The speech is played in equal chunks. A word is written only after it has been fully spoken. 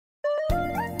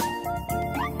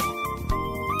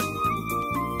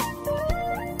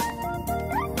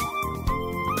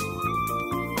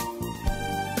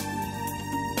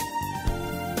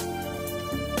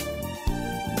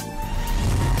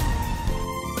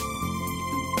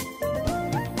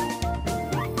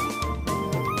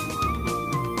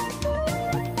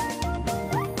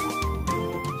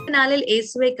நாளில்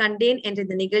இயேசுவை கண்டேன் என்ற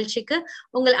இந்த நிகழ்ச்சிக்கு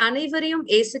உங்கள் அனைவரையும்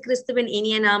இயேசு கிறிஸ்துவின்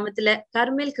இனிய நாமத்துல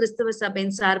கர்மேல் கிறிஸ்துவ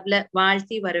சபையின் சார்பில்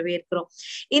வாழ்த்தி வரவேற்கிறோம்.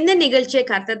 இந்த நிகழ்ச்சியை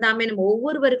கர்த்தர் தாமே நம்ம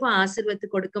ஒவ்வொருவருக்கும் ஆசீர்வத்து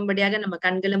கொடுக்கும்படியாக நம்ம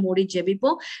கண்களை மூடி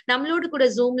ஜெபிப்போம். நம்மளோடு கூட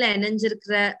ஜூம்ல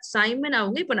இணைஞ்சிருக்கிற சைமன்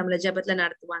அவங்க இப்ப நம்மள ஜெபத்துல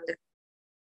நடத்துவாங்க.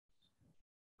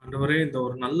 ஆண்டவரே, இந்த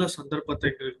ஒரு நல்ல சந்தர்ப்பத்தை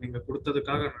எங்களுக்கு நீங்க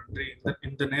கொடுத்ததுக்காக நன்றி.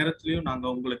 இந்த நேரத்திலையும் நாங்க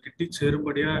உங்களை கிட்டி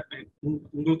சேரும்படியா,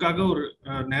 உங்களுக்காக ஒரு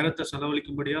நேரத்தை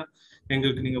செலவழிக்கும்படியா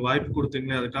எங்களுக்கு நீங்க வாய்ப்பு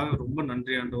கொடுத்தீங்களே, அதுக்காக ரொம்ப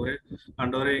நன்றி ஆண்டவரே.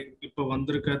 ஆண்டவரே, இப்ப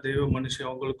வந்திருக்க தெய்வ மனுஷி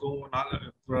அவங்களுக்கும் நாங்க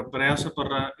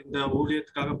பிரயாசப்படுற இந்த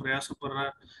ஊழியத்துக்காக பிரயாசப்படுற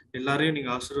எல்லாரையும்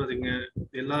நீங்க ஆசீர்வதிங்க.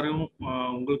 எல்லாரையும்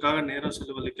உங்களுக்காக நேரம்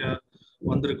செலவழிக்க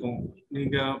வந்திருக்கோம்.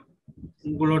 நீங்க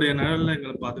உங்களுடைய நிழல்ல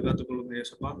எங்களை பாதுகாத்துக் கொள்ளுங்க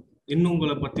ஏசப்பா. இன்னும்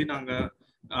உங்களை பத்தி நாங்க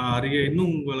அறிய,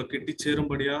 இன்னும் உங்களை கெட்டி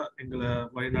சேரும்படியா எங்களை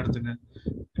வழிநடத்துங்க.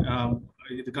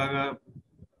 இதுக்காக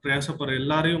பிரயாசப்படுற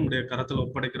எல்லாரையும் உடைய கரத்துல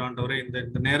ஒப்படைக்கிறோம் ஆண்டவரே.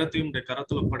 இந்த நேரத்தையும் உடைய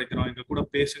கரத்துல ஒப்படைக்கிறோம். எங்க கூட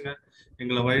பேசுங்க,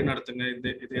 எங்களை வழி நடத்துங்க.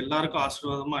 இது எல்லாருக்கும்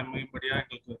ஆசீர்வாதமா அமையும்படியா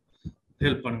எங்களுக்கு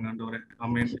ஹெல்ப் பண்ணுங்க ஆண்டவரே.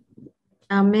 ஆமென்.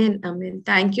 ஆமென், ஆமென்.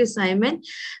 Thank you Simon.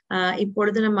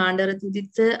 இப்பொழுது நம்ம ஆண்டவரை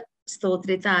துதித்து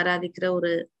ஸ்தோத்திரித்து ஆராதிக்கிற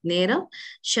ஒரு நேரம்.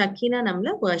 ஷக்கீனா நம்மள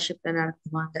வர்ஷிப்ல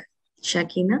நடத்துவாங்க.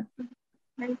 ஷக்கீனா,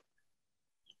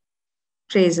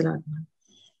 praise the Lord.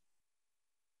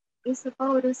 இயேசுப்பா,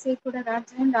 ஒரு கூட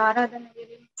ராஜா இந்த ஆராதனை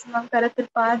வேலையை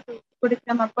கருத்தில் பார்த்து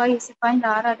கொடுக்கிறோம் அப்பா. இயேசுப்பா, இந்த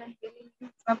ஆராதனை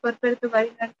வேலையை பொறுப்பெடுத்து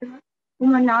வழி நடத்துவோம்.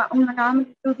 உங்க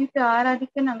நாமத்தை துதித்து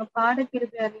ஆராதிக்க நாங்க பாட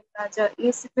கிருபையா ராஜா.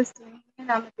 இயேசு கிறிஸ்து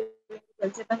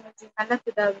நாமத்தில் ஜெபங்கள் நல்ல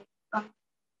பிதாவே.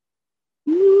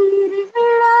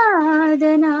 நீரில்லாத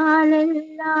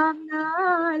நாளெல்லாம்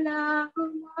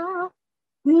நாளாகுமா?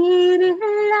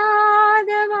 நீரில்லாத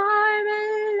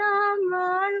வாழ்வெல்லாம்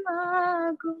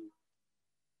வாழ்வாகும்.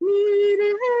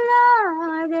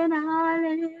 நீரில்லாத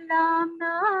நாளெல்லாம்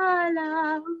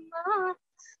நாளாகுமா?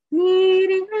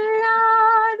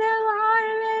 நீரில்லாத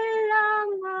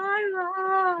வாழ்வெல்லாம்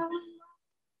வாழ்வாகும்.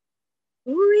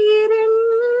 உயிரின்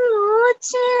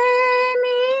மூச்சே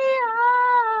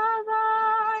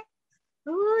நீயாவாய்,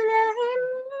 உலகின்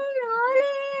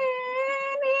ஒளியே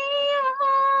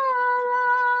நீயாவாய்.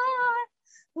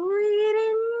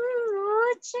 உயிரின்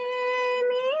மூச்சே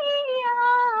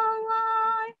நீயாவாய்,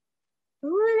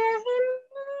 உலகின்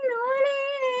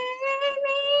ஒளியே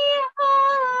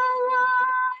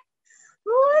நீயாவாய்.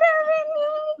 உறவின்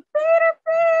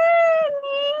பிறப்பே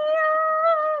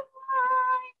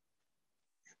நீயாவாய்,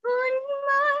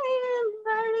 உண்மையின்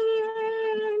வழியே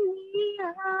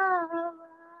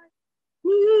நீயாவாய்.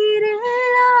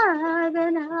 நீரில்லாத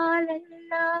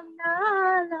நாளெல்லாம்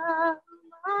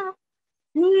நாளாகுமா?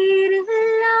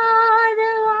 நீரில்லாத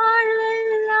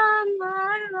வாழ்வெல்லாம்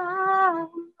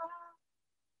வாழ்வாகுமா?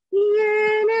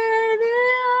 எனது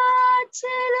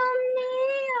ஆற்றலும்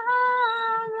நீயாவாய்,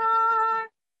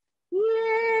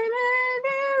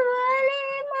 எனது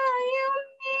வலிமையும்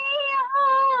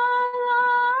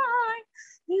நீயாவாய்.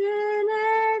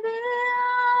 எனது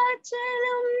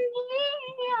ஆற்றலும்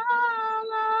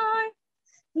நீயாவாய்,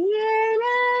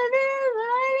 எனது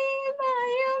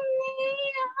வலிமையும்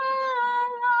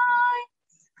நீயாவாய்.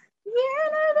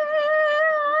 எனது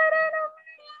அரணம்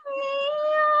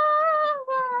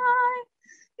நீயாவாய்,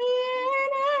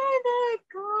 எனது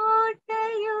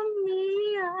கோட்டையும்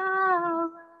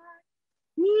நீயாவாய்.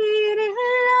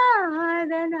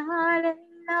 நீரில்லாத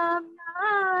நாளெல்லாம்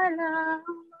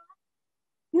நாளாகுமா?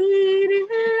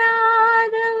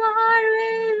 நீரில்லாத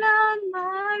வாழ்வெல்லாம்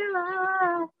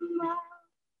வாழ்வாகுமா?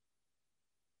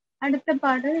 அடுத்த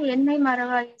பாடல் என்னை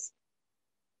மறவா இயேசு.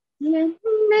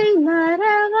 என்னை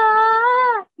மறவா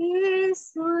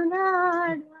இயேசுநாதா,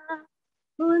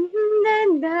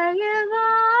 உந்தன்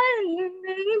தயவால்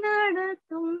என்னை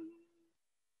நடத்தும்.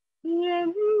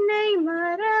 என்னை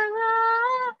மறவா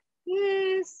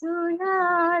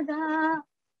இயேசுநாதா,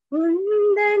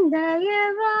 உந்தன்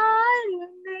தயவால்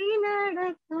என்னை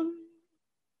நடத்தும்.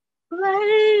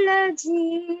 வல்ல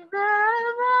ஜீவ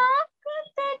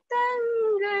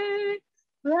வாக்குத்தத்தங்கள்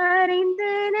வரிந்தனக்காய்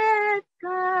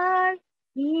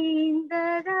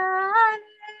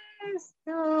ஈந்ததாலே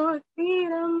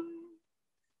ஸ்தோத்திரம்.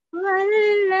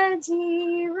 வல்ல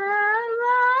ஜீவ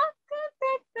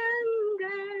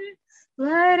வாக்குத்தத்தங்கள்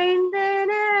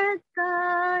வரிந்தனக்காய்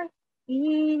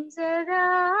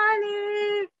ஈந்ததாலே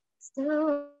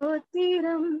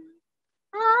ஸ்தோத்திரம்.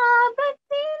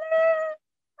 ஆபத்திலே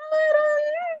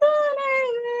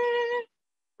அருந்துணையே,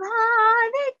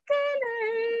 பாதைக்கு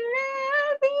நல்ல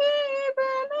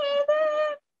தீபமிது.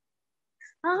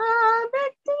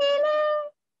 ஆபத்திலே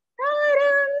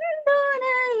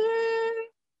அருந்துணையே,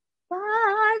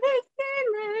 பாதைக்கு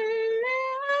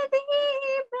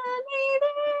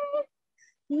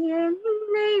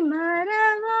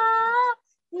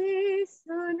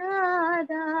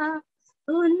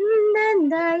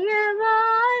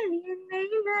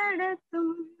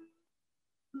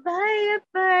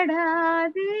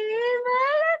பயப்படாதே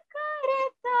வலக்கரத்தாலே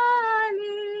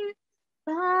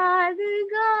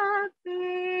பாதுகாப்பேன்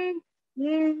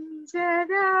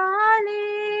என்றதாலே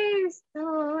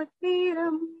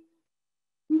ஸ்தோத்திரம்.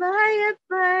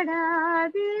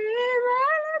 பயப்படாதே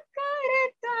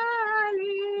வலக்கரத்தாலே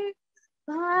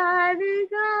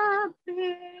பாதுகாப்பேன்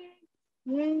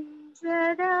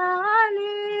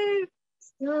என்றதாலே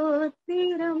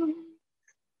ஸ்தோத்திரம்.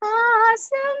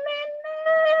 பாசம் என்ன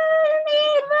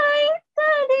நீர்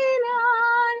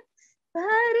வைத்ததினால்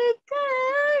பறிக்க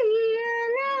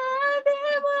இயலாது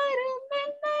வரும்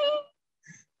என்னை.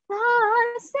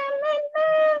 பாசம் என்ன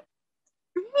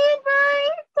நீர்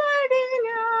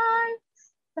வைத்ததினால்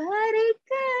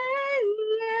பறிக்க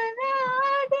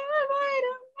இயலாது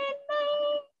வரும் என்னை.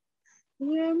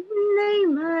 என்னை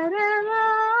மறவா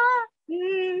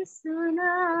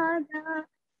இயேசுநாதா,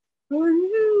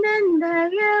 உந்தன்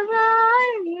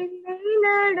தயவால் என்னை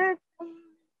நடத்தும்.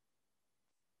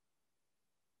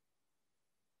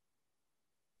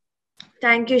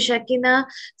 தேங்க்யூ ஷக்கினா.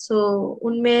 சோ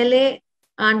உண்மையிலே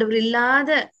ஆண்டவர் இல்லாத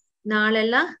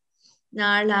நாளெல்லாம்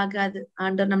நாளாகாது.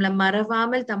 ஆண்டவர் நம்மளை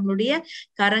மறவாமல் தம்முடைய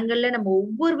கரங்கள்ல நம்ம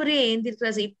ஒவ்வொருவரையும் ஏந்திருக்கிற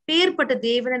இப்பேற்பட்ட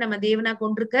தேவனை நம்ம தேவனா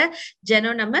கொண்டிருக்க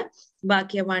ஜனம் நம்ம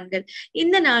பாக்கியவான்கள்.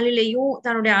 இந்த நாளிலையும்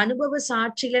தன்னுடைய அனுபவ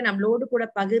சாட்சிகளை நம்மளோடு கூட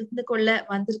பகிர்ந்து கொள்ள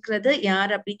வந்திருக்கிறது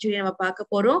யார் அப்படின்னு சொல்லி நம்ம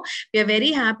பார்க்க போறோம். We are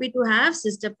very happy to have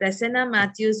Sister Prasanna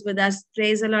Mathews with us.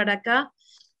 Praise the Lord, Akka.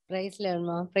 Praise Lord,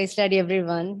 ma. Praise Lord,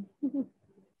 everyone.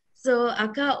 So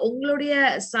அக்கா, உங்களுடைய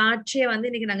சாட்சியை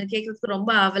இன்னைக்கு நாங்க கேட்கறதுக்கு ரொம்ப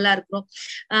ஆவலா இருக்கிறோம்.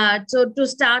 சோ டு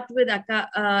ஸ்டார்ட் வித் அக்கா,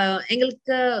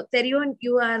 எங்களுக்கு தெரியும்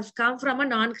you are come from a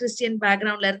நான் கிறிஸ்டியன்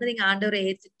பேக்ரவுண்ட்ல இருந்து நீங்க ஆண்டவரை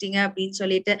ஏத்துக்கிட்டீங்க அப்படின்னு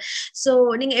சொல்லிட்டு. சோ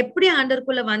நீங்க எப்படி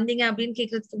ஆண்டவருக்குள்ள வந்தீங்க அப்படின்னு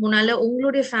கேட்கறதுக்கு முன்னால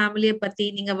உங்களுடைய ஃபேமிலியை பத்தி,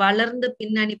 நீங்க வளர்ந்த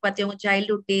பின்னணி பத்தி, உங்க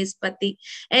சைல்ட்ஹுட் டேஸ் பத்தி,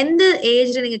 எந்த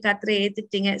ஏஜ்ல நீங்க கர்த்தரை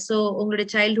ஏத்துக்கிட்டீங்க, சோ உங்களுடைய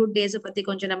சைல்ட்ஹுட் டேஸ் பத்தி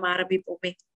கொஞ்சம் நம்ம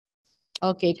ஆரம்பிப்போமே.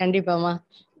 Okay, கண்டிப்பாமா.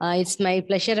 It's my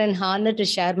pleasure and honor to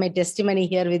share my testimony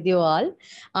here with you all.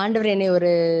 ஆண்டவர் என்னை ஒரு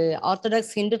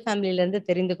ஆர்த்தடாக்ஸ் ஹிந்து ஃபேமிலியில இருந்து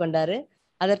தெரிந்து கொண்டாரு.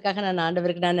 அதற்காக நான்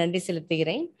ஆண்டவருக்கு நன்றி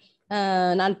செலுத்துகிறேன்.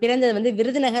 நான் பிறந்தது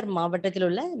விருதுநகர் மாவட்டத்தில்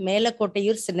உள்ள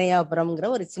மேலக்கோட்டையூர் சின்னையாபுரம்ங்கிற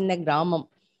ஒரு சின்ன கிராமம்.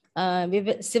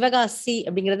 சிவகாசி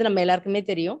அப்படிங்கிறது நம்ம எல்லாருக்குமே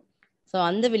தெரியும். ஸோ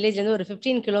அந்த வில்லேஜ் ஒரு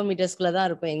 15 கிலோமீட்டர்ஸ்குள்ள தான்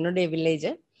இருக்கும் எங்களுடைய வில்லேஜ்.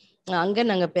 அங்க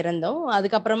நாங்க பிறந்தோம்.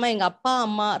 அதுக்கப்புறமா எங்க அப்பா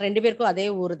அம்மா 2 பேருக்கும் அதே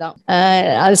ஊர் தான்.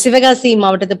 சிவகாசி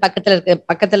மாவட்டத்து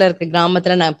பக்கத்துல இருக்க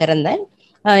கிராமத்துல நான் பிறந்தேன்.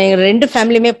 எங்க 2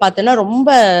 ஃபேமிலியுமே பார்த்தோன்னா ரொம்ப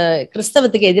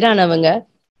கிறிஸ்தவத்துக்கு எதிரானவங்க.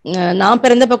 நான்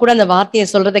பிறந்தப்ப கூட அந்த வார்த்தையை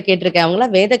சொல்றதை கேட்டிருக்கேன்.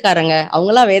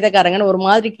 அவங்களாம் வேதக்காரங்கன்னு ஒரு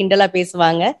மாதிரி கிண்டலா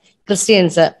பேசுவாங்க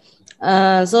கிறிஸ்டியன்ஸ.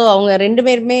 ஸோ அவங்க 2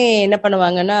 பேருமே என்ன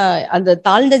பண்ணுவாங்கன்னா, அந்த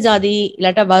தாழ்ந்த ஜாதி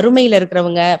இல்லாட்டா வறுமையில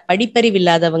இருக்கிறவங்க, படிப்பறிவு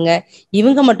இல்லாதவங்க,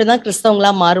 இவங்க மட்டும்தான்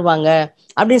கிறிஸ்தவங்களா மாறுவாங்க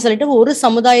அப்படின்னு சொல்லிட்டு ஒரு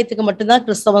சமுதாயத்துக்கு மட்டும்தான்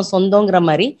கிறிஸ்தவம் சொந்தங்கிற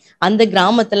மாதிரி அந்த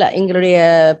கிராமத்துல எங்களுடைய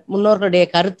முன்னோர்களுடைய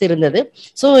கருத்து இருந்தது.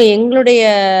 ஸோ எங்களுடைய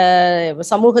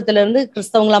சமூகத்துல இருந்து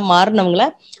கிறிஸ்தவங்களா மாறினவங்கள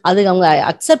அது அவங்க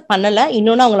அக்செப்ட் பண்ணல.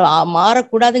 இன்னொன்னு அவங்கள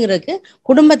மாறக்கூடாதுங்கிறதுக்கு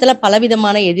குடும்பத்துல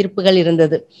பலவிதமான எதிர்ப்புகள்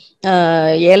இருந்தது.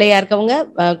 ஏழையா இருக்கவங்க,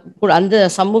 அந்த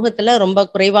சமூகத்துல ரொம்ப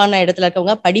குறைவான இடத்துல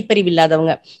இருக்கவங்க, படிப்பறிவு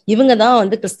இல்லாதவங்க, இவங்க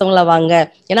தான் கிறிஸ்தவங்களா வாங்க.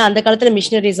 ஏன்னா அந்த காலத்துல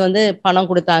மிஷினரிஸ் பணம்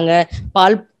கொடுத்தாங்க,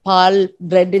 பால்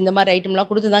பிரெட் இந்த மாதிரி ஐட்டம் எல்லாம்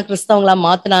கொடுத்துதான் கிறிஸ்தவங்களா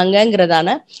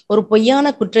மாத்தினாங்கிறதான ஒரு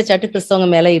பொய்யான குற்றச்சாட்டு கிறிஸ்தவங்க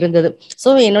மேல இருந்தது. சோ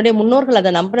என்னுடைய முன்னோர்கள்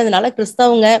அதை நம்பினதுனால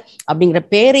கிறிஸ்தவங்க அப்படிங்கிற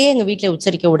பேரையே எங்க வீட்டுல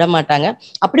உச்சரிக்க விட மாட்டாங்க.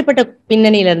 அப்படிப்பட்ட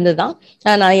பின்னணியில இருந்துதான்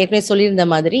நான் ஏற்கனவே சொல்லியிருந்த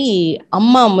மாதிரி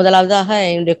அம்மா முதலாவதாக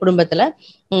என்னுடைய குடும்பத்துல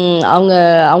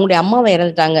அவங்களுடைய அம்மாவை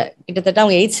இறந்துட்டாங்க. கிட்டத்தட்ட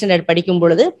அவங்க 8th ஸ்டாண்டர்ட் படிக்கும்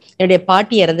பொழுது என்னுடைய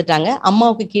பாட்டி இறந்துட்டாங்க.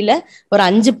 அம்மாவுக்கு கீழே ஒரு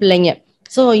 5 பிள்ளைங்க.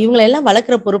 சோ இவங்களை எல்லாம்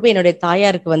வளர்க்குற பொறுப்பு என்னுடைய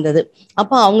தாயாருக்கு வந்தது.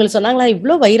 அப்போ அவங்களுக்கு சொன்னாங்களா,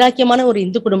 இவ்வளவு வைராக்கியமான ஒரு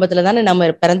இந்து குடும்பத்துல தானே நம்ம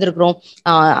பிறந்திருக்கிறோம்,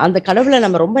 அந்த கடவுளை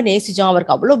நம்ம ரொம்ப நேசிச்சோம்,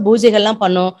 அவருக்கு அவ்வளவு பூஜைகள்லாம்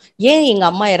பண்ணோம், ஏன் எங்க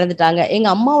அம்மா இறந்துட்டாங்க? எங்க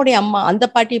அம்மாவுடைய அம்மா அந்த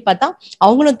பாட்டியை பார்த்தா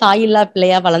அவங்களும் தாயில்லா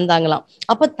பிள்ளையா வளர்ந்தாங்களாம்.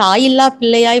 அப்ப தாயில்லா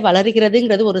பிள்ளையாய்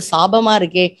வளர்கிறதுங்கிறது ஒரு சாபமா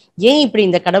இருக்கே, ஏன் இப்படி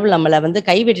இந்த கடவுள் நம்மளை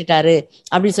கைவிட்டுட்டாரு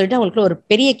அப்படின்னு சொல்லிட்டு அவங்களுக்கு ஒரு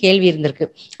பெரிய கேள்வி இருந்திருக்கு.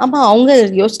 அப்ப அவங்க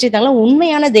யோசிச்சுட்டாங்களா,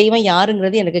 உண்மையான தெய்வம்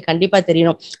யாருங்கிறது எனக்கு கண்டிப்பா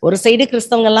தெரியணும். ஒரு சைடு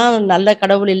கிறிஸ்தவங்க எல்லாம் நல்ல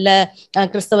கடவுள் இல்ல,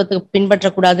 கிறிஸ்தவத்துக்கு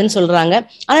பின்பற்றக்கூடாதுன்னு சொல்றாங்க,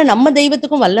 ஆனா நம்ம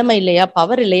தெய்வத்துக்கும் வல்லமை இல்லையா,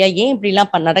 பவர் இல்லையா, ஏன் இப்படி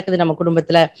எல்லாம் நடக்குது நம்ம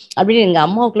குடும்பத்துல அப்படின்னு எங்க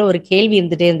அம்மாவுக்குள்ள ஒரு கேள்வி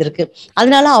இருந்துட்டே இருந்திருக்கு.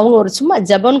 அதனால அவங்க ஒரு சும்மா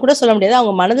ஜபம்னு கூட சொல்ல முடியாது,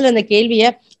 அவங்க மனதுல இந்த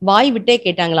கேள்விய வாய் விட்டே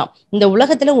கேட்டாங்களாம். இந்த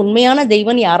உலகத்துல உண்மையான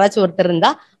தெய்வம் யாராச்சும் ஒருத்தர் இருந்தா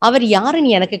அவர் யாருன்னு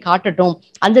எனக்கு காட்டட்டும்,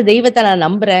 அந்த தெய்வத்தை நான்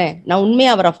நம்புறேன், நான்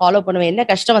உண்மையா அவரை ஃபாலோ பண்ணுவேன், என்ன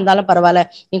கஷ்டம் வந்தாலும் பரவாயில்ல,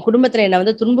 என் குடும்பத்துல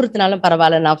என்ன துன்புறுத்தினாலும்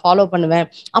பரவாயில்ல, நான் ஃபாலோ பண்ணுவேன்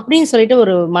அப்படின்னு சொல்லிட்டு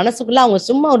ஒரு மனசுக்குள்ள அவங்க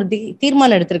சும்மா ஒரு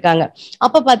தீர்மானம் எடுத்திருக்காங்க.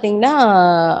 அப்ப பாத்தீங்கன்னா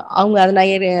அவங்க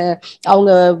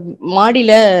அவங்க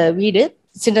மாடியில வீடு,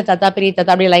 சின்ன தாத்தா பெரிய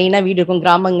தாத்தா அப்படியே லைனா வீடு இருக்கும்.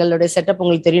 கிராமங்களோட செட்டப்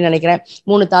உங்களுக்கு தெரியும் நினைக்கிறேன்.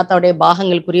 3 தாத்தாவுடைய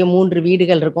பாகங்களுக்குரிய 3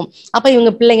 வீடுகள் இருக்கும். அப்ப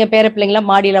இவங்க பிள்ளைங்க பேர பிள்ளைங்களா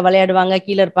மாடியில விளையாடுவாங்க,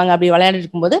 கீழே இருப்பாங்க. அப்படி விளையாடிட்டு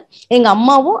இருக்கும்போது எங்க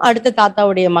அம்மாவும் அடுத்த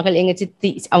தாத்தாவுடைய மகள் எங்க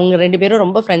சித்தி, அவங்க 2 பேரும்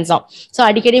ரொம்ப ஃப்ரெண்ட்ஸ் தான். ஸோ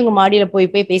அடிக்கடி இவங்க மாடியில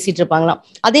போய் போய் பேசிட்டு இருப்பாங்களாம்.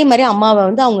 அதே மாதிரி அம்மாவை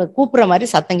வந்து அவங்க கூப்பிடுற மாதிரி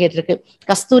சத்தம் கேட்டிருக்கு.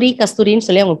 கஸ்தூரி கஸ்தூரின்னு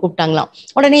சொல்லி அவங்க கூப்பிட்டாங்களாம்.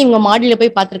 உடனே இவங்க மாடியில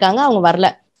போய் பார்த்திருக்காங்க, அவங்க வரல.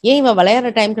 ஏன் இவன் விளையாடுற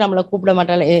டைமுக்கு நம்மள கூப்பிட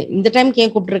மாட்டாள், இந்த டைமுக்கு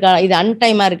ஏன் கூப்பிட்டுருக்கா, இது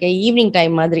அன்டைமா இருக்கு, ஈவினிங்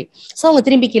டைம் மாதிரி. ஸோ அவங்க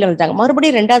திரும்பி கீழே வந்துட்டாங்க.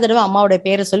 மறுபடியும் 2வது தடவை அம்மாவோட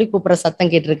பேரை சொல்லி கூப்பிடுற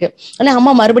சத்தம் கேட்டிருக்கு. ஆனா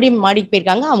அம்மா மறுபடியும் மாடிக்கு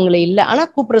போயிருக்காங்க, அவங்கள இல்ல. ஆனா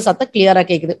கூப்பிடுற சத்தம் கிளியரா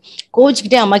கேக்குது.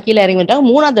 கோவிச்சுக்கிட்டே அம்மா கீழே இறங்கி வந்துட்டாங்க.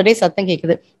 3வது தடவை சத்தம்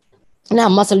கேக்குது.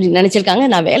 அம்மா சொல்லி நினைச்சிருக்காங்க,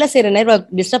 நான் வேலை செய்யற நேரம்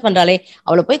டிஸ்டர்ப் பண்றாளே,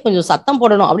 அவளை போய் கொஞ்சம் சத்தம்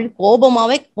போடணும் அப்படின்னு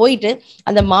கோபமாவே போயிட்டு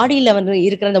அந்த மாடியில வந்து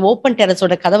இருக்கிற அந்த ஓப்பன்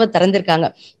டெரஸோட கதவை திறந்திருக்காங்க.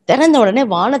 திறந்த உடனே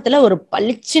வானத்துல ஒரு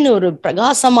பளிச்சுன்னு ஒரு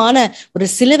பிரகாசமான ஒரு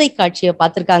சிலுவை காட்சியை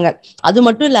பார்த்திருக்காங்க. அது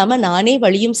மட்டும் இல்லாம நானே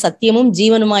வழியும் சத்தியமும்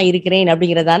ஜீவனுமா இருக்கிறேன்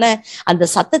அப்படிங்கிறதான அந்த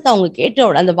சத்தத்தை அவங்க கேட்ட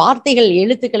அந்த வார்த்தைகள்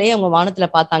எழுத்துக்களையே அவங்க வானத்துல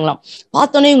பார்த்தாங்களாம்.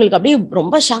 பார்த்தோன்னே உங்களுக்கு அப்படியே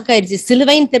ரொம்ப ஷாக் ஆயிடுச்சு.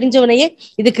 சிலுவைன்னு தெரிஞ்சவனையே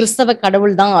இது கிறிஸ்தவ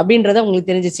கடவுள் தான் அப்படின்றத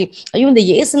உங்களுக்கு தெரிஞ்சிச்சு. ஐயோ, இந்த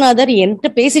இயேசுநாதர் என்கிட்ட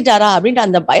பேசிட்டாரா அப்படின்ட்டு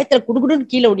அந்த பயத்துல குடுகுடுன்னு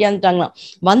கீழே ஒடியாந்துட்டாங்களாம்.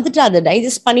 வந்துட்டு அதை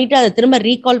டைஜஸ்ட் பண்ணிட்டு அதை திரும்ப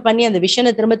ரீகால் பண்ணி அந்த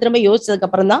விஷயத்தை திரும்ப திரும்ப யோசிச்சதுக்கு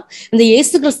அப்புறம் தான் இந்த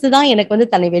இயேசு கிறிஸ்து தான் எனக்கு வந்து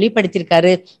தன்னை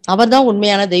வெளிப்படுத்தியிருக்காரு, அவர் தான்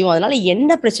உண்மையான தெய்வம், அதனால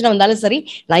என்ன பிரச்சனை வந்தாலும் சரி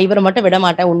நான் இவரை மட்டும் விட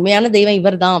மாட்டேன், உண்மையான தெய்வம்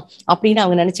இவர் தான் அப்படின்னு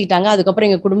அவங்க நினைச்சுக்கிட்டாங்க. அதுக்கப்புறம்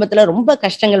எங்க குடும்பத்துல ரொம்ப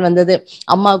கஷ்டங்கள் வந்தது.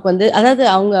 அம்மாவுக்கு வந்து அதாவது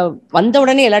அவங்க வந்த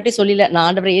உடனே எல்லாத்தையும் சொல்லல, நான்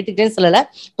ஆண்டவரை ஏத்துக்கிட்டேன்னு சொல்லல,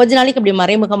 கொஞ்ச நாளைக்கு அப்படி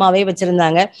மறைமுகமாவே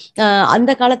வச்சிருந்தாங்க.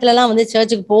 அந்த காலத்துல எல்லாம் வந்து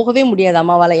சர்ச்சுக்கு போகவே முடியாது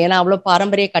அம்மாவால, ஏன்னா அவ்வளவு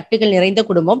பாரம்பரிய கட்டுகள் நிறைந்த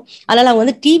குடும்பம். அதனால அவங்க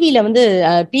வந்து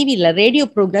டிவில ரேடியோ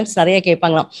ப்ரோக்ராம்ஸ் நிறைய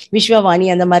கேட்பாங்களாம். விஸ்வவாணி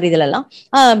அந்த மாதிரி இதுல எல்லாம்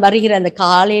வருகிற அந்த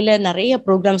காலையில நிறைய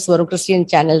ப்ரோக்ராம்ஸ் வரும் கிறிஸ்டியன்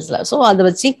சேனல்ஸ்ல. ஸோ அதை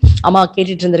வச்சு அம்மா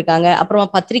கேட்டுட்டு இருந்திருக்காங்க. அப்புறமா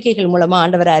பத்திரிகைகள் மூலமா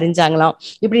ஆண்டவரை அறிஞ்சாங்களாம்.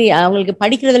 இப்படி அவங்களுக்கு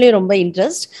படிக்கிறதுலயும் ரொம்ப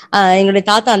இன்ட்ரெஸ்ட். எங்களுடைய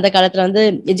தாத்தா அந்த காலத்துல வந்து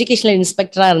எஜுகேஷனல்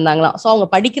இன்ஸ்பெக்டரா இருந்தாங்களாம். ஸோ அவங்க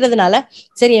படிக்கிறதுனால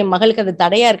சரி என் மகளுக்கு அது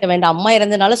தடையா இருக்க வேண்டாம், அம்மா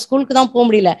இறந்தனால ஸ்கூலுக்கு தான் போக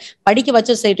முடியல, படிக்க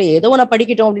வச்சு சரி ஏதோ ஒன்று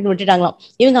படிக்கட்டும் அப்படின்னு விட்டுட்டாங்களாம்.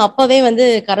 இவங்க அப்பவே வந்து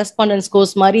கரஸ்பாண்டன்ஸ்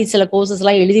கோர்ஸ் மாதிரி சில கோர்சஸ்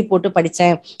எல்லாம் எழுதி போட்டு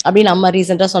படிச்சேன் அப்படின்னு அம்மா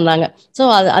ரீசெண்டா சொன்னாங்க. ஸோ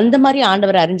அது அந்த மாதிரி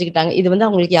ஆண்டவரை அறிஞ்சுக்கிட்டாங்க. இது வந்து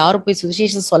அவங்களுக்கு யாரும் போய்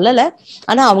சுவிசேஷம் சொல்லல,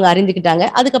 ஆனா அவங்க அறிஞ்சுக்கிட்டாங்க.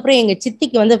 அதுக்கப்புறம் எங்க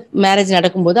சித்திக்கு வந்து மேரேஜ்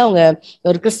நடக்கும்போது, அவங்க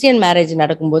ஒரு கிறிஸ்டியன் மேரேஜ்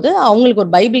நடக்கும்போது அவங்களுக்கு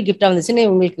ஒரு பைபிள் கிஃப்டா வந்துச்சுன்னு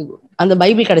உங்களுக்கு அந்த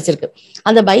பைபிள் கிடைச்சிருக்கு.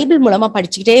 அந்த பைபிள் மூலமா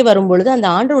படிச்சுக்கிட்டே வரும்பொழுது அந்த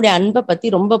ஆண்டவருடைய அன்பை பத்தி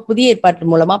ரொம்ப புதிய ஏற்பாட்டு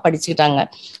மூலமா படிச்சுக்கிட்டாங்க.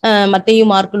 மத்தேயு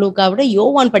மார்க்கு லூக்கா விட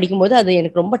யோவான் படிக்கும்போது அது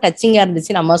எனக்கு ரொம்ப டச்சிங்கா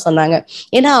இருந்துச்சுன்னு அம்மா சொன்னாங்க.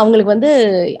 ஏன்னா அவங்களுக்கு வந்து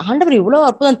ஆண்டவர் இவ்வளவு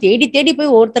அற்புதம் தேடி தேடி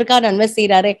போய் ஒருத்தருக்கா நன்மை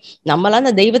செய்யறாரு. நம்மளாம்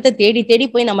அந்த தெய்வத்தை தேடி தேடி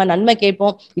போய் நம்ம நன்மை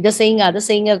கேட்போம், இதை செய்யுங்க அதை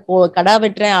செய்யுங்க, கடா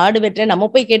வெட்டுறேன் ஆடு வெட்டுறேன் நம்ம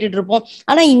போய் கேட்டுட்டு இருப்போம்.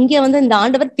 ஆனா இங்க வந்து இந்த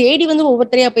ஆண்டவர் தேடி வந்து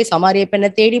ஒவ்வொருத்தரையா போய் சமாரிய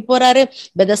பெண்ணை தேடி போறாரு,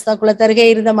 பெதஸ்தா குலத்தருகே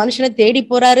இருந்த மனுஷனை தேடி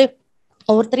போறாரு,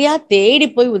 ஒவ்வொருத்தரையா தேடி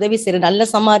போய் உதவி செய்யற நல்ல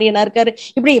சமாரியனா இருக்காரு.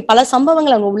 இப்படி பல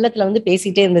சம்பவங்கள் அவங்க உள்ளத்துல வந்து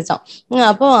பேசிட்டே இருந்துச்சான்.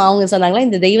 அப்போ அவங்க சொன்னாங்களா,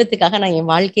 இந்த தெய்வத்துக்காக நான் என்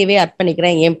வாழ்க்கையவே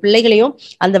அர்ப்பணிக்கிறேன், என் பிள்ளைகளையும்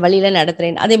அந்த வழியில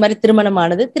நடத்துறேன். அதே மாதிரி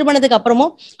திருமணமானது. திருமணத்துக்கு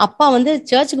அப்புறமும் அப்பா வந்து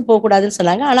சர்ச்சுக்கு போக கூடாதுன்னு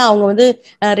சொன்னாங்க. ஆனா அவங்க வந்து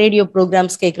ரேடியோ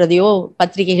ப்ரோக்ராம்ஸ் கேட்கறதையோ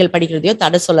பத்திரிகைகள் படிக்கிறதையோ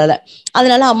தடை சொல்லல.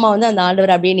 அதனால அம்மா வந்து அந்த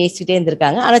ஆண்டவர் அப்படியே நேசிச்சுட்டே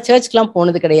இருந்திருக்காங்க. ஆனா சர்ச்சுக்கு எல்லாம்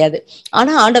போனது கிடையாது.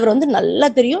 ஆனா ஆண்டவர் வந்து நல்லா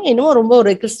தெரியும், என்னமோ ரொம்ப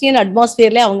ஒரு கிறிஸ்டியன்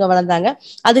அட்மாஸ்பியர்ல அவங்க வளர்ந்தாங்க.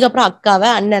 அதுக்கப்புறம்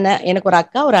அக்காவை அண்ணனை, எனக்கு ஒரு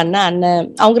அக்கா ஒரு அண்ணன்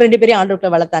அவங்க 2 பேரையும்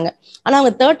ஆண்டவருக்குள்ள வளர்த்தாங்க. ஆனா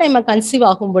அவங்க 3rd டைம் கன்சீவ்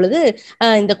ஆகும் பொழுது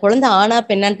இந்த குழந்தை ஆனா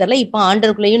பெண்ணான்னு தெரியல, இப்ப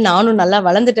ஆண்டவருக்குள்ளேயும் நானும் நல்லா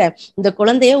வளர்ந்துட்டேன், இந்த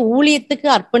குழந்தைய ஊழியத்துக்கு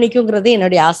அர்ப்பணிக்குங்கிறது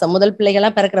என்னுடைய ஆசை. முதல்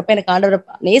பிள்ளைகள்லாம் பிறக்கிறப்ப எனக்கு ஆண்டவரை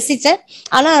நேசிச்சேன்,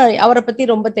 ஆனா அவரை பத்தி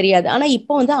ரொம்ப தெரியாது. ஆனா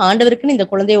இப்போ வந்து ஆண்டவருக்குன்னு இந்த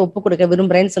குழந்தைய ஒப்பு கொடுக்க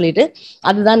விரும்புறேன்னு சொல்லிட்டு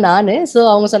அதுதான் நானு. சோ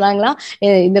அவங்க சொன்னாங்களா,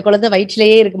 இந்த குழந்தை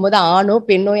வயிற்றிலேயே இருக்கும்போது ஆணோ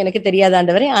பெண்ணோ எனக்கு தெரியாத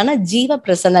ஆண்டவரே, ஆனா ஜீவ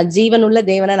பிரசன்னா ஜீவனுள்ள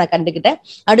தேவனை நான் கண்டுகிட்டேன்.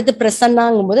 அடுத்து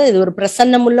பிரசன்னாங்கும் போது இது ஒரு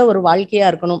பிரசன்னமுள்ள ஒரு வாழ்க்கையா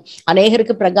இருக்கணும்,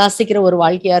 அநேகருக்கு பிரகாசிக்கிற ஒரு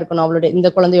வாழ்க்கையா இருக்கணும் அவளுடைய இந்த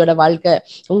குழந்தையோட வாழ்க்கை,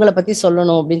 உங்களை பத்தி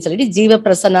சொல்லணும் அப்படின்னு சொல்லிட்டு ஜீவ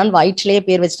பிரசன்னான்னு வயிற்றிலேயே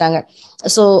பேர் வச்சுட்டாங்க.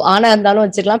 சோ ஆணா இருந்தாலும்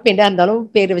வச்சுக்கலாம், பெண்ணா இருந்தாலும்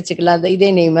பேர் வச்சுக்கலாம், இதே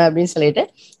நேம் அப்படின்னு சொல்லிட்டு.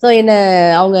 ஸோ என்ன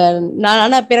அவங்க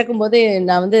ஆனா பிறக்கும் போது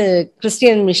நான் வந்து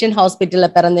கிறிஸ்டியன் மிஷன் ஹாஸ்பிட்டல்ல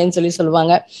பிறந்தேன்னு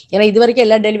சொல்லுவாங்க. ஏன்னா இது வரைக்கும்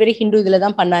எல்லா டெலிவரி ஹிந்து இதுல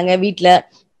தான் பண்ணாங்க வீட்டுல.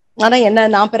 ஆனா என்ன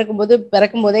நான் பிறக்கும்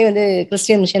போதே வந்து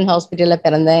கிறிஸ்டியன் மிஷன் ஹாஸ்பிட்டல்ல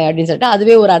பிறந்தேன் அப்படின்னு சொல்லிட்டு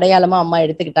அதுவே ஒரு அடையாளமா அம்மா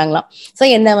எடுத்துக்கிட்டாங்களாம். சோ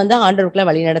என்ன வந்து ஆண்டவருக்குள்ள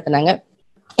வழி நடத்தினாங்க.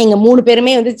 எங்க 3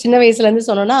 பேருமே வந்து சின்ன வயசுல இருந்து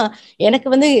சொன்னோம்னா, எனக்கு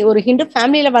வந்து ஒரு ஹிந்து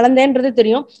ஃபேமிலியில வளர்ந்தேன்றது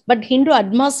தெரியும், பட் ஹிந்து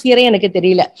அட்மாஸ்பியரே எனக்கு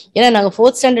தெரியல. ஏன்னா நாங்க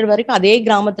 4th ஸ்டாண்டர்ட் வரைக்கும் அதே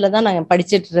கிராமத்துல தான் நாங்க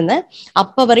படிச்சுட்டு இருந்தேன்.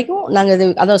 அப்ப வரைக்கும் நாங்க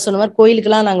அதான் சொன்ன மாதிரி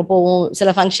கோயிலுக்கெல்லாம் நாங்க போவோம்.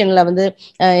 சில ஃபங்க்ஷன்ல வந்து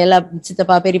எல்லா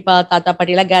சித்தப்பா பெரியப்பா தாத்தா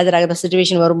பாட்டி எல்லாம் கேதர் ஆகிற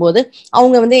சுச்சுவேஷன் வரும்போது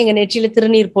அவங்க வந்து எங்க நெற்றியில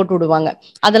திருநீர் போட்டு விடுவாங்க.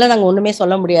 அதெல்லாம் நாங்க ஒண்ணுமே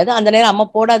சொல்ல முடியாது. அந்த நேரம் அம்மா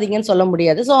போடாதீங்கன்னு சொல்ல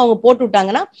முடியாது. சோ அவங்க போட்டு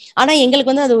விட்டாங்கன்னா, ஆனா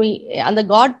எங்களுக்கு வந்து அது அந்த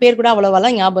காட் பேர் கூட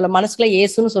அவ்வளவெல்லாம் ஞாபகம் இல்லை, மனசுக்குள்ள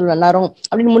ஏசுன்னு சொல்லுவோம் எல்லாரும்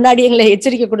அப்படின்னு முன்னாடி எங்களை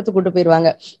எச்சரிக்கை கொடுத்து கூட்டு போயிருவாங்க.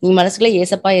 நீங்க மனசுக்குள்ள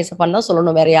ஏசப்பா ஏசப்பான்னு தான்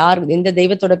சொல்லணும், வேற யார் எந்த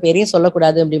தெய்வத்தோட பேரையும்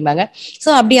சொல்லக்கூடாது அப்படிம்பாங்க. சோ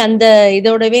அப்படி அந்த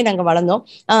இதோடவே நாங்க வளர்ந்தோம்.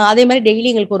 அதே மாதிரி டெய்லி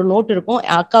எங்களுக்கு ஒரு நோட் இருக்கும்,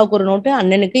 அக்காவுக்கு ஒரு நோட்டு,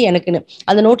 அண்ணனுக்கு எனக்குன்னு.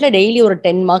 அந்த நோட்ல டெய்லி ஒரு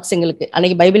 10 மார்க்ஸ் எங்களுக்கு.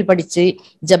 அன்னைக்கு பைபிள் படிச்சு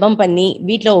ஜெபம் பண்ணி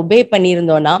வீட்டுல ஒபே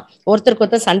பண்ணியிருந்தோம்னா, ஒருத்தருக்கு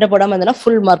ஒருத்தர் சண்டை போடாம இருந்தோம்னா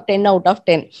ஃபுல் மார்க் 10 out of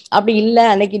 10. அப்படி இல்ல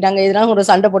அன்னைக்கு நாங்க எதனா ஒரு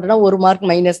சண்டை போட்டோம்னா 1 மார்க்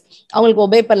மைனஸ், அவங்களுக்கு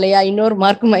ஒபே பண்ணலையா இன்னொரு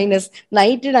மார்க் மைனஸ்,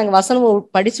 நைட்டு நாங்க வசனம்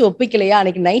படிச்சு ஒப்பிக்கலையா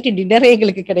அன்னைக்கு நைட்டு டின்னரே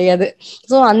எங்களுக்கு கிடையாது.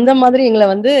 ஸோ அந்த மாதிரி எங்களை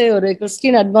வந்து ஒரு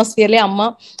கிறிஸ்டியன் அட்மாஸ்பியர்லயே அம்மா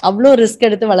அவ்வளோ ரிஸ்க்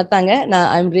எடுத்து வளர்த்தாங்க. நான்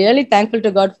I am really thankful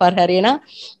to God for her. ஏன்னா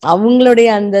அவங்களுடைய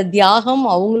அந்த தியாகம்,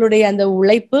 அவங்களுடைய அந்த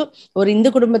உழைப்பு, ஒரு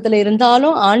இந்து குடும்பத்துல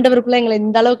இருந்தாலும் ஆண்டவருக்குள்ள எங்களை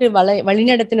இந்த அளவுக்கு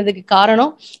வழிநடத்தினதுக்கு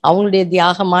காரணம் அவங்களுடைய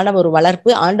தியாகமான ஒரு வளர்ப்பு,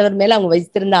 ஆண்டவர் மேல அவங்க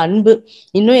வைத்திருந்த அன்பு.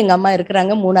 இன்னும் எங்க அம்மா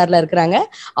இருக்கிறாங்க, மூணார்ல இருக்கிறாங்க.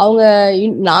 அவங்க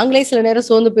நாங்களே சில நேரம்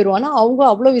சோர்ந்து போயிருவோம், ஆனா அவங்க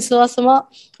அவ்வளவு விசுவாசமா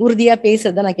உறுதியா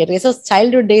பேசுறதை நான் கேட்டேன். ஸோ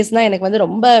சைல்ட்ஹுட் டேஸ்னா எனக்கு வந்து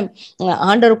ரொம்ப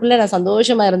ஆண்டவருக்குள்ள நான்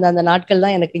சந்தோஷமா இருந்த அந்த நாட்கள்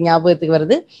தான் எனக்கு ஞாபகத்துக்கு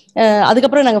வருது.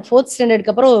 அதுக்கப்புறம் நாங்க 4th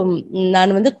ஸ்டாண்டர்டுக்கு அப்புறம்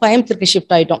நான் வந்து கோயம்புத்தூருக்கு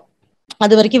ஷிஃப்ட் ஆயிட்டோம்.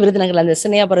 அது வரைக்கும் விருதுநகர்ல அந்த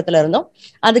சின்னையாபுரத்துல இருந்தோம்.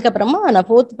 அதுக்கப்புறமா நான்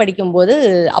 4th படிக்கும்போது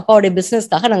அப்பாவுடைய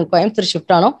பிசினஸ்க்காக நாங்க கோயம்புத்தூர்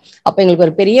ஷிஃப்ட் ஆனோம். அப்ப எங்களுக்கு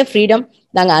ஒரு பெரிய ஃப்ரீடம்.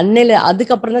 நாங்க அன்னையில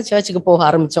அதுக்கப்புறம் தான் சர்ச்சுக்கு போக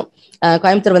ஆரம்பிச்சோம்.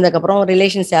 கோயம்புத்தூர் வந்ததுக்கப்புறம்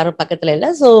ரிலேஷன்ஸ் யாரும் பக்கத்துல இல்லை.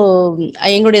 ஸோ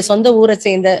எங்களுடைய சொந்த ஊரை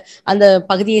சேர்ந்த அந்த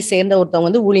பகுதியை சேர்ந்த ஒருத்தவங்க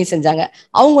வந்து ஊழியம் செஞ்சாங்க.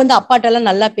 அவங்க வந்து அப்பாட்டெல்லாம்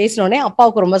நல்லா பேசினோடனே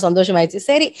அப்பாவுக்கு ரொம்ப சந்தோஷமாயிடுச்சு.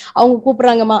 சரி அவங்க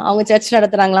கூப்பிடுறாங்கம்மா, அவங்க சர்ச்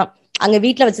நடத்துறாங்களாம், அங்க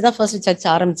வீட்டுல வச்சுதான் ஃபர்ஸ்ட் சர்ச்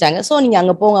ஆரம்பிச்சாங்க. ஸோ நீங்க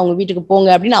அங்க போங்க, அவங்க வீட்டுக்கு போங்க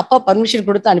அப்படின்னு அப்பா பர்மிஷன்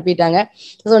கொடுத்து அனுப்பிட்டாங்க.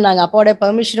 ஸோ நாங்க அப்பாவோட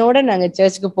பெர்மிஷனோட நாங்க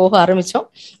சர்ச்சுக்கு போக ஆரம்பிச்சோம்.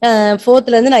 4th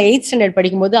இருந்து நான் 8th ஸ்டாண்டர்ட்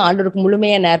படிக்கும்போது ஆண்டவருக்கு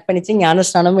முழுமையா அர்ப்பணிச்சு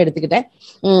ஞானஸ்நானமும் எடுத்துக்கிட்டேன்.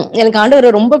 எனக்கு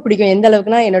ஆண்டவரை ரொம்ப பிடிக்கும். எந்த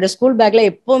அளவுக்குன்னா என்னோட ஸ்கூல் பேக்ல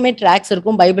எப்பவுமே ட்ராக்ஸ்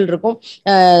இருக்கும், பைபிள் இருக்கும்.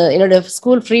 என்னோட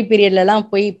ஸ்கூல் ஃப்ரீ பீரியட்ல எல்லாம்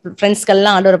போய்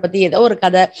ஃப்ரெண்ட்ஸ்கெல்லாம் ஆண்டவரை பத்தி ஏதோ ஒரு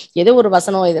கதை, ஏதோ ஒரு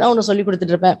வசனம், எதனா ஒண்ணு சொல்லி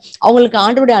கொடுத்துட்டு இருப்பேன். அவங்களுக்கு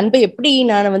ஆண்டவருடைய அன்பை எப்படி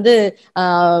நான் வந்து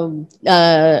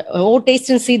ஓ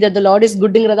taste and see that the Lord is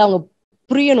குட்ங்கிறத அவங்க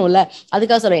புரியணும்ல,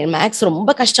 அதுக்காக சொல்றேன். மேக்ஸ்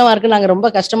ரொம்ப கஷ்டமா இருக்கு, நாங்க ரொம்ப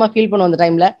கஷ்டமா ஃபீல் பண்ணுவோம் அந்த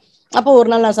டைம்ல. அப்போ ஒரு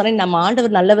நாள் நான் சொன்னேன், நம்ம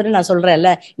ஆண்டவர் நல்லவர் நான் சொல்றேன்ல,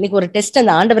 இன்னைக்கு ஒரு டெஸ்ட்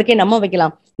அந்த ஆண்டவருக்கே நம்ம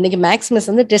வைக்கலாம். இன்னைக்கு மேக்ஸ் மிஸ்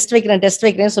வந்து டெஸ்ட்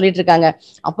வைக்கிறேன்னு சொல்லிட்டு இருக்காங்க.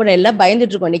 அப்போ எல்லாம்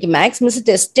பயந்துட்டு இருக்கோம், இன்னைக்கு மேக்ஸ் மிஸ்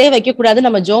டெஸ்டே வைக்க கூடாது,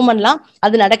 நம்ம ஜோம் பண்ணலாம்,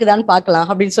 அது நடக்குதான்னு பாக்கலாம்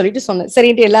அப்படின்னு சொல்லிட்டு சொன்னேன்.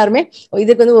 சரின்ட்டு எல்லாருமே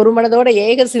இதுக்கு வந்து ஒரு மனதோட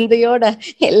ஏக சிந்தையோட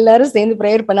எல்லாரும் சேர்ந்து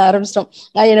ப்ரேயர் பண்ண ஆரம்பிச்சிட்டோம்.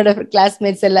 என்னோட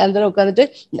கிளாஸ்மேட்ஸ் எல்லாரும் உட்காந்துட்டு,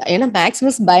 ஏன்னா மேக்ஸ்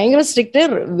மிஸ் பயங்கர ஸ்ட்ரிக்ட்,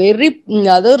 வெரி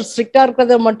அதாவது ஸ்ட்ரிக்டா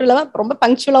இருக்கிறது மட்டும் இல்லாம ரொம்ப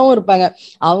பங்க்சுவலாவும் இருப்பாங்க.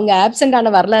 அவங்க ஆப்சென்ட்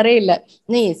ஆன வரலாறே இல்லை.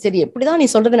 சரி எப்படிதான் நீ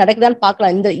சொல்றது நடக்குதான்னு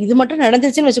பாக்கலாம், இந்த இது மட்டும்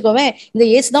நடந்துச்சுன்னு வச்சுக்கோவேன், இந்த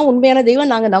இயேசுதான் உண்மையான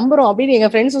தெய்வம், நாங்க நம்புறோம் அப்படின்னு எங்க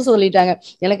ஃப்ரெண்ட்ஸும் சொல்லிட்டாங்க.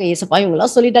 எனக்கு ஏசப்பா இவங்க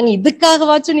எல்லாம் சொல்லிட்டாங்க,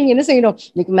 இதுக்காகவாச்சும் நீங்க என்ன செய்யணும்,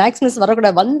 இன்னைக்கு மேக்ஸ் மிஸ்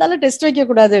வரக்கூடாது, வந்தாலும் டெஸ்ட் வைக்க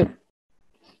கூடாது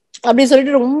அப்படின்னு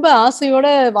சொல்லிட்டு ரொம்ப ஆசையோட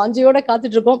வாஞ்சியோட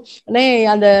காத்துட்டு இருக்கோம்.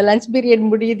 அந்த லஞ்ச் பீரியட்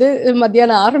முடியுது,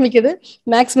 மத்தியானம் ஆரம்பிக்குது,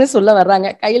 மேக்ஸ் மிஸ் உள்ள வர்றாங்க,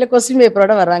 கையில கொஸ்டின்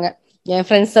பேப்பரோட வர்றாங்க. என்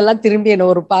ஃப்ரெண்ட்ஸ் எல்லாம் திரும்பி என்ன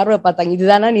ஒரு பார்வை பார்த்தாங்க,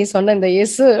 இதுதானா நீ சொன்ன இந்த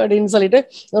இயேசு அப்படின்னு சொல்லிட்டு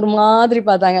ஒரு மாதிரி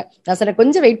பார்த்தாங்க. நான் சொன்னேன்,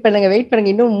 கொஞ்சம் வெயிட் பண்ணுங்க,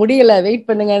 இன்னும் முடியல, வெயிட்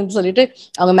பண்ணுங்கன்னு சொல்லிட்டு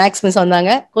அவங்க மேக்ஸ் மிஸ்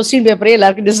வந்தாங்க, கொஸ்டின் பேப்பரே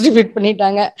எல்லாருக்கும் டிஸ்ட்ரிபியூட்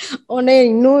பண்ணிட்டாங்க. உடனே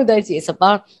இன்னும் இதாச்சு,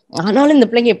 ஏசப்பா ஆனாலும் இந்த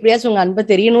பிள்ளைங்க எப்படியாச்சும் உங்க அன்பை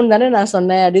தெரியணும்னு தானே நான்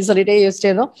சொன்னேன் அப்படின்னு சொல்லிட்டே யோசிச்சே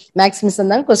இருந்தோம். மேக்ஸ் மிஸ்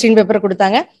வந்தாங்க, கொஸ்டின் பேப்பர்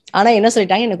கொடுத்தாங்க. ஆனா என்ன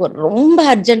சொல்லிட்டாங்க, எனக்கு ஒரு ரொம்ப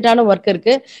அர்ஜென்ட்டான ஒர்க்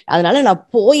இருக்கு, அதனால நான்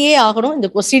போயே ஆகணும், இந்த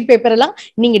கொஸ்டின் பேப்பர் எல்லாம்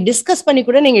நீங்க டிஸ்கஸ் பண்ணி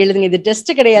கூட நீங்க எழுதுங்க, இது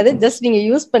டெஸ்ட் கிடையாது, ஜஸ்ட் நீங்க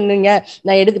யூஸ் பண்ணுங்க,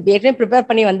 நான் ஏற்கனவே ப்ரிப்பேர்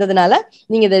பண்ணி வந்ததுனால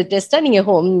நீங்க இந்த டெஸ்ட்டை நீங்க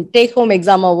டேக் ஹோம்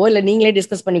எக்ஸாமாவோ இல்ல நீங்களே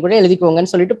டிஸ்கஸ் பண்ணி கூட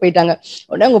எழுதிக்கோங்கன்னு சொல்லிட்டு போயிட்டாங்க.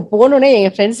 உடனே அவங்க போனோடனே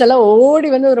எங்க ஃப்ரெண்ட்ஸ் எல்லாம்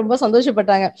ஓடி வந்து ரொம்ப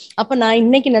சந்தோஷப்பட்டாங்க. அப்ப நான்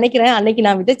இன்னைக்கு நினைக்கிறேன், அன்னைக்கு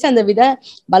நான் விதைச்ச அந்த விதை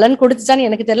பலன் கொடுத்துச்சான்னு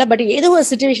எனக்கு தெரியல, பட் ஏதோ ஒரு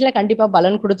சிச்சுவேஷன்ல கண்டிப்பா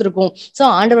பலன் கொடுத்துருக்கும். ஸோ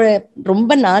ஆண்டவரை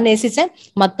ரொம்ப நான் நேசிச்சேன்,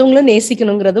 மத்தவங்களும்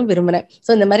நேசிக்கணுங்கிறதும் விரும்பினேன்.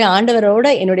 ஸோ இந்த மாதிரி ஆண்டவரோட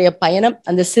என்னுடைய பயணம்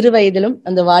அந்த சிறு வயதிலும்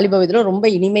அந்த வாலிப வயதிலும் ரொம்ப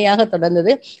இனிமையாக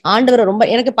தொடர்ந்தது. ஆண்டவரை ரொம்ப,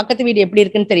 எனக்கு பக்கத்து வீடு எப்படி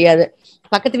இருக்குன்னு தெரியாது,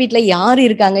 பக்கத்து வீட்டுல யாரு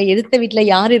இருக்காங்க, எதிர்த்த வீட்டுல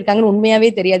யாரு இருக்காங்கன்னு உண்மையாவே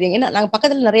தெரியாது. ஏன்னா நாங்க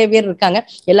பக்கத்துல நிறைய பேர் இருக்காங்க,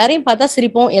 எல்லாரையும் பார்த்தா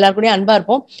சிரிப்போம், எல்லாரு கூடயும் அன்பா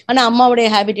இருப்போம். ஆனா அம்மாவுடைய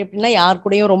ஹேபிட் எப்படின்னா, யார்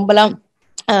கூடயும் ரொம்பலாம்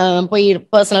போய்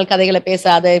பர்சனல் கதைகளை பேச,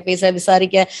 அதை பேச,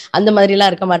 விசாரிக்க அந்த மாதிரி எல்லாம்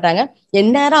இருக்க மாட்டாங்க.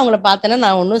 எந்நேரம் அவங்கள பார்த்தேன்னா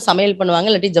நான் ஒன்னும் சமையல் பண்ணுவாங்க,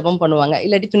 இல்லாட்டி ஜபம் பண்ணுவாங்க,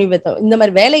 இல்லாட்டி துணி வைத்த, இந்த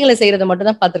மாதிரி வேலைகளை செய்யறதை மட்டும்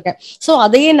தான் பார்த்திருக்கேன். ஸோ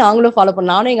அதையே நாங்களும் ஃபாலோ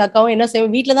பண்ணோம். நானும் எங்க அக்காவும் என்ன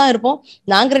செய்வோம், வீட்டுல தான் இருப்போம்,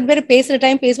 நாங்க 2 பேரும் பேசுற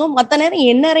டைம் பேசுவோம், மற்ற நேரம்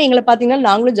எந்நேரம் எங்களை பார்த்தீங்கன்னா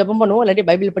நாங்களும் ஜபம் பண்ணுவோம், இல்லாட்டி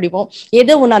பைபிள் படிப்போம்,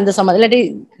 ஏதோ ஒன்று அந்த இல்லாட்டி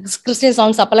கிறிஸ்டியன்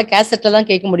சாங்ஸ் அப்பெல்லாம் கேசட்ல தான்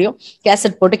கேட்க முடியும்,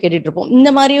 கேசட் போட்டு கேட்டுட்டு இருப்போம்.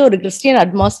 இந்த மாதிரி ஒரு கிறிஸ்டியன்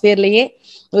அட்மாஸ்பியர்லயே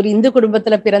ஒரு இந்து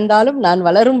குடும்பத்துல பிறந்தாலும் நான்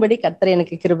வளரும்படி கர்த்தர்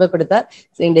எனக்கு கிருபை கொடுத்தார்.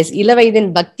 இளவயதின்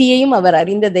பக்தியையும் அவர்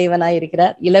அறிந்த தேவனாய்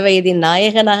இருக்கிறார், இளவயதின்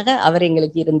நாயகனாக அவர்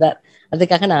எங்களுக்கு இருந்தார்.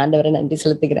 அதுக்காக நான் ஆண்டவரை நன்றி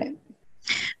செலுத்துகிறேன்.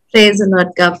 Praise the Lord,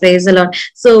 God. Praise the Lord.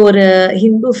 So ஒரு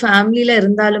ஹிந்து ஃபேமிலில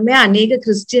இருந்தாலுமே அநேக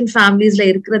கிறிஸ்டியன் ஃபேமிலிஸ்ல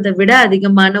இருக்கிறத விட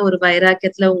அதிகமான ஒரு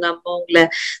வைராக்கியத்துல உங்க அம்மா உங்களை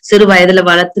சிறு வயதுல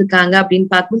வளர்த்திருக்காங்க அப்படின்னு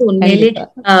பார்க்கும்போது உண்மையிலே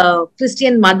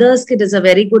Christian மதர்ஸ்க்கு it is a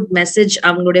very good message.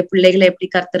 அவங்களுடைய பிள்ளைகளை எப்படி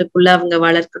கர்த்தருக்குள்ள அவங்க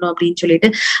வளர்க்கணும் அப்படின்னு சொல்லிட்டு.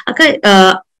 அக்கா,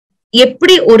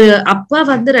 எப்படி ஒரு அப்பா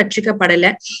வந்து ரட்சிக்கப்படல,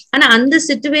 ஆனா அந்த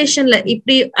சிச்சுவேஷன்ல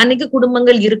இப்படி அன்னைக்கு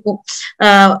குடும்பங்கள் இருக்கும்.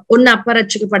 ஒண்ணு அப்பா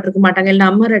ரட்சிக்கப்பட்டிருக்க மாட்டாங்க, இல்ல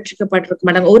அம்மா ரட்சிக்கப்பட்டிருக்க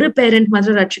மாட்டாங்க, ஒரு பேரண்ட்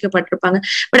மாத்திரம் ரட்சிக்கப்பட்டிருப்பாங்க.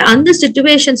 பட் அந்த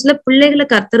சிச்சுவேஷன்ஸ்ல பிள்ளைகளை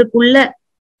கர்த்தருக்குள்ள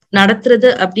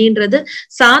நடத்துறது அப்படின்றது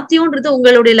சாத்தியம்ன்றது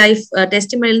உங்களுடைய லைஃப்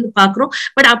டெஸ்டிமனில இருந்து பாக்குறோம்.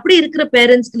 பட் அப்படி இருக்கிற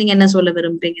பேரண்ட்ஸ்க்கு நீங்க என்ன சொல்ல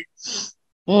விரும்புறீங்க?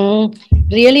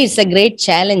 Really it's a great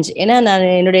challenge. ஏன்னா நான்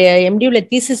என்னுடைய எம்டியூல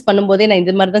தீசிஸ் பண்ணும்போதே நான்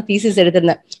இந்த மாதிரி தான் தீசிஸ்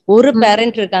எடுத்திருந்தேன். ஒரு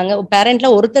பேரண்ட் இருக்காங்க, பேரண்ட்ல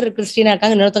ஒருத்தர் கிறிஸ்டினா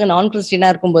இருக்காங்க, இன்னொருத்தவங்க நான் கிறிஸ்டினா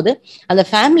இருக்கும்போது அந்த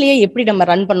ஃபேமிலியை எப்படி நம்ம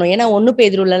ரன் பண்ணணும். ஏன்னா 1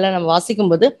 பேதுருல நம்ம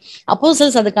வாசிக்கும் போது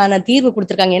அப்போஸ்தலர்ஸ் அதுக்கான தீர்வு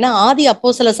கொடுத்திருக்காங்க. ஏன்னா ஆதி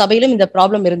அப்போஸ்தல சபையிலும் இந்த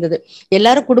ப்ராப்ளம் இருந்தது.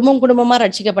 எல்லாரும் குடும்பமா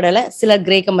ரட்சிக்கப்படல. சிலர்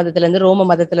கிரேக்க மதத்துல இருந்து, ரோம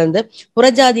மதத்துல இருந்து,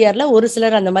 புறஜாதியார்ல ஒரு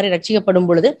சிலர் அந்த மாதிரி ரட்சிக்கப்படும்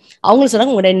பொழுது அவங்க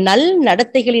சொல்றாங்க, உங்களுடைய நல்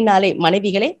நடத்தைகளினாலே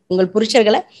மனைவிகளே உங்கள்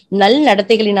புருஷர்களை நல்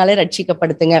நடத்தைகளினாலே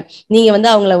ரட்சிக்கப்படுத்துங்க. நீங்க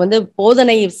அவங்கள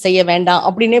போதனை செய்ய வேண்டாம்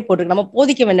அப்படின்னே போட்டு நம்ம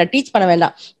போதிக்க வேண்டாம், டீச் பண்ண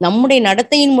வேண்டாம். நம்முடைய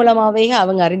நடத்தையின் மூலமாவே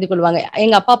அவங்க அறிந்து கொள்வாங்க.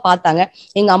 எங்க அப்பா பார்த்தாங்க,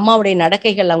 எங்க அம்மாவுடைய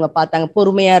நடக்கைகள் அவங்க பார்த்தாங்க.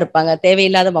 பொறுமையா இருப்பாங்க,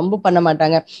 தேவையில்லாத வம்பு பண்ண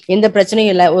மாட்டாங்க, எந்த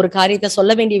பிரச்சனையும் இல்லை, ஒரு காரியத்தை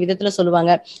சொல்ல வேண்டிய விதத்துல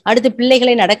சொல்லுவாங்க. அடுத்து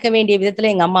பிள்ளைகளை நடக்க வேண்டிய விதத்துல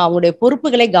எங்க அம்மா அவங்களுடைய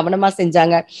பொறுப்புகளை கவனமா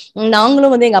செஞ்சாங்க.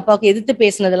 நாங்களும் எங்க அப்பாவுக்கு எதிர்த்து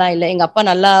பேசினதெல்லாம் இல்லை. எங்க அப்பா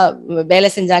நல்லா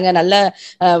வேலை செஞ்சாங்க, நல்ல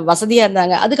வசதியா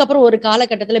இருந்தாங்க. அதுக்கப்புறம் ஒரு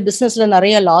காலகட்டத்துல பிசினஸ்ல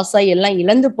நிறைய லாஸ் ஆகி எல்லாம்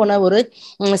இழந்து போன ஒரு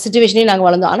சிச்சுவேஷனையும் நாங்க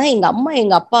வளர்ந்தோம். ஆனா எங்க அம்மா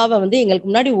எங்க அப்பாவை எங்களுக்கு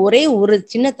முன்னாடி ஒரே ஒரு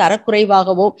சின்ன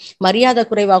தரக்குறைவாகவோ மரியாதை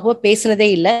குறைவாகவோ பேசினதே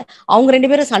இல்லை. அவங்க 2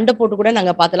 பேரும் சண்டை போட்டு கூட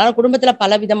நாங்க பார்த்தலாம். ஆனா குடும்பத்துல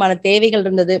பல விதமான தேவைகள்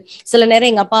இருந்தது. சில நேரம்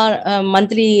எங்க அப்பா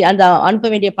மந்த்லி அந்த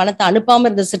அனுப்ப வேண்டிய பணத்தை அனுப்பாம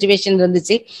இருந்த சிச்சுவேஷன்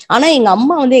இருந்துச்சு. ஆனா எங்க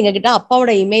அம்மா எங்க கிட்ட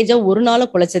அப்பாவோட இமேஜை ஒரு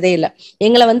நாளும் குலைச்சதே இல்லை.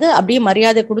 எங்களை அப்படியே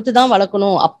மரியாதை கொடுத்துதான்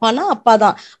வளர்க்கணும். அப்பானா அப்பா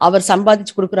தான், அவர்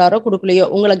சம்பாதிச்சு கொடுக்குறாரோ கொடுக்கலையோ,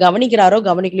 உங்களை கவனிக்கிறாரோ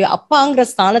கவனிக்கலையோ, அப்பாங்கிற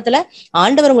ஸ்தானத்துல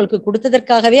ஆண்டவர் உங்களுக்கு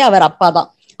கொடுத்ததற்காகவே அவர் அப்பா தான்.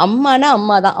 அம்மானா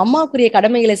அம்மா தான், அம்மாவுக்குரிய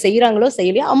கடமைகளை செய்யறாங்களோ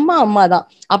செய்யலையோ அம்மா அம்மா தான்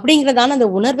அப்படிங்கறதான அந்த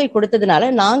உணர்வை கொடுத்ததுனால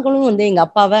நாங்களும் எங்க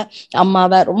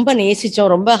அம்மாவை ரொம்ப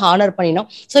நேசிச்சோம், ரொம்ப ஹானர் பண்ணினோம்.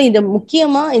 சோ இந்த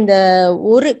முக்கியமா இந்த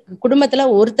ஒரு குடும்பத்துல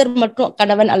ஒருத்தர் மட்டும்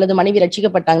கணவன் அல்லது மனைவி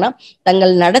ரட்சிக்கப்பட்டாங்கன்னா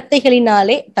தங்கள்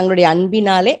நடத்தைகளினாலே, தங்களுடைய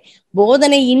அன்பினாலே,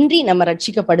 போதனையின்றி நம்ம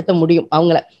ரட்சிக்கப்படுத்த முடியும்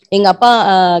அவங்கள. எங்க அப்பா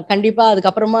கண்டிப்பா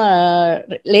அதுக்கப்புறமா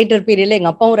லேட்டர் பீரியட்ல எங்க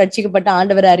அப்பாவும் ரட்சிக்கப்பட்ட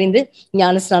ஆண்டவரை அறிந்து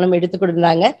ஞானஸ்நானம் எடுத்து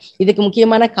கொடுத்தாங்க. இதுக்கு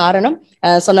முக்கியமான காரணம்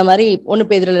சொன்ன மாதிரி 1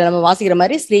 பேதுருல நம்ம வாசிக்கிற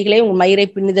மாதிரி, ஸ்திரீகளே உங்க மயிரை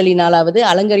பின்னுதலினாலாவது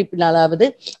அலங்கரிப்பினாலாவது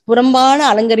புறம்பான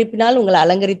அலங்கரிப்பினால் உங்களை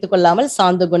அலங்கரித்துக் கொள்ளாமல்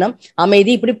சாந்த குணம்,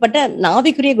 அமைதி, இப்படிப்பட்ட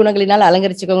நாவிக்குரிய குணங்களினால்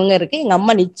அலங்கரிச்சுக்கவங்க இருக்கு. எங்க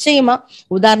அம்மா நிச்சயமா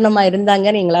உதாரணமா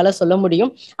இருந்தாங்கன்னு எங்களால சொல்ல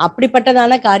முடியும்.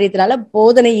 அப்படிப்பட்டதான காரியத்தினால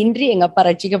போதனை இன்றி எங்க அப்பா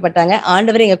ரட்சிக்கப்பட்டாங்க.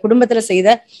 ஆண்டவர் எங்க குடும்பத்துல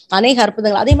செய்த அநேக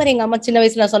அற்புதங்கள். அதே மாதிரி எங்க அம்மா சின்ன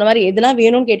வயசுல நான் சொன்ன மாதிரி எதெல்லாம்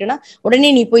வேணும்னு கேட்டோம்னா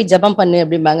உடனே நீ போய் ஜெபம் பண்ணு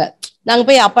அப்படிம்பாங்க. நாங்க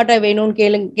போய் அப்பாட்ட வேணும்னு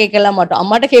கேட்கலாம் மாட்டோம்,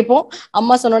 அம்மாட்ட கேட்போம்.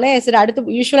 அம்மா சொன்னோன்னே சரி அடுத்து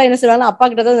யூஸ்வலா என்ன சொல்லுவாங்க, அப்பா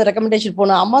கிட்ட தான் ரெக்கமெண்டேஷன்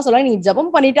போகணும். அம்மா சொல்லுவாங்க நீங்க ஜெபம்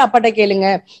பண்ணிட்டு அப்பாட்ட கேளுங்க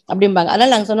அப்படிம்பாங்க.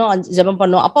 அதனால நாங்க சொன்னோம் ஜெபம்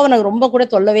பண்ணோம். அப்பாவை நாங்க ரொம்ப கூட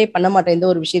தொல்லவே பண்ண மாட்டோம் எந்த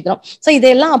ஒரு விஷயத்திலும். சோ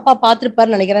இதெல்லாம் அப்பா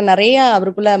பார்த்திருப்பாருன்னு நினைக்கிறேன். நிறைய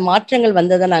அவருக்குள்ள மாற்றங்கள்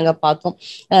வந்ததை நாங்க பார்த்தோம்.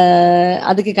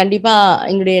 அதுக்கு கண்டிப்பா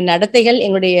எங்களுடைய நடத்தைகள்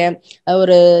எங்களுடைய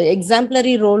ஒரு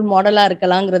எக்ஸாம்பிளரி ரோல் மாடலா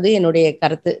இருக்கலாங்கிறது என்னுடைய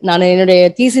கருத்து. நான் என்னுடைய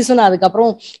தீசிஸும் நான்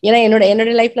அதுக்கப்புறம் ஏன்னா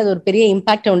என்னுடைய லைஃப்ல அது ஒரு பெரிய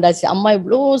இம்பாக்ட் உண்டாச்சு. அம்மா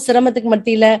இவ்வளோ சிரமத்துக்கு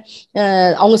மத்தியில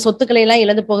அவங்க சொத்துக்களை எல்லாம்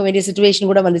இழந்து போக வேண்டிய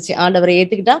சிச்சுவேஷன் கூட வந்துச்சு. ஆண்டவரை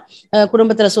ஏத்துக்கிட்டா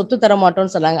குடும்பத்துல சொத்து தர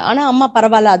மாட்டோம்னு சொன்னாங்க. ஆனா அம்மா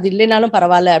பரவாயில்ல, அது இல்லைனாலும்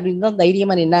பரவாயில்ல அப்படின்னு தான்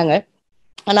தைரியமா நின்னாங்க.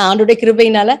 ஆனா ஆண்டோடைய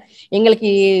கிருபையினால எங்களுக்கு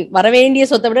வரவேண்டிய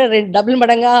சொத்தை விட டபுள்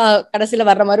மடங்கா கடைசியில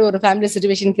வர்ற மாதிரி ஒரு ஃபேமிலி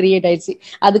சிச்சுவேஷன் கிரியேட் ஆயிடுச்சு.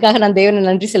 அதுக்காக நான் தேவனை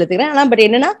நன்றி செலுத்துக்கிறேன். ஆனா பட்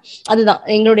என்னன்னா அதுதான்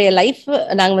எங்களுடைய லைஃப்.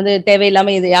 நாங்க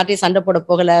தேவையில்லாம இது யார்ட்டையும் சண்டை போட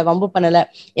போகல, வம்பு பண்ணல.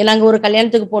 நாங்க ஒரு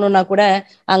கல்யாணத்துக்கு போனோம்னா கூட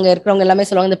அங்க இருக்கிறவங்க எல்லாமே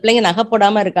சொல்லுவாங்க, இந்த பிள்ளைங்க நகை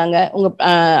போடாம இருக்காங்க உங்க.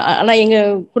 ஆனா எங்க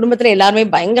குடும்பத்துல எல்லாருமே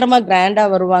பயங்கரமா கிராண்டா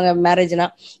வருவாங்க மேரேஜ்னா.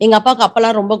 எங்க அப்பாவுக்கு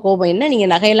அப்பெல்லாம் ரொம்ப கோபம், என்ன நீங்க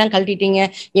நகையெல்லாம் கழட்டிட்டீங்க,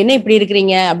 என்ன இப்படி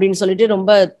இருக்கிறீங்க அப்படின்னு சொல்லிட்டு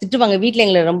ரொம்ப திட்டுவாங்க. வீட்டுல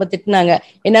எங்களை ரொம்ப திட்டுனாங்க.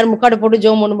 எல்லாரும் முக்காடு போட்டு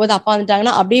ஜோம் பண்ணும்போது அப்பா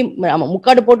வந்துட்டாங்கன்னா அப்படியே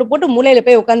முக்காடு போட்டு மூலையில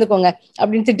போய் உட்காந்துக்கோங்க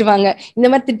அப்படின்னு திட்டுவாங்க. இந்த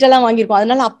மாதிரி திட்டெல்லாம் வாங்கியிருக்கோம்.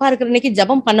 அதனால அப்பா இருக்கிற இன்னைக்கு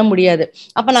ஜெபம் பண்ண முடியாது.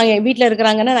 அப்ப நாங்க வீட்டுல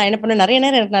இருக்கிறாங்கன்னா நான் என்ன பண்ணேன், நிறைய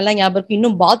நேரம் எனக்கு நல்லா ஞாபகம்,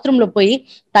 இன்னும் பாத்ரூம்ல போய்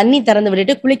தண்ணி திறந்து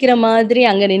விட்டுட்டு குளிக்கிற மாதிரி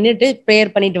அங்க நின்றுட்டு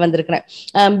ப்ரேயர் பண்ணிட்டு வந்திருக்கிறேன்.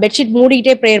 பெட்ஷீட்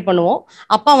மூடிக்கிட்டே ப்ரேயர் பண்ணுவோம்.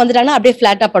 அப்பா வந்துட்டாங்கன்னா அப்படியே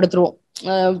பிளாட்டா படுத்துருவோம்,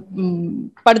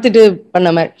 படுத்துட்டு பண்ண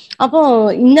மாதிரி. அப்போ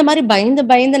இந்த மாதிரி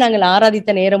பயந்து நாங்கள்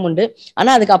ஆராதித்த நேரம் உண்டு.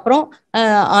 ஆனா அதுக்கப்புறம்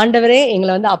ஆண்டவரே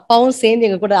எங்களை அப்பாவும் சேர்ந்து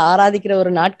எங்க கூட ஆராதிக்கிற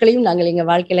ஒரு நாட்களையும் நாங்கள் எங்க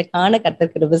வாழ்க்கையில காண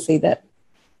கர்த்தர் கிருபை செய்தார்.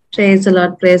 Praise the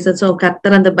Lord, praise the Lord. So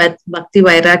கர்த்தர் அந்த பக்தி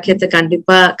வைராக்கியத்தை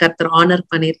கண்டிப்பா கர்த்தர் ஆனர்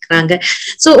பண்ணிருக்கிறாங்க.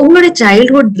 சோ உங்களுடைய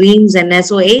சைல்ட்ஹுட் ட்ரீம்ஸ் என்ன?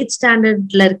 சோ 8th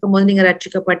ஸ்டாண்டர்ட்ல இருக்கும்போது நீங்க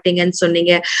ரட்சிக்கப்பட்டீங்கன்னு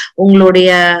சொன்னீங்க. உங்களுடைய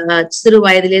சிறு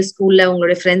வயதிலே ஸ்கூல்ல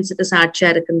உங்களுடைய ஃப்ரெண்ட்ஸுக்கு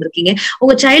சாட்சியா இருக்குன்னு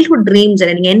உங்க சைல்ட்ஹுட் ட்ரீம்ஸ்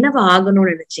என்ன? நீங்க என்னவா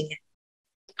ஆகணும்னு நினைச்சீங்க?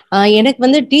 எனக்கு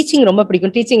வந்து டீச்சிங் ரொம்ப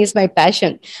பிடிக்கும். Teaching is my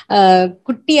passion.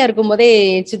 குட்டியா இருக்கும் போதே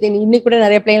இன்னைக்கு கூட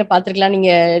நிறைய பிள்ளைங்களை பார்த்துருக்கலாம்.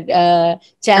 நீங்க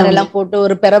சேர் எல்லாம் போட்டு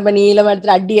ஒரு பெரம்ப நீளமா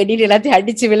எடுத்துட்டு அடி எல்லாத்தையும்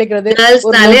அடிச்சு விழுக்கிறது,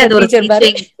 ஒரு டீச்சர்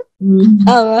பாரு.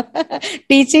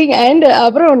 டீச்சிங் அண்ட்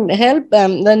அப்புறம் ஹெல்ப்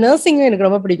நர்சிங்கும் எனக்கு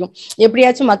ரொம்ப பிடிக்கும்.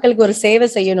 எப்படியாச்சும் மக்களுக்கு ஒரு சேவை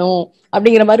செய்யணும்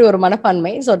அப்படிங்கிற மாதிரி ஒரு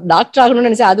மனப்பான்மை. ஸோ டாக்டர் ஆகணும்னு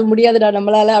நினைச்சேன், அது முடியாதுடா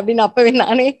நம்மளால அப்படின்னு அப்பவே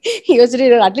நானே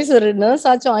யோசிச்சுட்டு அட்லீஸ்ட் ஒரு நர்ஸ்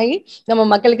ஆச்சும் வாங்கி நம்ம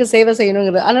மக்களுக்கு சேவை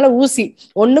செய்யணுங்கிறது. அதனால ஊசி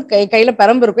ஒண்ணு கையில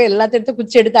பெரம்பு இருக்கும், எல்லாத்தையும் எடுத்து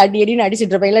குச்சி எடுத்து அடின்னு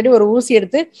அடிச்சுட்டு இருப்பேன், இல்லாட்டி ஒரு ஊசி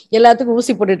எடுத்து எல்லாத்துக்கும்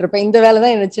ஊசி போட்டுட்டு இருப்பேன். இந்த வேலை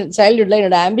தான் என்னோட சைல்ட்ஹுட்ல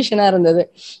என்னோட ஆம்பிஷனா இருந்தது.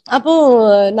 அப்போ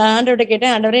நான் ஆண்டவர்கிட்ட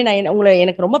கேட்டேன், ஆண்டவரே நான் உங்களை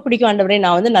எனக்கு ரொம்ப பிடிக்கும் ஆண்டவரே,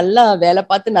 நான் வந்து நல்லா வேலை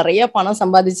பார்த்து நிறைய பணம்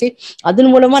சம்பாதிச்சு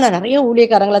அதன் மூலமா நான் நிறைய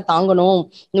ஊழியக்காரங்களை தாங்கணும்,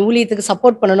 ஊழியத்துக்கு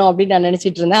சப்போர்ட் பண்ணணும் அப்படின்னு நான்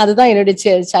நினைச்சிட்டு இருந்தேன். அதுதான் என்னுடைய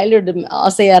சைல்ட்ஹுட்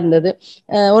ஆசையா இருந்தது.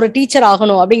 ஒரு டீச்சர்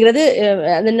ஆகணும் அப்படிங்கிறது.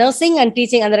 அந்த நர்சிங் அண்ட்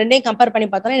டீச்சிங் அந்த ரெண்டையும் கம்பேர் பண்ணி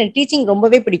பார்த்தோம்னா எனக்கு டீச்சிங்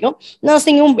ரொம்பவே பிடிக்கும்,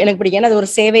 நர்சிங்கும் எனக்கு பிடிக்கும். ஏன்னா அது ஒரு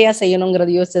சேவையா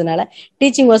செய்யணுங்கிறது யோசிச்சதுனால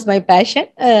டீச்சிங் வாஸ் மை பேஷன்.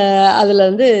 அதுல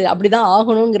வந்து அப்படிதான்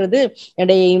ஆகணுங்கிறது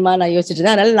என்னுடைய எய்மா நான் யோசிச்சுட்டு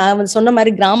இருந்தேன். அதனால நான் வந்து சொன்ன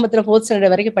மாதிரி கிராமத்துல 4th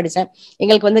ஸ்டாண்டர்ட் வரைக்கும் படிச்சேன்.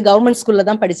 எங்களுக்கு வந்து கவர்மெண்ட் ஸ்கூல்ல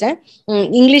தான் படிச்சேன்.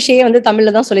 இங்கிலீஷே வந்து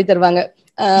தமிழ்ல தான் சொல்லி தருவாங்க.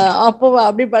 அப்போ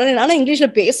அப்படி ஆனா இங்கிலீஷ்ல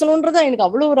பேசணும்ன்றதா எனக்கு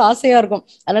அவ்வளவு ஒரு ஆசையா இருக்கும்.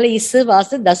 அதனால இசு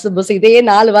வாசு தசு புசு இதே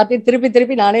 4 வார்த்தையை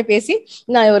திருப்பி நானே பேசி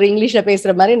நான் ஒரு இங்கிலீஷ்ல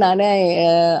பேசுற மாதிரி நானே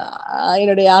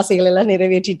என்னுடைய ஆசைகள் எல்லாம்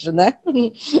நிறைவேற்றிட்டு இருந்தேன்.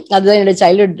 அதுதான் என்னோட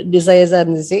சைல்ட்ஹுட் டிசைர்ஸா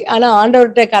இருந்துச்சு. ஆனா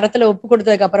ஆண்டவர்கிட்ட கரத்துல ஒப்பு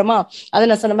கொடுத்ததுக்கு அப்புறமா அதை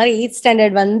நான் சொன்ன மாதிரி 8th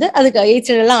ஸ்டாண்டர்ட் வந்து அதுக்கு 8th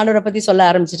ஸ்டாண்டர்ட்ல ஆண்டவரை பத்தி சொல்ல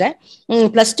ஆரம்பிச்சிட்டேன்.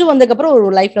 +2 வந்ததுக்கு அப்புறம்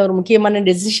ஒரு லைஃப்ல ஒரு முக்கியமான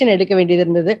டெசிஷன் எடுக்க வேண்டியது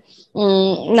இருந்தது.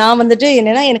 நான் வந்துட்டு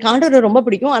என்னன்னா எனக்கு ஆண்டவரை ரொம்ப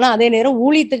பிடிக்கும், ஆனா அதே நேரம்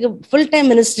ஊழியத்துக்கு ஃபுல் டைம்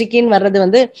மினிஸ்ட்ரிக்குன்னு வர்றது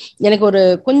வந்து எனக்கு ஒரு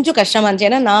கொஞ்சம் கஷ்டமா இருந்துச்சு.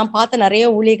 ஏன்னா நான் பார்த்த நிறைய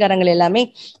ஊழியக்காரங்கள் எல்லாமே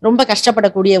ரொம்ப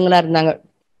கஷ்டப்படக்கூடியவங்களா இருந்தாங்க.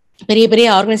 பெரிய பெரிய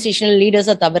ஆர்கனைசேஷனல்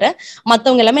லீடர்ஸை தவிர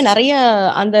மற்றவங்க எல்லாமே நிறைய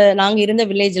அந்த நாங்க இருந்த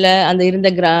வில்லேஜ்ல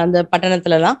அந்த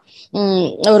பட்டணத்துல எல்லாம்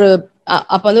ஒரு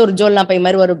அப்ப வந்து ஒரு ஜோல்னா பை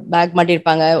மாதிரி ஒரு பேக்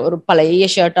மாட்டிருப்பாங்க, ஒரு பழைய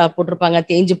ஷர்ட்டா போட்டிருப்பாங்க,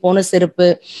 தேஞ்சு போன செருப்பு,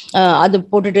 அது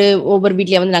போட்டுட்டு ஒவ்வொரு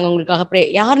வீட்லயே வந்து நாங்க உங்களுக்காக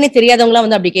யாருன்னே தெரியாதவங்களாம்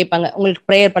வந்து அப்படி கேட்பாங்க, உங்களுக்கு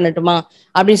ப்ரேயர் பண்ணட்டுமா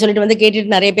அப்படின்னு சொல்லிட்டு வந்து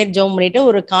கேட்டுட்டு நிறைய பேர் ஜெபம் பண்ணிட்டு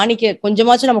ஒரு காணிக்க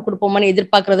கொஞ்சமாச்சும் நம்ம கொடுப்போமான்னு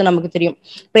எதிர்பார்க்கறது நமக்கு தெரியும்.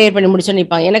 ப்ரேயர் பண்ணி முடிச்சு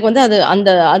நிற்பாங்க. எனக்கு வந்து அது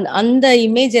அந்த அந்த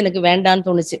இமேஜ் எனக்கு வேண்டான்னு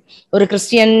தோணுச்சு. ஒரு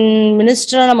கிறிஸ்டியன்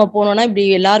மினிஸ்டரா நம்ம போனோம்னா இப்படி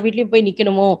எல்லார் வீட்லயும் போய்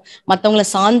நிக்கணுமோ, மத்தவங்களை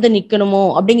சார்ந்து நிக்கணுமோ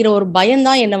அப்படிங்கிற ஒரு பயம்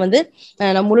தான் என்ன வந்து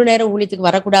நான் முழு நேரம் ஊழியத்துக்கு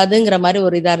வரக்கூடாதுங்கிற மாதிரி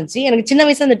ஒரு இதா இருந்துச்சு. எனக்கு சின்ன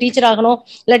வயசுல அந்த டீச்சர் ஆகணும்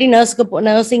இல்லாட்டி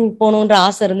நர்சிங் போகணுன்ற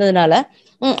ஆசை இருந்ததுனால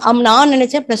நான்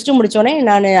நினைச்சேன் +2 முடிச்சோடனே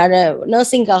நான்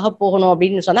நர்சிங்காக போகணும்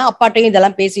அப்படின்னு சொன்னேன். அப்பாட்டையும்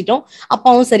இதெல்லாம் பேசிட்டோம்,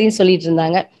 அப்பாவும் சரின்னு சொல்லிட்டு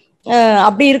இருந்தாங்க.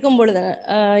 அப்படி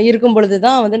இருக்கும்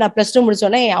பொழுதுதான் வந்து நான் +2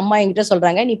 முடிச்சோடனே அம்மா என்கிட்ட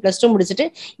சொல்றாங்க, நீ +2 முடிச்சுட்டு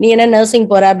நீ என்ன நர்சிங்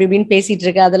போற அப்படி இப்படின்னு பேசிட்டு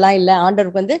இருக்க, அதெல்லாம் இல்ல,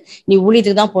 ஆண்டவருக்கு வந்து நீ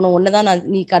ஊழியத்துக்கு தான் போகணும், ஒன்னதான்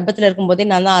நீ கர்ப்பத்துல இருக்கும் போதே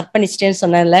நான் தான் அர்ப்பணிச்சிட்டேன்னு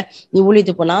சொன்னேன்ல, நீ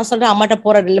ஊழியத்துக்கு போ. நான் சொல்றேன் அம்மாட்ட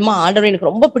போறது இல்லமா, ஆண்டவர் எனக்கு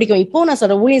ரொம்ப பிடிக்கும், இப்போ நான்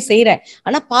சொல்றேன் ஊழியம் செய்யறேன்,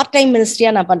 ஆனா பார்ட் டைம்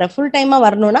மினிஸ்ட்ரியா நான் பண்றேன், ஃபுல் டைமா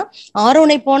வரணும்னா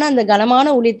ஆரோனை போன அந்த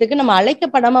கனமான ஊழியத்துக்கு நம்ம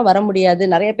அழைக்கப்படாம வர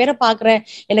முடியாது. நிறைய பேரை பாக்குறேன்,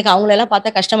 எனக்கு அவங்கள எல்லாம்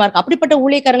பார்த்தா கஷ்டமா இருக்கு, அப்படிப்பட்ட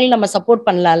ஊழியக்காரங்களை நம்ம சப்போர்ட்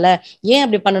பண்ணலாம்ல, ஏன்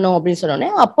அப்படி பண்ணணும் அப்படின்னு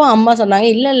சொன்னோன்னே அப்போ அம்மா சொன்னாங்க,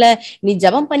 இல்ல நீ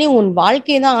ஜெபம் பண்ணி உன்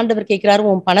வாழ்க்கையை தான் ஆண்டவர் கேட்கிறாரு,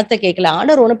 உன் பணத்தை கேட்கல,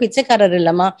 ஆண்டவர் ஒன்னும் பிச்சைக்காரர்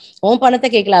இல்லம்மா, உன் பணத்தை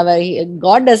கேட்கல, அவர்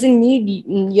God doesn't need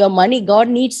your money, God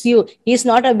needs you, he is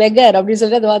not a beggar அப்படின்னு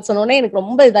சொல்லி அது சொன்னோன்னே எனக்கு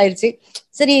ரொம்ப இதாயிருச்சு.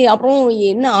 சரி அப்புறம்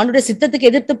என்ன ஆண்டோட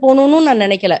சித்தத்துக்கு எதிர்த்து போகணும்னு நான்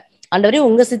நினைக்கல, ஆண்டவரே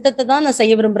உங்க சித்தத்தை தான் நான்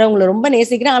செய்ய விரும்புறேன், உங்களை ரொம்ப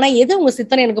நேசிக்கிறேன், ஆனா எது உங்க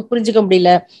சித்தம் எனக்கு புரிஞ்சுக்க முடியல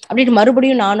அப்படின்னு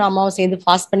மறுபடியும் நானும் அம்மாவும் சேர்ந்து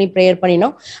ஃபாஸ்ட் பண்ணி ப்ரேயர்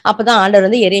பண்ணினோம். அப்பதான் ஆண்டவர்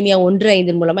வந்து எரேமியா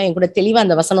 1:5 மூலமா என் கூட தெளிவா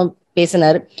அந்த வசனம்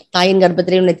பேசினாரு. தாயின்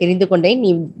கர்ப்பத்திலே உன்னை தெரிந்து கொண்டேன்,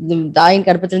 நீ தாயின்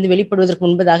கர்ப்பத்திலிருந்து வெளிப்படுவதற்கு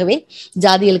முன்பதாகவே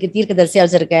ஜாதிகளுக்கு தீர்க்கதரிசியா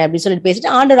வச்சிருக்கேன் அப்படின்னு சொல்லிட்டு பேசிட்டு,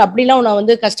 ஆண்டவர் அப்படிலாம் உன்னை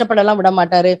வந்து கஷ்டப்படலாம் விட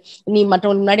மாட்டாரு, நீ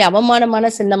மற்றவங்க முன்னாடி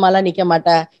அவமானமான சின்னமாலாம் நிக்க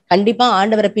மாட்ட, கண்டிப்பா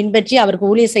ஆண்டவரை பின்பற்றி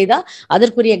அவருக்கு ஊழியம் செய்தா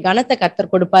அதற்குரிய கனத்தை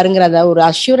கர்த்தர் கொடுப்பாருங்கிற ஒரு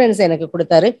அஷூரன்ஸ் எனக்கு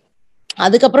கொடுத்தாரு.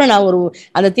 அதுக்கப்புறம் நான்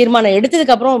அந்த தீர்மானம்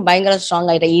எடுத்ததுக்கு அப்புறம் பயங்கர ஸ்ட்ராங்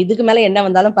ஆயிட்டேன். இதுக்கு மேல என்ன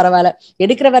வந்தாலும் பரவாயில்ல,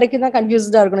 எடுக்கிற வரைக்கும் தான்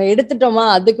கன்ஃபியூஸ்டா இருக்கணும், எடுத்துட்டோமா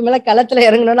அதுக்கு மேல களத்துல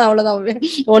இறங்கணும்னு அவ்வளவுதான்,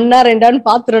 1ஆ 2ஆன்னு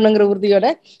பாத்துறணுங்கிற உறுதியோட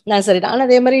நான் சரிட்டேன். ஆனா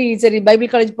அதே மாதிரி சரி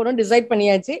பைபிள் காலேஜ் போகணும் டிசைட்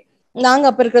பண்ணியாச்சு. நாங்க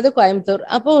அப்ப இருக்கிறது கோயம்புத்தூர்.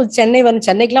 அப்போ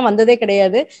சென்னைக்கெல்லாம் வந்ததே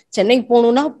கிடையாது. சென்னைக்கு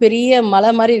போகணும்னா பெரிய மலை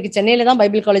மாதிரி இருக்கு. சென்னையில தான்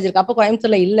பைபிள் காலேஜ் இருக்கு. அப்போ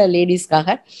கோயம்புத்தூர்ல இல்ல லேடிஸ்க்காக.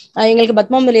 எங்களுக்கு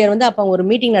பத்மாமலியார் வந்து அப்ப ஒரு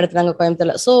மீட்டிங் நடத்துறாங்க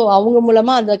கோயம்புத்தூர்ல. சோ அவங்க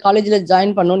மூலமா அந்த காலேஜ்ல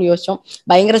ஜாயின் பண்ணணும்னு யோசிச்சோம்.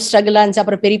 பயங்கர ஸ்ட்ரகிளா இருந்துச்சு.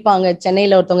 அப்புறம் பெரியப்பாங்க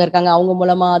சென்னையில ஒருத்தவங்க இருக்காங்க, அவங்க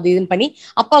மூலமா அது இதுன்னு பண்ணி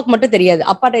அப்பாவுக்கு மட்டும் தெரியாது.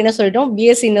 அப்பாட்ட என்ன சொல்லிட்டோம்,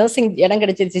 பிஎஸ்சி நர்சிங் இடம்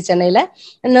கிடைச்சிருச்சு சென்னையில,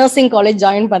 நர்சிங் காலேஜ்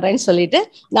ஜாயின் பண்றேன்னு சொல்லிட்டு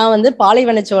நான் வந்து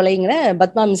பாலைவனச்சோலைங்கிற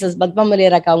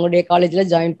பத்மாமலியார் அக்கா அவங்களுடைய காலேஜ்ல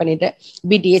ஜாயின் பண்ணிட்டேன்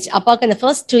பிடிஹெச். அப்பாவுக்கு அந்த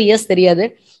ஃபர்ஸ்ட் 2 இயர்ஸ் தெரியாது.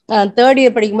 தேர்ட்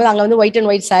இயர் படிக்கும்போது அங்க வந்து ஒயிட் அண்ட்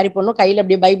ஒயிட் சாரி போடணும், கையில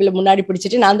அப்படியே பைபிள் முன்னாடி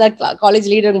பிடிச்சிட்டு, நான் தான் காலேஜ்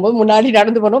லீடர் போது முன்னாடி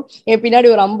நடந்து போனோம். என் பின்னாடி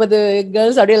ஒரு 50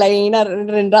 கேர்ள்ஸ் அப்படியே லைனா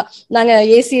ரெண்டா. நாங்க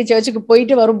ஏசிஐ சர்ச்சுக்கு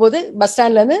போயிட்டு வரும்போது பஸ்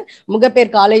ஸ்டாண்ட்ல இருந்து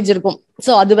முகப்பேர் காலேஜ் இருக்கும்.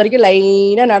 சோ அது வரைக்கும்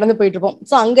லைனா நடந்து போயிட்டு இருப்போம்.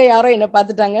 சோ அங்க யாரோ என்ன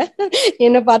பார்த்துட்டாங்க.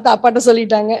 என்ன பார்த்து அப்பாட்ட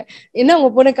சொல்லிட்டாங்க, என்ன உங்க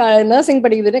பொண்ணு நர்சிங்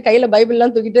படிக்குதுன்னு கையில பைபிள்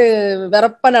எல்லாம் தூக்கிட்டு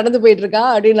வெறப்பா நடந்து போயிட்டு இருக்கா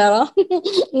அப்படின்னாராம்.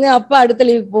 அப்பா அடுத்த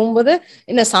லீவுக்கு போகும்போது,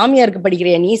 என்ன சாமியாருக்கு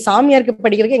படிக்கிறியா நீ, சாமியாருக்கு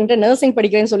படிக்கிறதுக்கு என்கிட்ட நர்சிங்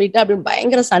படிக்கிறேன்னு சொல்லிட்டு அப்படின்னு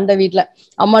பயங்கர சண்டை. வீட்டுல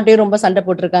அம்மாட்டையும் ரொம்ப சண்டை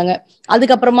போட்டிருக்காங்க.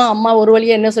 அதுக்கப்புறமா அம்மா ஒரு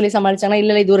வழியா என்ன சொல்லி சமாளிச்சாங்கன்னா,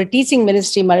 இல்ல இது ஒரு டீச்சிங்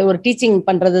மினிஸ்ட்ரி மாதிரி, ஒரு டீச்சிங்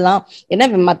பண்றதுதான், ஏன்னா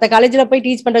மத்த காலேஜ்ல போய்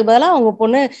டீச் பண்றதுக்கு பதிலா அவங்க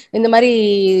பொண்ணு இந்த மாதிரி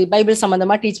பைபிள்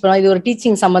சம்பந்தமா டீச் பண்ணுவா, இது ஒரு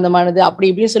டீச்சிங் சம்பந்தமானது அப்படி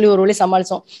இப்படின்னு சொல்லி ஒரு வழி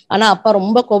சமாளிச்சோம். ஆனா அப்பா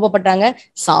ரொம்ப கோபப்பட்டாங்க.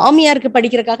 சாமியாருக்கு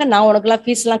படிக்கிறதுக்காக நான் உனக்கு எல்லாம்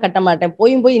ஃபீஸ் எல்லாம் கட்ட மாட்டேன்,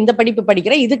 போய் இந்த படிப்பு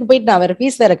படிக்கிறேன், இதுக்கு போயிட்டு நான் வேற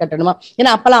ஃபீஸ் வேற கட்டணுமா,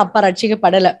 ஏன்னா அப்பெல்லாம் அப்பா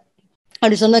ரட்சிக்கப்படல.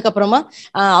 அப்படி சொன்னதுக்கு அப்புறமா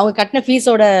அவங்க கட்டின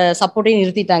ஃபீஸோட சப்போர்ட்டையும்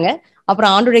நிறுத்திட்டாங்க.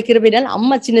 அப்புறம் ஆண்டோடைய கிருபையால்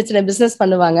அம்மா சின்ன சின்ன பிசினஸ்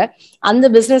பண்ணுவாங்க. அந்த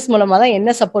பிசினஸ் மூலமா தான்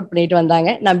என்ன சப்போர்ட் பண்ணிட்டு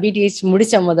வந்தாங்க. நான் பிடிஹெச்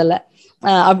முடிச்சேன் முதல்ல.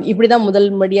 இப்படிதான் முதல்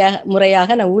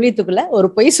முறையாக நான் ஊழியத்துக்குள்ள ஒரு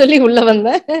பொய் சொல்லி உள்ள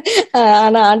வந்தேன்.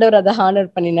 ஆனா ஆண்டவர் அதை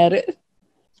ஹானர் பண்ணினாரு.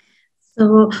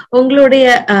 உங்களுடைய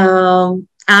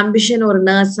ஆம்பிஷன் ஒரு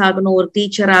நர்ஸ் ஆகணும், ஒரு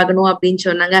டீச்சர் ஆகணும் அப்படின்னு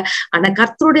சொன்னாங்க. ஆனா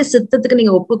கர்த்தருடைய சித்தத்துக்கு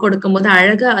நீங்க ஒப்பு கொடுக்கும் போது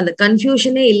அழகா அந்த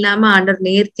கன்ஃபியூஷனே இல்லாம ஆண்டவர்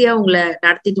நேர்த்தியா உங்களை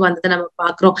நடத்திட்டு வந்ததை நம்ம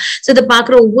பாக்குறோம். சோ இதை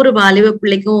பாக்குற ஒவ்வொரு வாலிப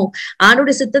பிள்ளைக்கும்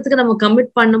ஆண்டோடைய சித்தத்துக்கு நம்ம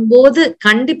கமிட் பண்ணும்போது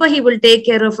கண்டிப்பா he will take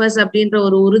care of us அப்படின்ற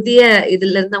ஒரு உறுதிய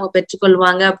இதுல இருந்து அவங்க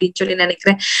பெற்றுக்கொள்வாங்க அப்படின்னு சொல்லி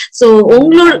நினைக்கிறேன். சோ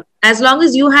உங்களோட as long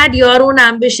as you had your own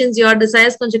ambitions, your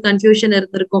desires, கொஞ்சம் கன்ஃபியூஷன்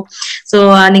இருந்திருக்கும். சோ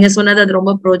நீங்க சொன்னது அது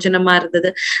ரொம்ப பிரோஜனமா இருந்தது.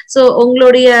 சோ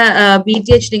உங்களுடைய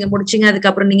பிடிஹெச் நீங்க முடிச்சீங்க,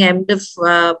 அதுக்கப்புறம் நீங்க எம்டிஎஃப்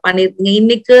பண்ணிருக்கீங்க.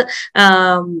 இன்னைக்கு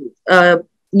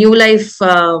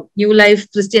நியூ லைஃப்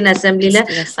கிறிஸ்டியன் அசம்பிளில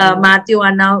மேத்யூ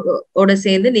அண்ணாவோட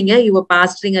சேர்ந்து நீங்க you are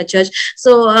பாஸ்டரிங் a search.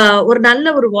 So ஒரு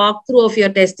நல்ல ஒரு walk through of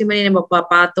your testimony நம்ம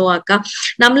பார்த்தோம் அக்கா.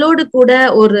 நம்மளோடு கூட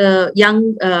ஒரு young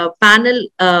panel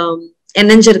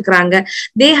இணைஞ்சிருக்கிறாங்க.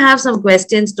 they have some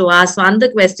questions to ask. So அந்த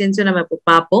questions நம்ம இப்ப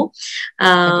பார்ப்போம்.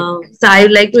 So I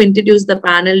would like to introduce the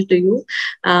panel to you.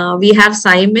 We have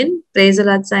Simon. Praise the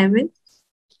Lord, Simon.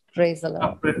 Praise the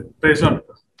Lord. Praise God.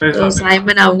 So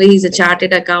Simon அவங்க he's a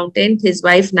chartered accountant. His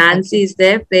wife Nancy is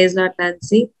there. Praise Lord,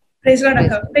 Nancy. Praise Lord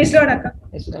akka. Praise Lord akka.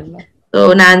 So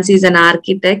Nancy is an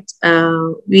architect.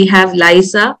 We have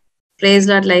Liza. Praise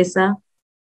Lord, Liza.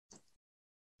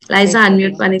 Liza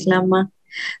unmute பண்ணிக்கலாமா?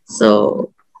 So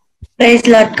Praise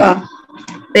Lord ka.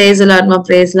 Praise the Lord, ma.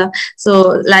 Praise Lord. So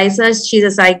Liza, she's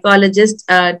a psychologist,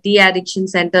 de-addiction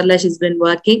center la she's been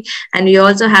working, and we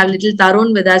also have little Tarun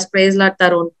with us. Praise Lord,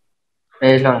 Tarun.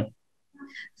 Praise Lord.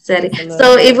 Sorry. So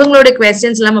ivangaloda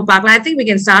questions la ma paakalam. I think we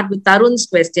can start with Tarun's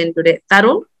question today.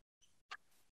 Tarun.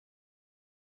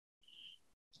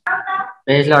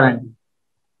 Praise Lord, aunty.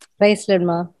 Praise Lord,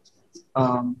 ma.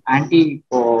 Aunty,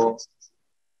 இப்போ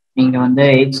நீங்க வந்து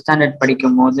 8th standard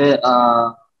படிக்கும் போது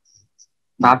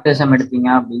baptism எடுத்தீங்க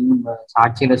அப்படின்னு உங்க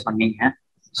சாட்சியில சொன்னீங்க.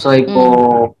 So இப்போ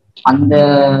அந்த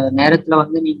நேரத்துல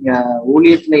வந்து நீங்க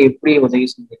ஊழியத்துல எப்படி உதவி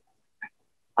செஞ்சீங்க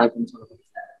அதுன்னு சொல்லுங்க.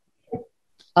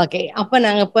 ஓகே, அப்ப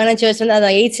நாங்க போன சர்ச் வந்து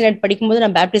அதான் 8th ஸ்டாண்டர்ட் படிக்கும்போது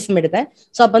நான் பேப்டிசம் எடுத்தேன்.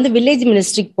 ஸோ அப்ப வந்து வில்லேஜ்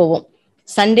மினிஸ்ட்ரிக்கு போவோம்.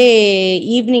 சண்டே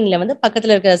ஈவினிங்ல வந்து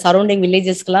பக்கத்துல இருக்கிற சரௌண்டிங்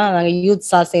வில்லேஜஸ்க்குலாம் நாங்கள்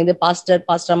யூத்ஸா சேர்ந்து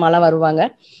பாஸ்டர்மாலாம் வருவாங்க.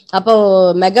 அப்போ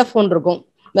மெகாஃபோன் இருக்கும்.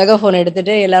 மெகாஃபோன்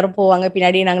எடுத்துட்டு எல்லாரும் போவாங்க.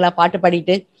 பின்னாடி நாங்களா பாட்டு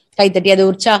பாடிட்டு கைத்தட்டி அது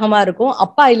உற்சாகமா இருக்கும்.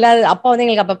 அப்பா வந்து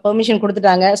எங்களுக்கு அப்ப பெர்மிஷன்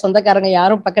கொடுத்துட்டாங்க. சொந்தக்காரங்க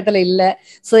யாரும் பக்கத்துல இல்ல.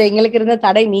 சோ எங்களுக்கு இருந்த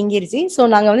தடை நீங்கிருச்சு. சோ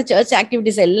நாங்க வந்து சர்ச்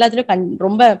ஆக்டிவிட்டிஸ் எல்லாத்துலயும்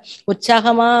ரொம்ப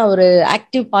உற்சாகமா ஒரு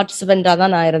ஆக்டிவ் பார்ட்டிசிபென்டா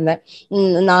தான் நான் இருந்தேன்.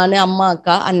 நானு, அம்மா,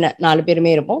 அக்கா, அண்ணன் 4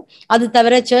 பேருமே இருப்போம். அது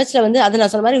தவிர சர்ச்ல வந்து அது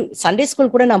நான் சொன்ன மாதிரி சண்டே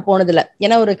ஸ்கூல் கூட நான் போனதில்லை.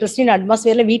 ஏன்னா ஒரு கிறிஸ்டியன்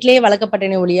அட்மாஸ்பியர்ல வீட்லயே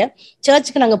வளர்க்கப்பட்டேனே ஒழிய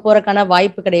சர்ச்சுக்கு நாங்க போறதுக்கான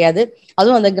வாய்ப்பு கிடையாது.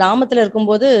 அதுவும் அந்த கிராமத்துல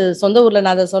இருக்கும்போது சொந்த ஊர்ல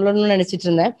நான் அதை சொல்லணும்னு நினைச்சிட்டு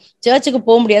இருந்தேன். சர்ச்சுக்கு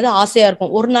போக முடியாது, ஆசையா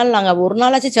இருக்கும். ஒரு நாள் நாள் நாங்க ஒரு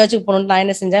நாளாச்சும் சர்ச்சுக்கு போகணும்னு நான்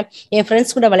என்ன செஞ்சேன், என்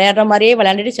ஃப்ரெண்ட்ஸ் கூட விளையாடுற மாதிரியே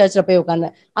விளையாண்டுட்டு சர்ச்சில் போய்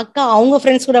உட்காந்தேன். அக்கா அவங்க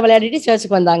ஃப்ரெண்ட்ஸ் கூட விளையாடிட்டு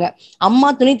சர்ச்சுக்கு வந்தாங்க. அம்மா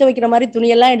துணி துவைக்கிற மாதிரி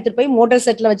துணியெல்லாம் எடுத்துட்டு போய் மோட்டார்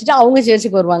செட்ல வச்சுட்டு அவங்க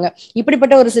சர்ச்சுக்கு வருவாங்க.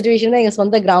 இப்படிப்பட்ட ஒரு சுச்சுவேஷன் தான் எங்க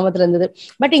சொந்த கிராமத்துல இருந்தது.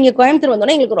 பட் இங்க கோயம்புத்தூர்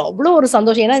வந்தோன்னா எங்களுக்கு அவ்வளோ ஒரு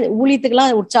சந்தோஷம். ஏன்னா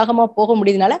ஊழியத்துக்குலாம் உற்சாகமா போக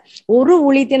முடியுதுனால ஒரு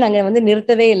ஊழியத்தையும் நாங்க வந்து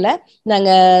நிறுத்தவே இல்லை. நாங்க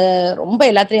ரொம்ப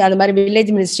எல்லாத்துலயும் அந்த மாதிரி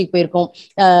வில்லேஜ் மினிஸ்ட்ரிக்கு போயிருக்கோம்,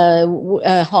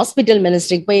 ஹாஸ்பிட்டல்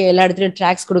மினிஸ்ட்ரிக்கு போய் எல்லா இடத்துலயும்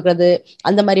ட்ராக்ஸ் கொடுக்கறது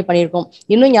அந்த மாதிரி பண்ணியிருக்கோம்.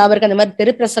 இன்னும் ஞாபகம் அந்த மாதிரி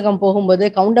தெருப்பிரசங்கம் போகும்போது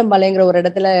கவுண்டம்பாளையங்கிற ஒரு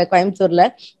இடத்துல கோயம்புத்தூர்ல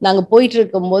நாங்க போயிட்டு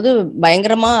இருக்கும்போது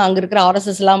பயங்கரமா அங்க இருக்கிற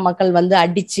ஆர்எஸ்எஸ் எல்லாம் மக்கள் வந்து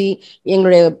அடிச்சு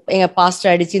எங்க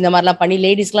பாஸ்டர் அடிச்சு இந்த மாதிரிலாம் பண்ணி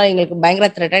லேடிஸ்லாம் எங்களுக்கு பயங்கர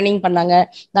த்ரெட்டனிங் பண்ணாங்க.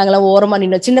 நாங்களாம் ஓரமா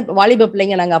நின்று சின்ன வாலிப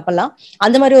பிள்ளைங்க நாங்க அப்பெல்லாம்.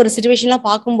 அந்த மாதிரி ஒரு சுச்சுவேஷன்லாம்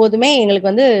பார்க்கும்போதுமே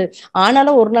எங்களுக்கு வந்து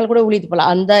ஆனாலும் ஒரு நாள் கூட ஊழித்து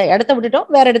போகலாம். அந்த இடத்த விட்டுட்டோம்,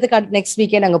 வேற இடத்துக்கு நெக்ஸ்ட்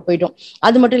வீக்கே நாங்க போயிட்டோம்.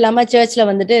 அது மட்டும் இல்லாம சர்ச்ல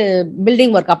வந்துட்டு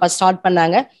பில்டிங் ஒர்க் அப்ப ஸ்டார்ட்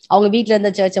பண்ணாங்க. அவங்க வீட்டுல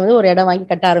இருந்த சர்ச்சை வந்து ஒரு இடம் வாங்கி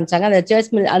கட்ட ஆரம்பிச்சாங்க. அந்த சர்ச்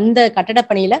அந்த கட்டட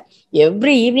பணியில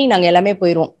எவ்ரி ஈவினிங் நாங்க எல்லாமே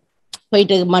போயிடுவோம்.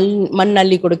 போயிட்டு மண்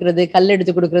அள்ளி கொடுக்கறது, கல்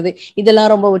எடுத்து கொடுக்கறது, இதெல்லாம்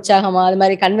ரொம்ப உற்சாகமா. அது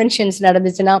மாதிரி கன்வென்ஷன்ஸ்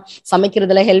நடந்துச்சுன்னா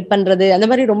சமைக்கிறதுல ஹெல்ப் பண்றது, அந்த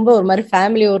மாதிரி ரொம்ப ஒரு மாதிரி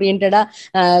ஃபேமிலி ஓரியன்டா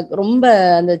ரொம்ப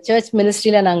அந்த சர்ச்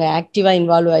மினிஸ்ட்ரியில நாங்க ஆக்டிவா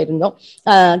இன்வால்வ் ஆயிருந்தோம்.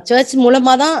 சர்ச்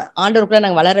மூலமா தான் ஆண்டவருக்குள்ள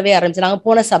நாங்க வளரவே ஆரம்பிச்சோம். நாங்க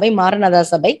போன சபை மாரநாதா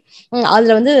சபை.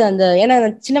 அதுல வந்து அந்த ஏன்னா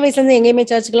சின்ன வயசுல இருந்து எங்கேயுமே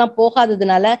சர்ச்சுக்கு எல்லாம்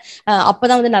போகாததுனால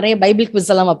அப்பதான் வந்து நிறைய பைபிள்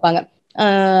குவிஸ் எல்லாம் வைப்பாங்க.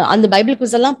 அந்த பைபிள்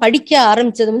குவிஸ் எல்லாம் படிக்க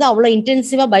ஆரம்பிச்சது வந்து அவ்வளவு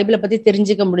இன்டென்சிவா பைபிளை பத்தி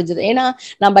தெரிஞ்சுக்க முடிஞ்சது. ஏன்னா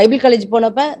நான் பைபிள் காலேஜ்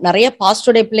போனப்ப நிறைய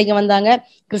பாஸ்டருடைய பிள்ளைங்க வந்தாங்க,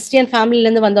 கிறிஸ்டியன் ஃபேமிலில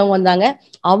இருந்து வந்தவங்க வந்தாங்க.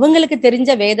 அவங்களுக்கு தெரிஞ்ச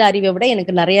வேத அறிவை விட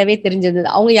எனக்கு நிறையவே தெரிஞ்சிருந்தது.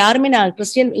 அவங்க யாருமே நான்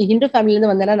கிறிஸ்டியன் ஹிந்து ஃபேமிலில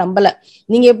இருந்து வந்தேன்னா நம்பல.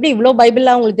 நீங்க எப்படி இவ்வளவு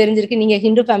பைபிள்லாம் உங்களுக்கு தெரிஞ்சிருக்கு, நீங்க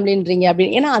ஹிந்து ஃபேமிலின்றீங்க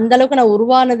அப்படின்னு. ஏன்னா அந்த அளவுக்கு நான்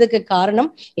உருவானதுக்கு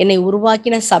காரணம் என்னை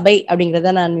உருவாக்கின சபை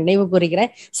அப்படிங்கிறத நான் நினைவு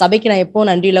கூறுகிறேன். சபைக்கு நான்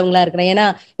எப்பவும் நன்றியுள்ளவங்களா இருக்கிறேன். ஏன்னா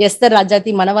எஸ்தர்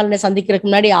ராஜாத்தி மணவாளனை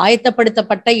சந்திக்கிறதுக்கு முன்னாடி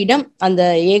ஆயத்தப்படுத்தப்பட்ட இடம் அந்த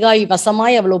ஏகாய்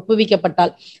வசமாய் அவள்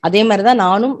ஒப்புவிக்கப்பட்டாள். அதே மாதிரிதான்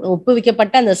நானும்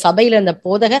ஒப்புவிக்கப்பட்ட அந்த சபையில அந்த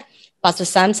போதகர் பாஸ்டர்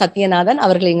சாம் சத்யநாதன்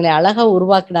அவர்கள் எங்களை அழகா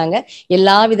உருவாக்குனாங்க.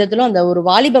 எல்லா விதத்திலும் அந்த ஒரு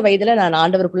வாலிப வயதுல நான்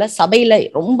ஆண்டவருக்குள்ள சபையில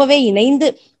ரொம்பவே இணைந்து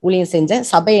ஊழியம் செஞ்சேன்.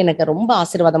 சபை எனக்கு ரொம்ப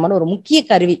ஆசீர்வாதமான ஒரு முக்கிய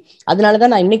கருவி.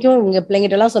 அதனாலதான் நான் இன்னைக்கும் இங்க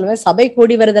பிள்ளைங்கிட்ட எல்லாம் சொல்லுவேன், சபை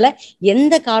கூடி வருதுல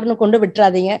எந்த காரணம் கொண்டு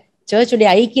விட்டுறாதீங்க, சர்ச்சுடைய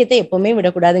ஐக்கியத்தை எப்பவுமே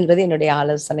விடக்கூடாதுங்கிறது என்னுடைய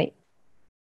ஆலோசனை.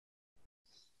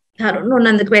 தருண்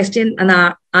ஒன்னு அந்த கொஸ்டின் அந்த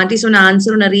ஆண்டி சொன்ன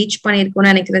ஆன்சர் ஒன்னு ரீச்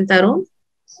பண்ணிருக்கோம்னு நினைக்கிறேன். தருண்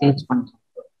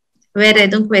வேற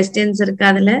எதுவும் கொஸ்டின்ஸ் இருக்கு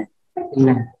அதுல?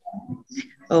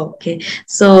 ஓகே,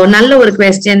 சோ நல்ல ஒரு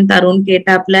கொஸ்டின் தருண்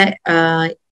கேட்டாப்ல.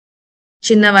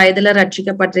 சின்ன வயதுல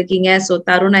ரட்சிக்கப்பட்டிருக்கீங்க. So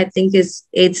Tarun I think is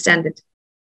 8th standard.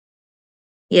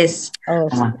 S,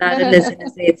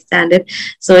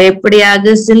 so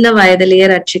எப்படியாக சின்ன வயதிலேயே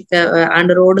ரட்சிக்க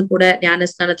ஆண்டரோடு கூட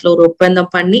ஞானஸ்தானத்துல ஒரு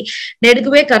ஒப்பந்தம் பண்ணி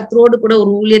நெடுக்கவே கர்த்தரோடு கூட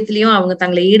ஒரு ஊழியத்திலையும் அவங்க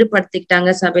தங்களை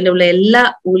ஈடுபடுத்திக்கிட்டாங்க. சபையில உள்ள எல்லா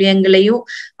ஊழியங்களையும்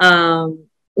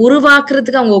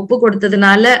உருவாக்குறதுக்கு அவங்க ஒப்பு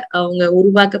கொடுத்ததுனால அவங்க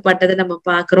உருவாக்கப்பட்டதை நம்ம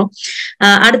பாக்குறோம்.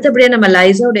 அடுத்தபடியா நம்ம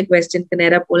லைசாவுடைய குவெஸ்டனுக்கு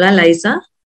நேரா போலாம். லைசா.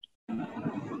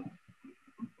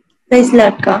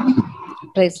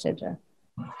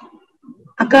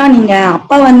 அக்கா, நீங்க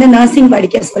அப்பா வந்து நர்சிங்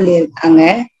படிக்க சொல்லி இருக்காங்க,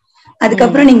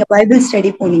 அதுக்கப்புறம் நீங்க பைபிள்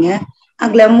ஸ்டடி போனீங்க.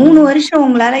 அதுல 3 வருஷம்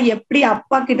உங்களால எப்படி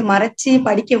அப்பா கிட்ட மறைச்சு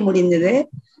படிக்க முடிந்தது?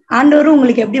 ஆண்டவரும்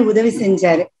உங்களுக்கு எப்படி உதவி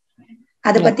செஞ்சாரு?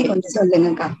 அத பத்தி கொஞ்சம்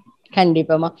சொல்லுங்கக்கா.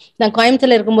 கண்டிப்பாமா. நான்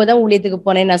கோயம்புத்தூர்ல இருக்கும்போதுதான் ஊழியத்துக்கு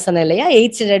போனேன் நான் சொன்னேன் இல்லையா.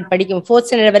 8th standard படிக்கும் 4th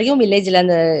standard வரைக்கும் வில்லேஜ்ல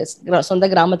அந்த சொந்த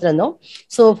கிராமத்துல இருந்தோம்.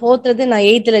 ஸோ 4th நான்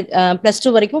 8th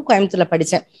 +2 வரைக்கும் கோயம்புத்தூர்ல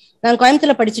படிச்சேன். நான்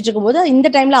கோயம்புத்தூர்ல படிச்சுட்டு இருக்கும்போது இந்த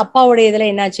டைம்ல அப்பாவோட இதுல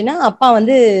என்னாச்சுன்னா, அப்பா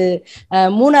வந்து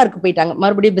மூணாருக்கு போயிட்டாங்க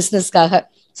மறுபடியும் பிசினஸ்க்காக.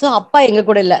 சோ அப்பா எங்க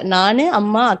கூட இல்ல, நானு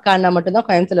அம்மா அக்கா அண்ணா மட்டும் தான்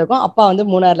கோயம்புத்தூர்ல இருக்கோம். அப்பா வந்து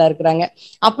மூணாறுல இருக்கிறாங்க.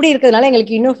 அப்படி இருக்கிறதுனால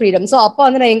எங்களுக்கு இன்னும் ஃப்ரீடம். சோ அப்பா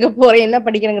வந்து நான் எங்க போறேன் என்ன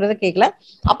படிக்கிறேங்கிறத கேட்கல.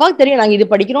 அப்பாவுக்கு தெரியும் நாங்க இது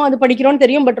படிக்கிறோம் அது படிக்கிறோம்னு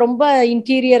தெரியும். பட் ரொம்ப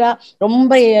இன்டீரியரா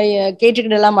ரொம்ப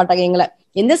கேட்டுக்கிட்டு எல்லாம் மாட்டாங்க எங்களை.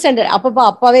 எந்த ஸ்டாண்டர்ட் அப்பப்பா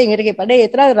அப்பாவே எங்கிட்ட கேட்பாரு,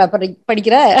 எத்தனை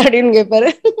படிக்கிற அப்படின்னு கேட்பாரு.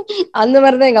 அந்த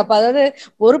மாதிரிதான் எங்க அப்பா. அதாவது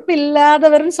பொறுப்பு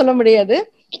இல்லாதவர்னு சொல்ல முடியாது,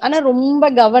 ஆனா ரொம்ப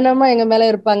கவனமா எங்க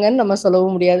மேல இருப்பாங்கன்னு நம்ம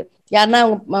சொல்லவும் முடியாது. யாருன்னா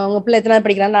அவங்க பிள்ளை எத்தனை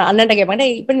படிக்கிறான்னு அண்ணன்ட்ட கேட்பாங்க,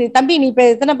 இப்ப நீ தம்பி நீ இப்ப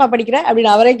எத்தனைப்பா படிக்கிற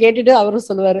அப்படின்னு அவரே கேட்டுட்டு அவரும்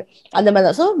சொல்லுவாரு. அந்த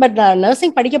மாதிரிதான். ஸோ பட் நான்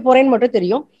நர்சிங் படிக்க போறேன்னு மட்டும்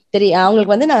தெரியும்.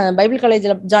 அவங்களுக்கு வந்து நான் பைபிள்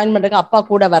காலேஜ்ல ஜாயின் பண்றதுக்கு அப்பா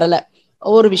கூட வரல.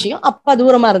 ஒரு விஷயம், அப்பா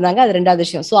தூரமா இருந்தாங்க, அது 2வது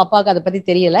விஷயம். சோ அப்பாவுக்கு அதை பத்தி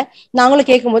தெரியல. நாங்களும்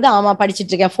கேட்கும்போது ஆமா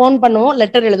படிச்சுட்டு இருக்கேன், ஃபோன் பண்ணுவோம்,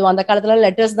 லெட்டர் எழுதுவோம். அந்த காலத்துல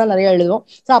லெட்டர்ஸ் தான் நிறைய எழுதுவோம்.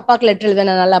 சோ அப்பாவுக்கு லெட்டர் எழுதுவேன்,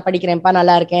 நான் நல்லா படிக்கிறேன்ப்பா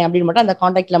நல்லா இருக்கேன் அப்படின்னு மட்டும் அந்த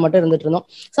கான்டாக்ட்ல மட்டும் இருந்துட்டு இருந்தோம்.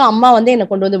 சோ அம்மா வந்து என்னை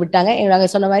கொண்டு வந்து விட்டாங்க. நாங்க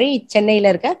சொன்ன மாதிரி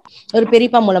சென்னையில இருக்க ஒரு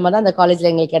பெரியப்பா மூலமா தான் அந்த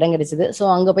காலேஜ்ல எங்களுக்கு இடம் கிடைச்சது. சோ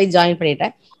அங்க போய் ஜாயின்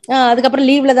பண்ணிட்டேன். அதுக்கப்புறம்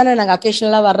லீவ்ல தானே நாங்க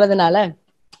அக்கேஷனலா வர்றதுனால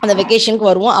அந்த வெக்கேஷனுக்கு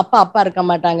வருவோம். அப்பா இருக்க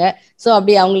மாட்டாங்க. சோ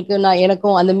அப்படி அவங்களுக்கு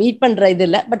எனக்கும் அந்த மீட் பண்ற இது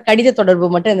இல்லை, பட் கடித தொடர்பு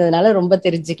மட்டும் இருந்ததுனால ரொம்ப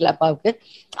தெரிஞ்சுக்கல அப்பாவுக்கு.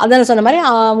 அதான் சொன்ன மாதிரி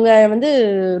அவங்க வந்து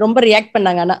ரொம்ப ரியாக்ட்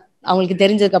பண்ணாங்க. ஆனா அவங்களுக்கு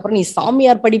தெரிஞ்சதுக்கு அப்புறம் நீ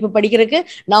சாமியார் படிப்பு படிக்கிறதுக்கு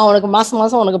நான் உனக்கு மாசம்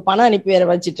மாசம் உனக்கு பணம் அனுப்பி வேற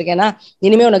வச்சுட்டு இருக்கேன்னா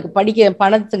இனிமே உனக்கு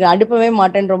பணத்துக்கு அனுப்பவே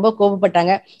மாட்டேன்னு ரொம்ப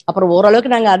கோபப்பட்டாங்க. அப்புறம்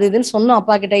ஓரளவுக்கு நாங்க அது இதுன்னு சொன்னோம்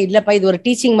அப்பா கிட்ட, இல்லப்பா இது ஒரு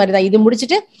டீச்சிங் மாதிரி தான், இது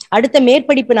முடிச்சுட்டு அடுத்த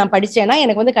மேற்படிப்பு நான் படிச்சேன்னா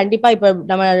எனக்கு வந்து கண்டிப்பா இப்ப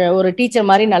நம்ம ஒரு டீச்சர்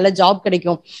மாதிரி நல்ல ஜாப்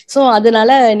கிடைக்கும். சோ அதனால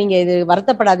நீங்க இது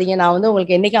வருத்தப்படாதீங்க, நான் வந்து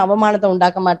உங்களுக்கு என்னைக்கும் அவமானத்தை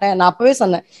உண்டாக்க மாட்டேன். நான் அப்பவே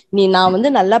சொன்னேன், நான்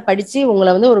வந்து நல்லா படிச்சு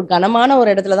உங்களை வந்து ஒரு கனமான ஒரு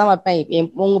இடத்துலதான் வைப்பேன்.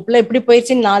 உங்க பிள்ளை எப்படி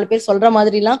போயிடுச்சுன்னு 4 பேர் சொல்ற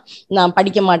மாதிரி எல்லாம் நான்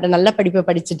படிக்க மாட்டேன், நல்ல படிப்பை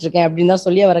படிச்சுட்டு இருக்கேன் அப்படின்னு தான்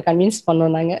சொல்லி அவரை கன்வின்ஸ்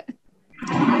பண்ணோம் நாங்க.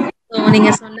 நீங்க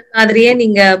சொன்ன மாதிரியே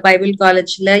நீங்க பைபிள்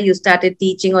காலேஜ்ல யூ ஸ்டார்டட்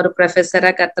டீச்சிங், ஒரு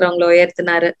ப்ரொஃபஸரா கர்த்தர் உங்களை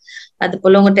உயர்த்தினாரு. அது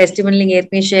போல உங்க டெஸ்டிமனி நீங்க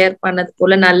ஏற்கனவே ஷேர் பண்ணது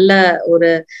போல நல்ல ஒரு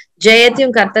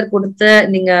ஜெயத்தையும் கர்த்தர் கொடுத்து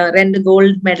நீங்க 2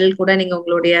 கோல்டு மெடல் கூட நீங்க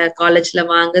உங்களுடைய காலேஜ்ல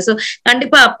வாங்க. சோ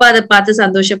கண்டிப்பா அப்பா அதை பார்த்து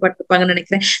சந்தோஷப்பட்டிருப்பாங்கன்னு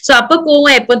நினைக்கிறேன். சோ அப்பா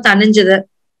கோவம் எப்போ தணிஞ்சது?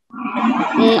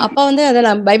 அப்பா வந்து அதை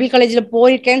நான் பைபிள் காலேஜ்ல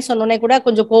போயிருக்கேன்னு சொன்னோன்னே கூட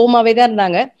கொஞ்சம் கோவமாவே தான்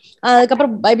இருந்தாங்க.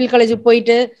 அதுக்கப்புறம் பைபிள் காலேஜுக்கு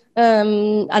போயிட்டு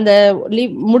அந்த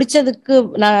லீவ் முடிச்சதுக்கு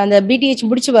நான் அந்த பிடிஹெச்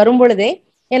முடிச்சு வரும் பொழுதே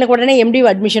எனக்கு உடனே எம்டி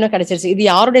அட்மிஷனும் கிடைச்சிருச்சு. இது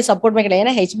யாருடைய சப்போர்ட்டுமே கிடையாது.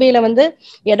 ஏன்னா ஹெச்பிஐல வந்து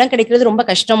இடம் கிடைக்கிறது ரொம்ப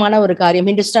கஷ்டமான ஒரு காரியம்.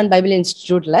 ஹிந்துஸ்தான் பைபிள்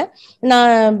இன்ஸ்டிடியூட்ல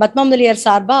நான் பத்மாவதியார்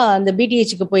சார்பா அந்த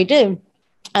பிடிஹெச்சுக்கு போயிட்டு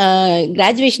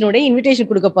கிராஜுவேஷனோட இன்விடேஷன்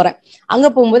கொடுக்க போறேன். அங்க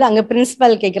போகும்போது அங்க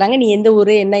பிரின்சிபால் கேட்கறாங்க, நீ எந்த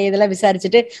ஊரு என்ன இதெல்லாம்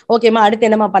விசாரிச்சுட்டு ஓகேமா அடுத்து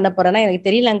என்னமா பண்ண போறேன்னா, எனக்கு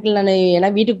தெரியல அங்கிள், நான்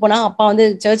ஏன்னா வீட்டுக்கு போனா அப்பா வந்து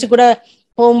சர்ச்சு கூட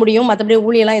போக முடியும், மற்றபடி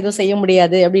ஊழியெல்லாம் எதுவும் செய்ய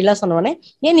முடியாது அப்படிலாம் சொன்னோடனே,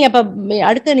 ஏன் நீ அப்ப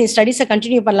அடுத்து நீ ஸ்டடீஸை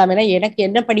கண்டினியூ பண்ணலாமே, எனக்கு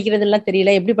என்ன படிக்கிறது எல்லாம்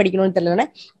தெரியல, எப்படி படிக்கணும்னு தெரியல,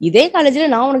 இதே காலேஜ்ல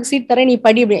நான் உனக்கு சீட் தரேன் நீ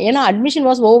படி. ஏன்னா அட்மிஷன்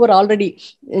வாஸ் ஓவர் ஆல்ரெடி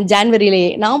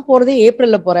ஜான்வரியிலேயே, நான் போறதே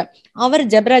ஏப்ரல்ல போறேன். அவர்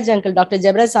ஜெபராஜ் அங்கிள், டாக்டர்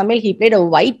ஜெபராஜ் சமையல், he played a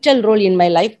vital role in my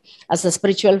life as a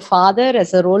spiritual father,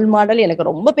 as a role model. எனக்கு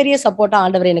ரொம்ப பெரிய சப்போர்ட்டா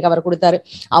ஆண்டவர் எனக்கு அவர் கொடுத்தாரு.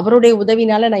 அவருடைய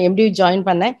உதவினால நான் எம்டி ஜாயின்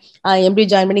பண்ணேன். எம்டி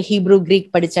ஜாயின் பண்ணி ஹீப்ரூ கிரீக்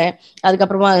படித்தேன்.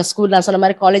 அதுக்கப்புறமா ஸ்கூல் நான் சொன்ன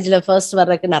மாதிரி காலேஜ்ல ஃபர்ஸ்ட்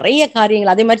வர்றதுக்கு நிறைய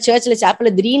காரியங்கள். அதே மாதிரி சர்ச்ல சாப்பிள்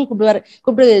திடீர்னு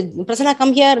கூப்பிட்டு Prasanna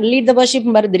come here lead the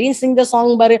worship பாரு, திடீர்னு சிங் த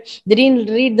சாங் பாரு, திடீர்னு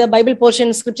read the Bible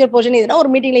portion, scripture portion, இதெல்லாம்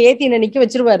ஒரு மீட்டிங்ல ஏத்தி என்ன நிக்க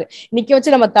வச்சிருவாரு. நிக்க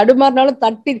வச்சு நம்ம தடுமாறினாலும்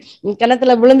தட்டி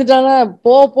கிணத்துல விழுந்துட்டாலும்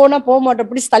போனா போக மாட்டோம்,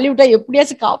 அப்படி தள்ளி விட்டா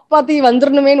எப்படியாச்சும் காப்பாத்தி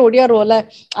வந்துடணுமேனு ஒடியாருவோம்ல,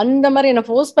 அந்த மாதிரி என்ன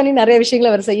ஃபோர்ஸ் பண்ணி நிறைய விஷயங்களை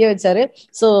அவர் செய்ய வச்சாரு.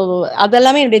 சோ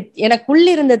அதெல்லாமே எனக்குள்ள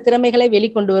இருந்த திறமைகளை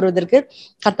வெளிக்கொண்டு வருவதற்கு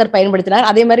கர்த்தர் பயன்படுத்தினார்.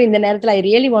 அதே மாதிரி இந்த நேரத்துல I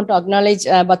really want to acknowledge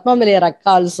பத்மாவதியார்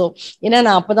அக்கா ஆல்சோ. ஏன்னா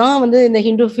நான் அப்பதான் வந்து இந்த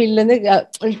ஹிந்து ஃபீல்ட்ல இருந்து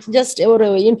ஜஸ்ட் ஒரு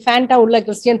இன்ஃபேண்டா உள்ள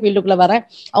கிறிஸ்டியன் ஃபீல்டுக்குள்ள வரேன்.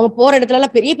 அவங்க போற இடத்துல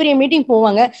எல்லாம் பெரிய பெரிய மீட்டிங்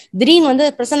போவாங்க. திடீர்னு வந்து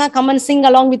Prasanna come and Singh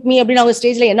along with me அப்படின்னு அவங்க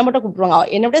ஸ்டேஜ்ல என்ன மட்டும் கூப்பிடுவாங்க.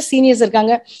 என்ன விட சீனியர்ஸ்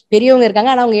இருக்காங்க, பெரியவங்க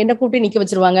இருக்காங்க, ஆனா அவங்க என்ன கூப்பிட்டு நிக்க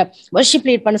வச்சிருவாங்க, வர்ஷிப்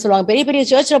லீட் பண்ண சொல்லுவாங்க. பெரிய பெரிய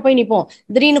சர்ச்ல போய் நிப்போம்,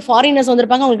 திடீர்னு ஃபாரினர்ஸ்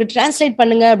வந்திருப்பாங்க, அவங்களுக்கு டிரான்ஸ்லேட்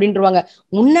பண்ணுங்க அப்படின்றாங்க.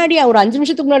 முன்னாடி ஒரு 5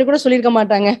 நிமிஷத்துக்கு முன்னாடி கூட சொல்லியிருக்க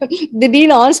மாட்டாங்க,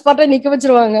 திடீர்னு ஆன் ஸ்பாட்டா நிக்க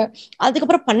வச்சிருவாங்க.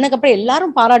 அதுக்கப்புறம் பண்ணக்கப்புறம்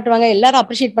எல்லாரும் பாராட்டுவாங்க, எல்லாரும்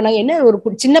அப்ரிஷியேட் பண்ணாங்க. என்ன ஒரு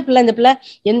சின்ன பிள்ளை, இந்த பிள்ளை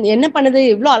என்ன பண்ணுது,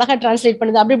 இவ்வளவு அழகா டிரான்ஸ்லேட்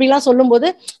பண்ணுது அப்படி இப்படிலாம் சொல்லும் போது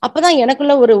அப்பதான்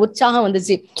எனக்குள்ள ஒரு உற்சாகம்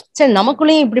வந்துச்சு. சரி,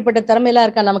 நமக்குள்ளேயும் இப்படிப்பட்ட திறமையெல்லாம்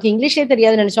இருக்கா, நமக்கு இங்கிலீஷே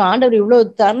தெரியாதுன்னு நினைச்சோம், ஆண்டவர் இவ்வளவு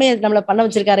திறமையை நம்மள பண்ண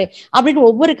வச்சிருக்காரு அப்படின்னு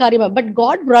ஒவ்வொரு காரியமா. But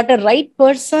God brought a right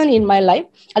person in my life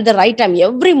at the right time.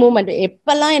 every moment,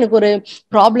 எப்பெல்லாம் எனக்கு ஒரு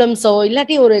ப்ராப்ளம்ஸோ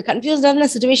இல்லாட்டி ஒரு கன்ஃபியூஸ்டான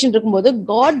சிச்சுவேஷன் இருக்கும்போது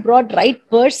God brought right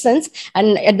persons and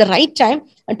at the right time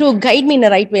to guide me in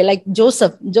a right way. like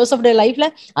Joseph லைஃப்ல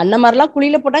அந்த மாதிரிலாம்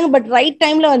குழியில போட்டாங்க, பட் ரைட்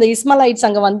டைம்ல அந்த இஸ்மாயிலைட்ஸ்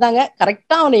அங்க வந்தாங்க.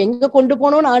 கரெக்டா அவனை எங்க கொண்டு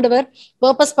போகணும்னு ஆண்டவர்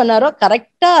பர்பஸ் பண்ணாரோ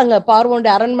கரெக்டா அங்க பார்வோண்ட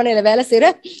அரண்மனையில வேலை செய்யற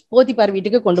போத்திபார்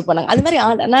வீட்டுக்கு கொண்டு போனாங்க. அது மாதிரி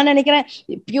நான் நினைக்கிறேன்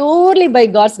பியூர்லி பை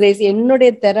காட்ஸ் கிரேஸ்.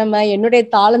 என்னுடைய திறமை என்னுடைய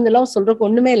தாளந்தெல்லாம் சொல்றதுக்கு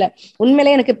ஒண்ணுமே இல்லை.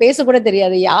 உண்மையிலே எனக்கு பேச கூட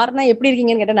தெரியாது. யாருன்னா எப்படி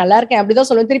இருக்கீங்கன்னு கேட்டா நல்லா இருக்கேன் அப்படிதான்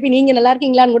சொல்லுவேன். திருப்பி நீங்க நல்லா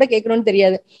இருக்கீங்களான்னு கூட கேட்கணும்னு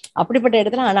தெரியாது. அப்படிப்பட்ட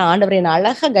இடத்துல ஆனா ஆண்டவர் என்ன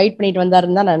அழகா கைட் பண்ணிட்டு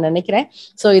வந்தாருன்னு தான் நான் நினைக்கிறேன்.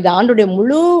 சோ இது ஆண்டோடைய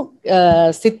முழு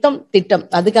சித்தம் திட்டம்.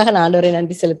 அதுக்காக நான் ஆண்டவரை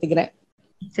நன்றி செலுத்துகிறேன்.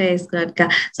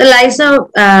 So Liza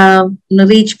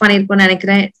reach பண்ணிருக்கோம்னு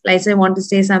நினைக்கிறேன். Liza, want to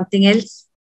say something else?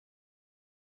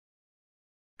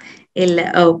 இல்ல.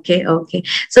 Okay.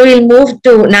 So we'll move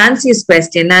to Nancy's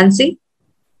question. Nancy?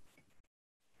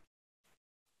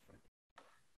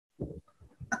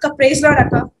 அக்கா praise Lord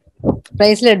அக்கா.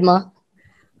 Praise Lord மா.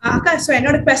 அக்கா, சோ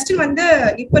என்னோட கொஸ்டின் வந்து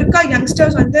இப்ப இருக்க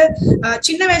யங்ஸ்டர்ஸ் வந்து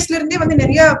சின்ன வயசுல இருந்தே வந்து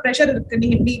நிறைய ப்ரெஷர் இருக்கு.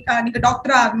 நீங்க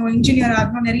டாக்டர் ஆகணும், இன்ஜினியர்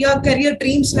ஆகணும், நிறைய கரியர்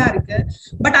ட்ரீம்ஸ் எல்லாம் இருக்கு.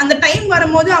 பட் அந்த டைம்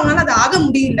வரும்போது அவங்களால அது ஆக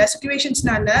முடியல,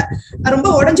 சிச்சுவேஷன்ஸ்னால ரொம்ப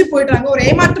உடஞ்சு போயிடுறாங்க, ஒரு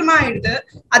ஏமாற்றமா ஆயிடுது.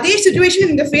 அதே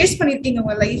சிச்சுவேஷன் நீங்க ஃபேஸ் பண்ணிருக்கீங்க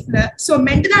உங்க லைஃப்ல. சோ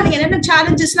மென்டலா நீங்க என்னென்ன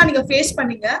சேலஞ்சஸ் எல்லாம் நீங்க ஃபேஸ்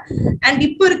பண்ணீங்க, அண்ட்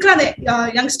இப்ப இருக்கிற அந்த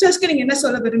யங்ஸ்டர்ஸ்க்கு நீங்க என்ன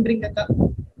சொல்ல விரும்புறீங்க அக்கா?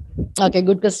 Okay,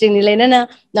 good question. இல்ல என்னன்னா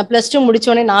நான் +2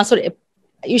 முடிச்சோடனே நான்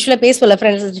யூஸ்வலா பேசுவோம்ல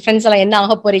ஃப்ரெண்ட்ஸ் எல்லாம் என்ன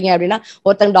ஆக போறீங்க அப்படின்னா,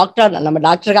 ஒருத்தங்க டாக்டர், நம்ம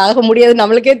டாக்டருக்கு ஆக முடியாது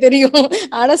நம்மளுக்கே தெரியும்.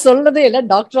 ஆனா சொல்றது எல்லாம்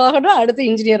டாக்டர் ஆகணும், அடுத்து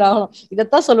இன்ஜினியர் ஆகணும்,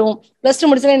 இதைத்தான் சொல்லுவோம். +2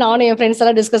 முடிச்சோடனே நானும் என் ஃப்ரெண்ட்ஸ்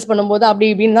எல்லாம் டிஸ்கஸ் பண்ணும்போது அப்படி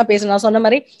இப்படின்னு தான் பேசணும். நான் சொன்ன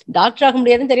மாதிரி டாக்டர் ஆக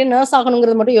முடியாதுன்னு தெரியும், நர்ஸ்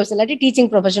ஆகணுங்கிறது மட்டும் யோசிச்சு, இல்லாட்டி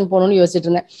டீச்சிங் ப்ரொஃபஷன் போகணும்னு யோசிச்சுட்டு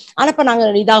இருந்தேன். ஆனா இப்ப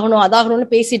நாங்க இதாகணும் அதாகணும்னு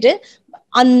பேசிட்டு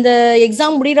அந்த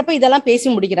எக்ஸாம் முடியறப்ப இதெல்லாம் பேசி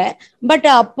முடிக்கிறேன். பட்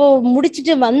அப்போ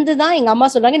முடிச்சுட்டு வந்துதான் எங்க அம்மா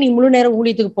சொல்றாங்க, நீ முழு நேரம்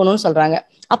ஊழியத்துக்கு போகணும்னு சொல்றாங்க.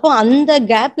 அப்போ அந்த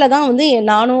கேப்ல தான் வந்து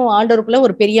நானும் ஆண்டவருக்குள்ள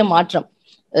ஒரு பெரிய மாற்றம்.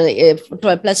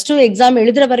 +2 எக்ஸாம்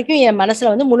எழுதுற வரைக்கும் என் மனசுல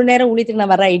வந்து முழு நேரம் ஊழியத்துக்கு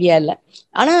நான் வர ஐடியா இல்லை.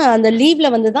 ஆனா அந்த லீவ்ல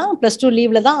வந்துதான், +2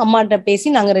 லீவ்ல தான் அம்மாட்ட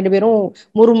பேசி நாங்க 2 பேரும்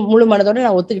முழு மனதோட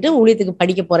நான் ஒத்துக்கிட்டு ஊழியத்துக்கு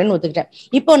படிக்க போறேன்னு ஒத்துக்கிட்டேன்.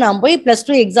 இப்போ நான் போய்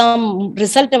 +2 எக்ஸாம்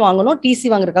ரிசல்ட் வாங்கணும், டிசி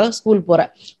வாங்குறதுக்காக ஸ்கூல்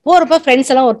போறப்ப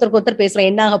ஃப்ரெண்ட்ஸ் எல்லாம் ஒருத்தருக்கு ஒருத்தர் பேசுறேன்,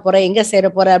 என்ன ஆக போற, எங்க சேர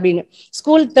போற அப்படின்னு.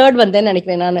 ஸ்கூல் 3rd வந்தேன்னு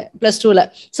நினைக்கிறேன் நான் +2ல.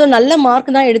 சோ நல்ல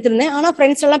மார்க் தான் எடுத்திருந்தேன். ஆனா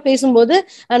ஃப்ரெண்ட்ஸ் எல்லாம் பேசும்போது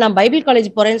நான் பைபிள் காலேஜ்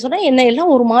போறேன்னு சொன்னா என்ன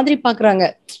எல்லாம் ஒரு மாதிரி பாக்குறாங்க.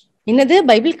 என்னது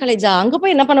பைபிள் காலேஜா, அங்க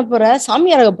போய் என்ன பண்ண போற,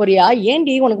 சாமியாராக போறியா,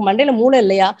 ஏண்டி உனக்கு மண்டையில மூளை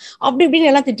இல்லையா, அப்படி இப்படின்னு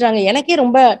எல்லாம் திட்டுறாங்க. எனக்கே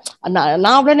ரொம்ப நான்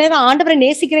அவ்வளவு நேரம் ஆண்டவரை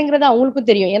நேசிக்கிறேங்கிறது அவங்களுக்கும்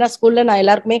தெரியும். ஏன்னா ஸ்கூல்ல நான்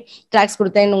எல்லாருக்குமே ட்ராக்ஸ்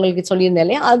கொடுத்தேன்னு உங்களுக்கு சொல்லியிருந்தேன்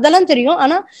இல்லையா, அதெல்லாம் தெரியும்.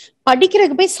 ஆனா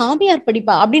படிக்கிறதுக்கு போய் சாமியார்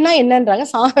படிப்பா அப்படின்னா என்னன்றாங்க.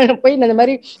 போய் இந்த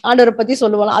மாதிரி ஆண்டவரை பத்தி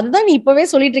சொல்லுவாங்க. அதுதான் நீ இப்பவே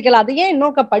சொல்லிட்டு இருக்கல, அது ஏன்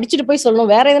இன்னும் படிச்சுட்டு போய் சொல்லணும்,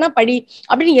 வேற எதனா படி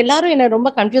அப்படின்னு எல்லாரும் என்ன ரொம்ப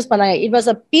கன்ஃபியூஸ் பண்ணாங்க. It was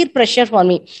a beer pressure for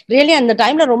me really. அந்த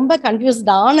டைம்ல ரொம்ப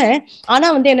கன்ஃபியூஸ்ட் ஆனேன். ஆனா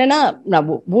வந்து என்னன்னா,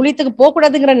 நான் ஊழியத்துக்கு போக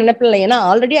கூடாதுங்கிற நினைப்பில் இல்லை. ஏன்னா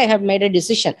already I have made a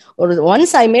decision.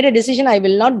 Once I made a decision I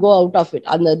will not go out of it.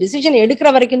 அந்த டிசிஷன்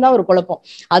எடுக்கிற வரைக்கும் தான் ஒரு குழப்பம்.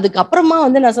 அதுக்கப்புறமா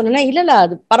வந்து நான் சொன்னேன்னா, இல்ல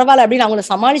அது பரவாயில்ல அப்படின்னு அவங்களை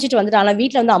சமாளிச்சுட்டு வந்துட்டு. ஆனா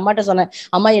வீட்டுல வந்து அம்மாட்ட சொன்னேன்,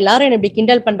 அம்மா எல்லாரும் என்ன இப்படி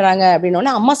கிண்டல் பண்றாங்க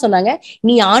அப்படின்னு. அம்மா சொன்னாங்க,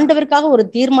 நீ ஆண்டவருக்காக ஒரு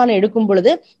தீர்மானம் எடுக்கும்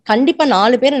பொழுது கண்டிப்பா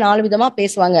 4 பேர் 4 விதமா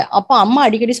பேசுவாங்க. அப்ப அம்மா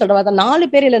அடிக்கடி சொல்றவா, 4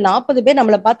 பேர் இல்ல 40 பேர்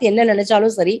நம்மளை பார்த்து என்ன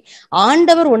நினைச்சாலும் சரி,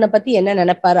 ஆண்டவர் உன்னை பத்தி என்ன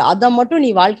நினைப்பாரு அதை மட்டும்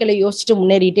நீ வாழ்க்கையில யோசிச்சுட்டு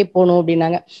முன்னேறிட்டே போகணும்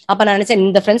அப்படின்னாங்க. அப்ப நான் நினைச்சேன்,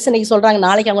 இந்த ஃப்ரெண்ட்ஸ் இன்னைக்கு சொல்றாங்க,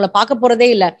 நாளைக்கு அவங்கள பார்க்க போறதே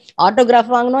இல்ல,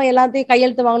 ஆட்டோகிராஃப் வாங்கணும், எல்லாத்தையும்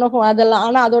கையெழுத்து வாங்கணும், அதெல்லாம்.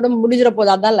 ஆனா அதோட முடிஞ்சிட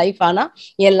போகுது, அதான் லைஃப். ஆனா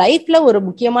என் லைஃப்ல ஒரு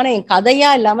முக்கியமான, என்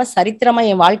கதையா இல்லாம சரித்திரமா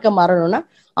என் வாழ்க்கை மாறணும்னா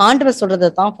ஆண்டவர் சொல்றதை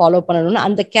தான் ஃபாலோ பண்ணணும்னு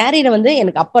அந்த கேரியரை வந்து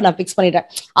எனக்கு அப்ப நான் பிக்ஸ் பண்ணிட்டேன்.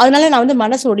 அதனால நான் வந்து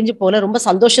மனசு ஒடிஞ்சு போல ரொம்ப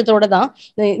சந்தோஷத்தோட தான்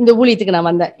இந்த ஊழியத்துக்கு நான்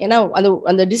வந்தேன். ஏன்னா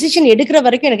அந்த டிசிஷன் எடுக்கிற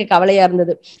வரைக்கும் எனக்கு கவலையா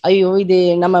இருந்தது. ஐயோ இது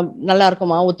நம்ம நல்லா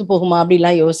இருக்குமா, ஒத்து போகுமா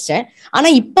அப்படிலாம் யோசிச்சேன்.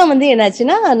 ஆனா இப்ப வந்து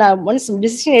என்னாச்சுன்னா, நான் ஒன்ஸ்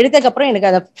டிசிஷன் எடுத்ததுக்கு அப்புறம் எனக்கு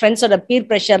அந்த ஃப்ரெண்ட்ஸோட பீர்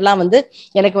ப்ரெஷர்லாம் வந்து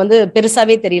எனக்கு வந்து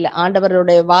பெருசாவே தெரியல.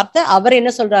 ஆண்டவருடைய வார்த்தை, அவர்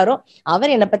என்ன சொல்றாரோ,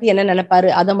 அவர் என்னை பத்தி என்ன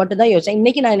நினைப்பாரு அதை மட்டும் தான் யோசிச்சேன்.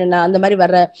 இன்னைக்கு நான் அந்த மாதிரி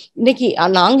இன்னைக்கு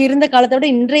நாங்க இருந்த காலத்தை விட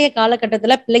இன்றைய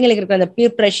காலகட்டத்துல பிள்ளைங்களுக்கு இருக்கிற அந்த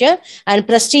beer pressure and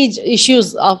prestige issues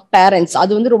of parents,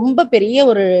 அது வந்து ரொம்ப பெரிய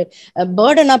ஒரு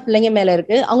பேர்டனா பிள்ளைங்க மேல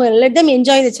இருக்கு. அவங்க let them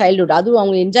enjoy the childhood, அதுவும்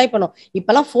அவங்க என்ஜாய் பண்ணும்.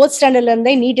 இப்பெல்லாம் 4th ஸ்டாண்டர்ட்ல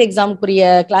இருந்தே நீட்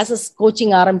எக்ஸாமுக்குரிய கிளாஸஸ்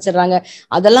கோச்சிங் ஆரம்பிச்சிடுறாங்க.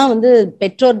 அதெல்லாம் வந்து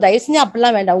பெற்றோர் தயவு செஞ்சு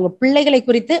அப்படிலாம் வேண்டாம். உங்க பிள்ளைகளை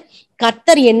குறித்து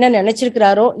கர்த்தர் என்ன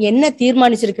நினைச்சிருக்கிறாரோ, என்ன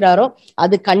தீர்மானிச்சிருக்கிறாரோ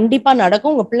அது கண்டிப்பா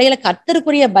நடக்கும். உங்க பிள்ளைகளை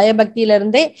கர்த்தருக்குரிய பயபக்தியில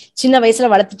இருந்தே சின்ன வயசுல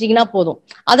வளர்த்துட்டீங்கன்னா போதும்.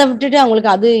 அதை விட்டுட்டு அவங்களுக்கு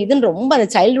அது இதுன்னு ரொம்ப அந்த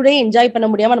சைல்டுஹுடே என்ஜாய் பண்ண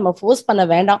முடியாம நம்ம ஃபோர்ஸ் பண்ண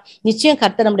வேண்டாம். நிச்சயம்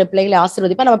கர்த்தர் நம்முடைய பிள்ளைகளை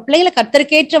ஆசீர்வதிப்பா. நம்ம பிள்ளைகளை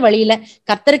கர்த்தருக்கேற்ற வழியில,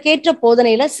 கர்த்தருக்கேற்ற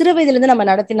போதனையில சிறு வயதுல இருந்து நம்ம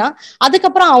நடத்தினா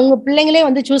அதுக்கப்புறம் அவங்க பிள்ளைங்களே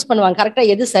வந்து சூஸ் பண்ணுவாங்க கரெக்டா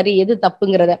எது சரி எது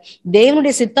தப்புங்கிறத.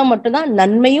 தேவனுடைய சித்தம் மட்டும்தான்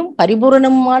நன்மையும்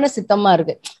பரிபூரணமான சித்தமா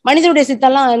இருக்கு. மனிதனுடைய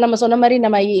சித்தம்லாம் நம்ம சொன்ன மாதிரி,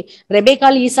 நம்ம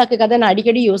ரெபேக்கால் ஈசாக்கு கதை நான்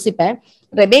அடிக்கடி யோசிப்பேன்.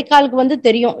 ரெபேக்காலுக்கு வந்து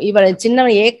தெரியும் இவள் சின்ன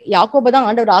யாக்கோபை தான்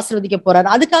ஆண்டவர் ஆசீர்வதிக்க போறாரு.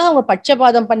 அதுக்காக அவங்க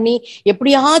பட்சபாதம் பண்ணி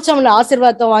எப்படியாச்சும் அவங்களை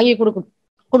ஆசீர்வாதத்தை வாங்கி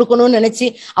கொடுக்கணும்னு நினைச்சு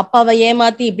அப்பாவை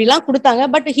ஏமாத்தி இப்படி எல்லாம் கொடுத்தாங்க.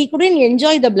 But he couldn't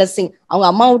enjoy the blessing. அவங்க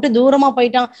அம்மா விட்டு தூரமா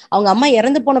போயிட்டான். அவங்க அம்மா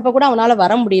இறந்து போனப்ப கூட அவனால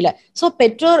வர முடியல. சோ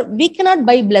பெற்றோர், we cannot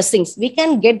buy blessings. We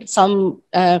can get some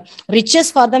riches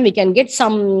for them. We can get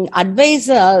some advice,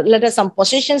 let us some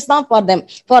possessions தான் for them,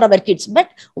 for our kids. But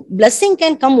blessing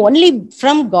can come only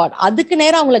from God. அதுக்கு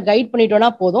நேரம் அவங்களை guide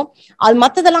பண்ணிட்டோம்னா போதும். அது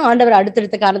மத்ததெல்லாம் ஆண்டவர்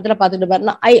அடுத்தடுத்த காலத்துல பார்த்துட்டு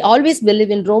பாரு. I always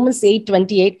believe in Romans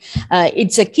 8:28.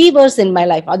 It's a key verse in my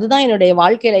life. அதுதான் என்னுடைய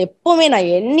வாழ்க்கையில எப்பவுமே நான்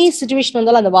எனி சிச்சுவேஷன்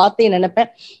வந்தாலும் அந்த வார்த்தையை நினைப்பேன்.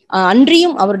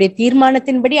 அன்றியும் அவருடைய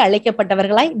தீர்மானத்தின்படி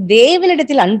அழைக்கப்பட்டவர்களாய்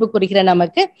தேவனிடத்தில் அன்பு குறிக்கிற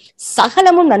நமக்கு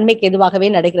சகலமும் நன்மைக்கு எதுவாகவே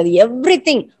நடக்கிறது.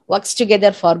 Everything works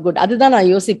together for good. அதுதான் நான்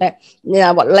யோசிப்பேன்.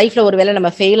 லைஃப்ல ஒருவேளை நம்ம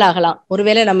ஃபெயில் ஆகலாம்,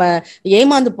 ஒருவேளை நம்ம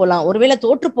ஏமாந்து போகலாம், ஒருவேளை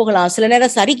தோற்று போகலாம், சில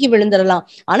நேரம் சரிக்கு விழுந்துடலாம்.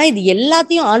 ஆனா இது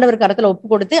எல்லாத்தையும் ஆண்டவர் கரத்துல ஒப்பு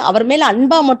கொடுத்து அவர் மேல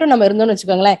அன்பா மட்டும் நம்ம இருந்தோம்னு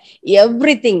வச்சுக்கோங்களேன்,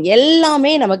 எவ்ரிதிங்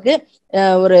எல்லாமே நமக்கு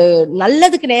ஒரு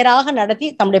நல்லதுக்கு நேராக நடத்தி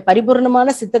தம்முடைய பரிபூர்ணமான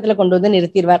சித்தத்துல கொண்டு வந்து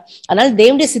நிறுத்திடுவார். அதனால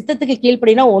தேவனுடைய சித்தத்துக்கு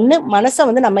கீழ்ப்படினா ஒண்ணு மனசை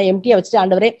வந்து நம்ம எம்டியா வச்சுட்டு,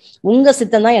 ஆண்டவரே உங்க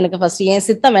சித்தம் தான் எனக்கு ஃபர்ஸ்ட், என்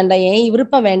சித்தம் வேண்டாம், என்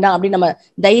விருப்பம் வேண்டாம் அப்படின்னு நம்ம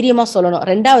தைரியமா சொல்லணும்.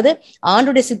 ரெண்டாவது,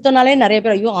 ஆண்டுடைய சித்தனாலே நிறைய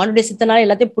பேர் ஐயோ ஆண்டுடைய சித்தனாலே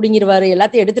எல்லாத்தையும் புடுங்கிடுவாரு,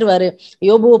 எல்லாத்தையும் எடுத்துருவாரு,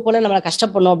 யோபுவை போல நம்மளை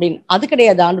கஷ்டப்படணும் அப்படின்னு. அது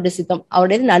கிடையாது ஆண்டுடைய சித்தம்.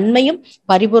 அவருடைய நன்மையும்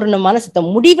பரிபூர்ணமான சித்தம்,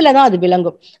 முடிவுலதான் அது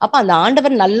விளங்கும். அப்ப அந்த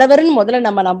ஆண்டவர் நல்லவர்னு முதல்ல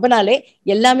நம்ம நம்பினாலே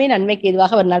எல்லாமே நன்மைக்கு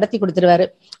எதுவாக அவர் நடத்தி கொடுத்துருவாரு.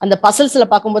 அந்த பசல்ஸ்ல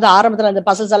பார்க்கும்போது ஆரம்பத்துல அந்த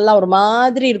பசல்ஸ் எல்லாம் ஒரு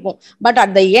மாதிரி இருக்கும், பட்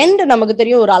அட் த எண்ட் நமக்கு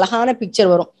தெரியும் ஒரு அழகான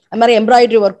பிக்சர் வரும். அது மாதிரி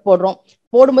எம்ப்ராய்டரி ஒர்க்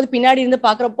போடும்போது பின்னாடி இருந்து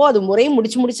பாக்குறப்போ அது முறையை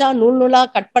முடிச்சா நூல் நூலா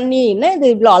கட் பண்ணி என்ன இது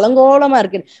இவ்வளவு அலங்கோலமா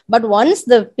இருக்கு. But once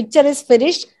the picture is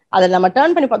finished, அதை நம்ம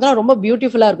டர்ன் பண்ணி பார்த்தோம்னா ரொம்ப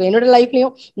பியூட்டிஃபுல்லா இருக்கும். என்னோட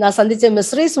லைஃப்லயும் நான் சந்திச்ச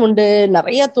மிஸ்ரீஸ் உண்டு,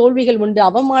 நிறைய தோல்விகள் உண்டு,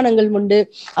 அவமானங்கள் உண்டு,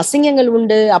 அசிங்கங்கள்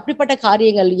உண்டு, அப்படிப்பட்ட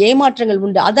காரியங்கள், ஏமாற்றங்கள்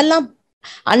உண்டு. அதெல்லாம்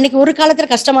அன்னைக்கு ஒரு காலத்துல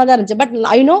கஷ்டமா தான் இருந்துச்சு. But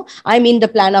I know I mean the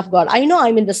plan of God, I know I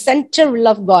mean the central will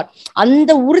of God.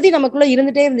 அந்த உறுதி நமக்குள்ள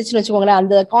இருந்துட்டே இருந்துச்சுன்னு வச்சுக்கோங்களேன்.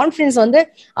 அந்த கான்ஃபிடன்ஸ் வந்து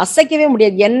அசைக்கவே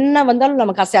முடியாது. என்ன வந்தாலும்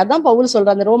நமக்கு அசை. அதான் பவுல்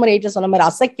சொல்ற அந்த ரோமர் 8 சொன்ன மாதிரி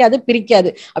அசைக்காது பிரிக்காது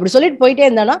அப்படி சொல்லிட்டு போயிட்டே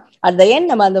இருந்தானா அட் ஏன்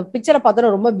நம்ம அந்த பிக்சரை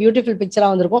பார்த்தோன்னா ரொம்ப பியூட்டிஃபுல்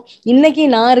பிக்சரா வந்திருக்கும். இன்னைக்கு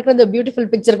நான் இருக்கிற இந்த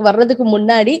பியூட்டிஃபுல் பிக்சருக்கு வர்றதுக்கு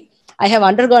முன்னாடி ஐ ஹவ்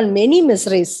அண்டர்கான் மெனி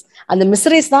மிஸ்ரீஸ். அந்த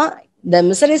மிஸ்ரீஸ் தான் the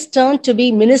miseries turned to be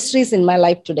ministries in my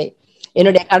life today.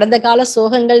 என்னுடைய கடந்த கால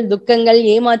சோகங்கள், துக்கங்கள்,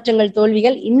 ஏமாற்றங்கள்,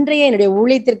 தோல்விகள் இன்றைய என்னுடைய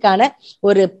ஊழியத்திற்கான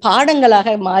ஒரு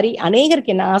பாடங்களாக மாறி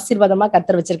அநேகருக்கு என்ன ஆசீர்வாதமா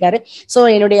கர்த்தர் வச்சிருக்காரு. சோ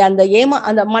என்னுடைய அந்த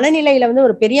அந்த மனநிலையில வந்து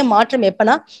ஒரு பெரிய மாற்றம்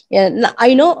எப்பனா,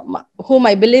 I know whom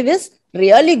I believe is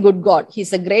really good God. He's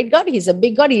a great God. He's a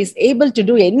big God. He is able to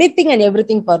do anything and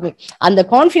everything for me. அந்த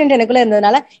கான்ஃபிடென்ட் எனக்குள்ள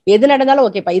இருந்ததுனால எது நடந்தாலும்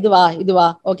ஓகேப்பா, இதுவா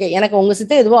ஓகே, எனக்கு உங்க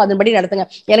சித்தம் எதுவோ அதன்படி நடத்துங்க,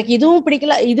 எனக்கு இதுவும்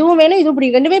பிடிக்கல, இதுவும் வேணும், இதுவும்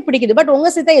பிடிக்கும், ரெண்டுமே பிடிக்குது, பட்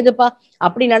உங்க சித்தம் எதுப்பா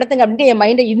அப்படி நடத்துங்க அப்படின்ட்டு என்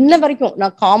மைண்டை இன்ன வரைக்கும்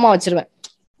நான் காமா வச்சிருவேன்.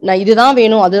 நான் இதுதான்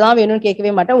வேணும் அதுதான் வேணும்னு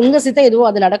கேட்கவே மாட்டேன். உங்க சித்தம் எதுவோ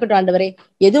அது நடக்கட்டும் ஆண்டவரே,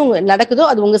 எது நடக்குதோ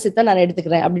அது உங்க சித்தம் நான்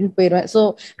எடுத்துக்கிறேன் அப்படின்னு போயிடுவேன். So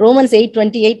Romans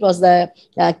 8:28 was the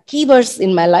key verse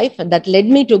in my life that led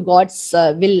me to God's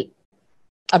will.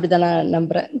 அப்படிதான் நான்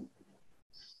நம்புறேன்.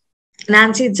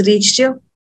 Nancy, it's reached you.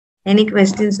 Any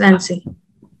questions, Nancy?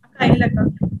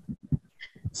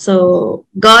 So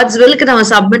God's will க்கு நம்ம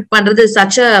சப்மிட் பண்றது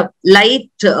such a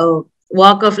light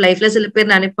walk of lifeல சில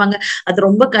பேர் நினைப்பாங்க அது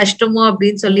ரொம்ப கஷ்டமோ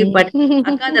அப்படின்னு சொல்லி. பட்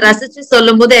அக்கா அதை ரசிச்சு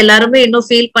சொல்லும் போது எல்லாருமே இன்னும்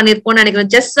ஃபீல் பண்ணிருப்போம்னு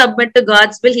நினைக்கிறேன். Just submit to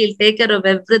God's will, he'll take care of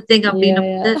everything அப்படின்னு.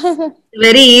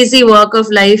 Very easy walk of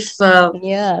life.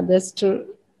 Yeah, that's true.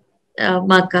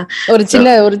 ஒரு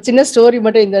சின்ன ஸ்டோரி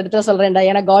மட்டும் இந்த இடத்துல சொல்றேன்டா.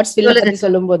 ஏன்னா காட்ஸ் வில் பத்தி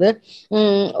சொல்லும் போது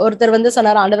ஒருத்தர் வந்து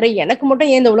சொன்னாரு, ஆண்டவரே எனக்கு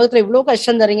மட்டும் ஏன் இந்த உலகத்துல இவ்வளவு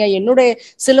கஷ்டம் தரீங்க, என்னுடைய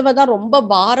சிலுவை தான் ரொம்ப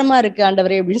பாரமா இருக்கு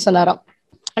ஆண்டவரே அப்படின்னு சொன்னாராம்.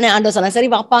 ஆண்டவர் சொன்னா, சரி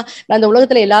வாப்பா, நான் இந்த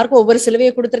உலகத்துல எல்லாருக்கும் ஒவ்வொரு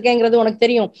சிலுவையை கொடுத்துருக்கேங்கிறது உனக்கு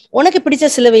தெரியும், உனக்கு பிடிச்ச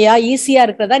சிலுவையா ஈஸியா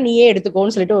இருக்கிறதா நீயே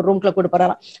எடுத்துக்கோன்னு சொல்லிட்டு ஒரு ரூம்குள்ள கூட்டு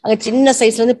போறாராம். அங்க சின்ன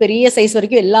சைஸ்ல இருந்து பெரிய சைஸ்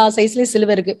வரைக்கும் எல்லா சைஸ்லயும்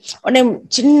சிலுவை இருக்கு. உடனே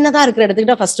சின்னதா இருக்கிற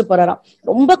இடத்துக்கிட்ட ஃபர்ஸ்ட் போறாராம்.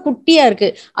 ரொம்ப குட்டியா இருக்கு,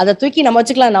 அதை தூக்கி நம்ம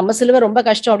வச்சுக்கலாம், நம்ம சிலுவை ரொம்ப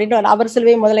கஷ்டம் அப்படின்ட்டு அவர்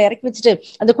சிலுவையை முதல்ல இறக்கி வச்சுட்டு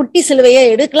அந்த குட்டி சிலுவையை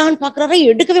எடுக்கலான்னு பாக்குறாரா,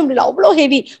 எடுக்கவே முடியல, அவ்வளவு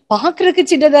ஹெவி, பாக்குறதுக்கு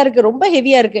சின்னதா இருக்கு, ரொம்ப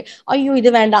ஹெவியா இருக்கு. ஐயோ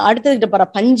இது வேண்டாம், அடுத்ததுக்கிட்ட போறா,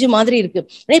 பஞ்சு மாதிரி இருக்கு,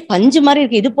 பஞ்சு மாதிரி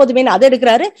இருக்கு, இது போதுமே, அதை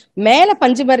எடுக்கிறாரு. மேல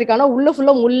பஞ்சு மாதிரி இருக்கானா உள்ள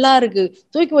ஃபுல்லா முள்ளா இருக்கு,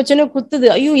 தூக்கி வச்சோன்னே குத்துது,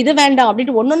 ஐயோ இது வேண்டாம்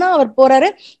அப்படின்ட்டு ஒண்ணுன்னா அவர் போறாரு.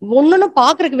 ஒன்னொன்னு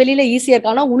பாக்குறதுக்கு வெளியில ஈஸியா இருக்கு,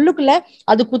 ஆனா உள்ளுக்குள்ள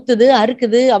அது குத்துது,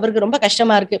 அறுக்குது, அவருக்கு ரொம்ப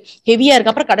கஷ்டமா இருக்கு, ஹெவியா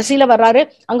இருக்கு. அப்புறம் கடைசியில வர்றாரு,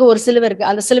 அங்க ஒரு சிலுவை இருக்கு,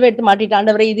 அந்த சிலுவை எடுத்து மாட்டிட்டு,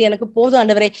 ஆண்டவரே இது எனக்கு போதும்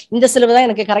ஆண்டவரே, இந்த சிலுவை தான்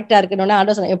எனக்கு கரெக்டா இருக்குன்னு.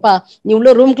 ஆண்டவர் சொன்னேன், எப்பா நீ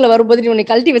உள்ள ரூம்குள்ள வரும்போது நீ உன்னை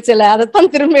கழட்டி வச்சல,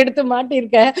 அதைத்தான் திரும்ப எடுத்து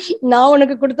மாட்டிருக்க, நான்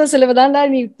உனக்கு கொடுத்த சிலுவை தான்டா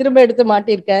நீ திரும்ப எடுத்து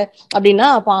மாட்டிருக்க அப்படின்னா.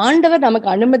 அப்ப ஆண்டவர் நமக்கு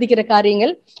அனுமதிக்கிற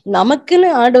காரியங்கள்,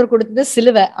 நமக்குன்னு ஆண்டவர் கொடுத்தது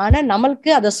சிலுவை, ஆனா நம்மளுக்கு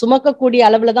அதை சுமக்கக்கூடிய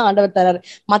அளவுலதான் ஆண்டவர் தராரு.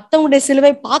 மத்தவங்களுடைய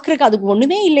சிலுவை பாக்குறதுக்கு அதுக்கு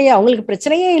ஒண்ணுமே இல்லையே, அவங்களுக்கு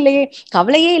பிரச்சனையே இல்லையே,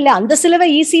 கவலையே இல்லை, அந்த சிலுவை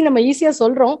ஈஸி, நம்ம ஈஸியா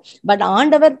சொல்றோம். பட்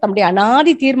ஆண்டவர் தம்முடைய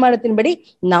அனாதி தீர்மானத்தின்படி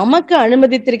நமக்கு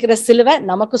அனுமதித்திருக்கிற சிலுவை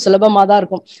நமக்கு சுலபமா தான்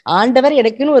இருக்கும். ஆண்டவர்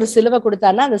எனக்குன்னு ஒரு சிலுவை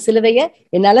கொடுத்தாருன்னா அந்த சிலுவையை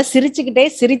என்னால சிரிச்சுக்கிட்டே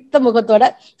சிரித்த முகத்தோட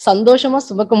சந்தோஷமா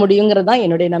சுமக்க முடியுங்கிறதுதான்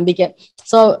என்னுடைய நம்பிக்கை.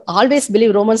 So always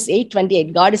believe Romans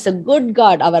 8:28. God is a good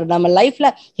God. அவர் நம்ம லைஃப்ல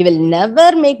he will never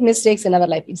make mistakes in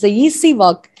our life. It's a easy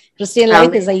walk. Christian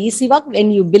life is an easy walk when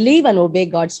you believe and obey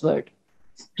God's word.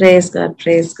 Praise God,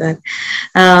 praise God.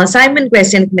 Simon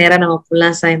question நேரா நம்ம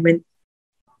போலாம். Simon,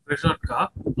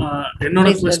 என்னோட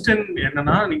question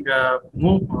என்னன்னா, நீங்க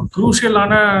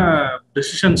குரூஷியலான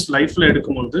decisions லைஃப்ல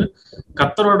எடுக்கும்போது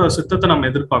கர்த்தரோட சித்தத்தை நம்ம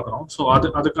எதிர்பார்க்கிறோம். ஸோ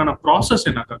அதுக்கான ப்ராசஸ்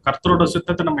என்னக்கா? கர்த்தரோட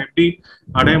சித்தத்தை நம்ம எப்படி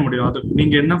அடைய முடியும்? அது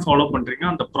நீங்க என்ன ஃபாலோ பண்றீங்க,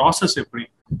 அந்த ப்ராசஸ் எப்படி?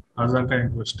 அதுதான்க்கா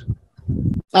என் கொஸ்டின்.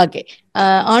 ஓகே,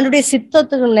 ஆண்டுடைய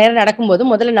சித்தத்துக்கு நேரம் நடக்கும்போது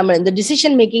முதல்ல நம்ம இந்த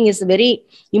decision making is very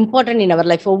important in our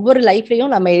life. ஒவ்வொரு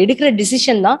லைஃப்லயும் நம்ம எடுக்கிற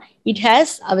டிசிஷன் தான் it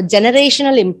has our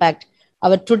generational impact.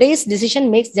 Our today's decision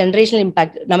maths generational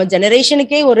impact. நம்ம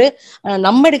ஜெனரேஷனுக்கே ஒரு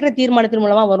நம்ம எடுக்கிற தீர்மானத்தின்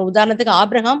மூலமா ஒரு உதாரணத்துக்கு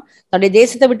ஆபிரகாம் தன்னுடைய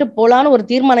தேசத்தை விட்டு போலான்னு ஒரு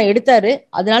தீர்மானம் எடுத்தாரு.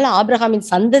 அதனால ஆபிரகாமின்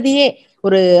சந்ததியே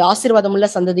ஒரு ஆசீர்வாதம் உள்ள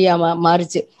சந்ததியா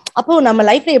மாறுச்சு. அப்போ நம்ம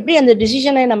லைஃப்ல எப்படி அந்த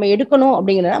டிசிஷனை நம்ம எடுக்கணும்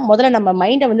அப்படிங்கிறத முதல்ல நம்ம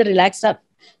மைண்டை வந்து ரிலாக்ஸ்டா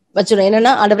வச்சிடும்.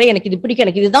 என்னன்னா, ஆண்டவரே எனக்கு இது பிடிக்கும்,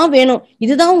 எனக்கு இதுதான் வேணும்,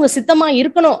 இதுதான் உங்க சித்தமா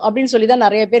இருக்கணும் அப்படின்னு சொல்லிதான்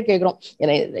நிறைய பேர் கேட்கிறோம்.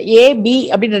 ஏ பி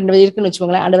அப்படின்னு 2 இருக்குன்னு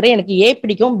வச்சுக்கோங்களேன். ஆண்டவரே எனக்கு ஏ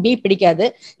பிடிக்கும், பி பிடிக்காது,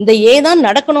 இந்த ஏ தான்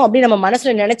நடக்கணும் அப்படின்னு நம்ம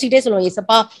மனசுல நினைச்சுக்கிட்டே சொல்லுவோம்.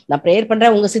 ஏசப்பா நான் ப்ரேயர்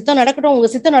பண்றேன், உங்க சித்தம் நடக்கட்டும், உங்க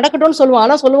சித்தம் நடக்கட்டும்னு சொல்லுவோம்.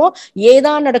 ஆனா சொல்லுவோம்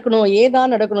ஏதான் நடக்கணும்,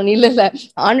 ஏதான் நடக்கணும். இல்ல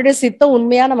ஆண்டோட சித்தம்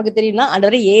உண்மையா நமக்கு தெரியும்னா,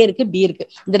 ஆண்டவரே ஏ இருக்கு, பி இருக்கு,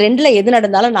 இந்த 2ல எது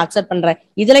நடந்தாலும் நான் அக்செப்ட் பண்றேன்.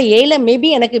 இதுல ஏல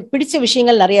மேபி எனக்கு பிடிச்ச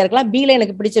விஷயங்கள் நிறைய இருக்கலாம், பில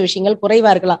எனக்கு பிடிச்ச விஷயங்கள்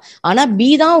குறைவா இருக்கலாம். ஆனா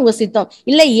பி தான் உங்க சித்தம்,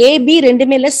 இல்ல ஏபி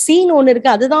 2மே இல்ல சீன் ஒண்ணு இருக்கு,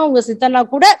 அதுதான் உங்க சித்தம்னா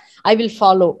கூட ஐ வில்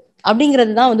ஃபாலோ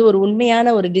அப்படிங்கிறது தான் வந்து ஒரு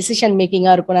உண்மையான ஒரு டிசிஷன்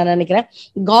மேக்கிங்கா இருக்கும் நான் நினைக்கிறேன்.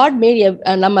 காட் மேட்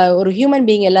நம்ம ஒரு ஹியூமன்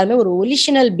பீயிங் எல்லாருமே ஒரு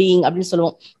ஒலிஷனல் பீயிங் அப்படின்னு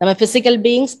சொல்லுவோம். நம்ம physical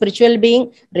being, spiritual being,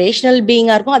 rational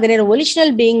பீயிங்கா இருக்கும். அதே நேரம்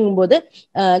ஒலிஷனல் பீயிங் போது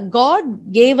God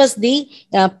gave as the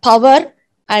power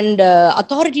and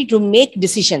authority to make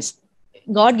decisions.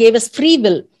 God gave us free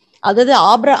will. அதாவது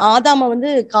ஆதாம வந்து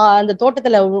அந்த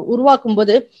தோட்டத்துல உருவாக்கும்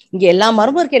போது இங்க எல்லா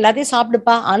மரமும் இருக்கு, எல்லாத்தையும்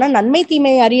சாப்பிடுப்பா, ஆனா நன்மை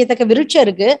தீமை அறியத்தக்க விருட்சம்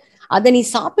இருக்கு, அதை நீ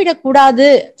சாப்பிடக்கூடாது,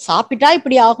 சாப்பிட்டா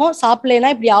இப்படி ஆகும், சாப்பிடலைன்னா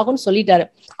இப்படி ஆகும்னு சொல்லிட்டாரு.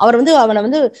 அவர் வந்து அவனை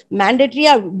வந்து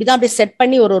மேண்டேட்டரியா இப்படிதான் அப்படியே செட்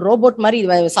பண்ணி ஒரு ரோபோட் மாதிரி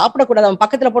சாப்பிடக்கூடாது, அவன்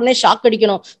பக்கத்துல போனே ஷாக்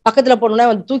அடிக்கணும், பக்கத்துல போனோம்னா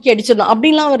அவன் தூக்கி அடிச்சிடணும்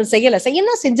அப்படின்லாம் அவர்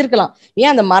செய்யலாம் செஞ்சிருக்கலாம்,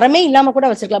 ஏன் அந்த மரமே இல்லாம கூட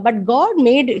வச்சிருக்கலாம். But God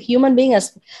mat human being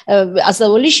as a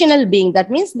volitional being. that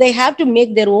means they have to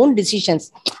make their own decisions.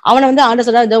 அவனை வந்து ஆண்ட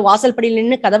சொல்ற இந்த வாசல் படியில்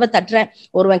நின்று கதவை தட்டுறேன்,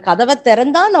 ஒருவன் கதவை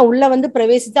திறந்தா நான் உள்ள வந்து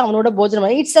பிரவேசித்து அவனோட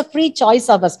போஜனம். It's a free choice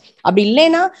of us. அப்படி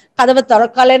இல்லைன்னா கதவை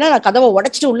திறக்கலைன்னா நான் கதவை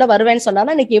உடைச்சிட்டு உள்ள வருவேன்னு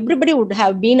சொன்னா இன்னைக்கு everybody would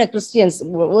have been a Christians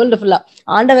world ஃபுல்லா.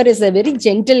 ஆண்டவர் is a very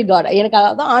gentle God. எனக்கு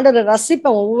அதான் ஆண்டவரை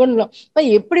ரசிப்பேன் ஒவ்வொன்றும்.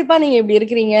 எப்படிப்பா நீங்க இப்படி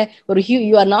இருக்கிறீங்க, ஒரு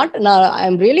you are not, I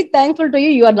am really thankful to you,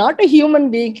 you are not a human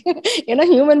being. ஏன்னா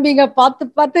ஹியூமன் பீயிங்கை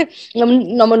பார்த்து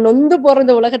நம்ம நொந்து போற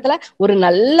இந்த உலகத்துல ஒரு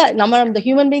நல்ல நம்ம அந்த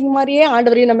ஹியூமன் பீயிங் மாதிரியே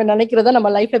ஆண்டவரையும் நம்ம நினைக்கிறதா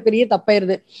நம்ம லைஃப்ல பெரிய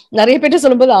தப்பாயிருது. நிறைய பேர்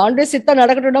சொல்லும்போது ஆண்டவரே சித்தம்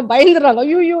நடக்கட்டும் பயந்துடுறாங்க.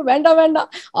 ஐயோ வேண்டாம்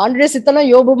ஆண்டவரே சித்தம்னா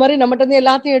யோபு மாதிரி நம்மகிட்ட இருந்து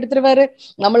எல்லாத்தையும் எடுத்துருவாரு,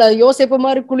 நம்மள யோசேப்பு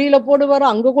மாதிரி குழியில போடுவாரு,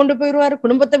 அங்க கொண்டு போயிருவாரு,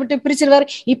 குடும்பத்தை விட்டு பிரிச்சிருவாரு.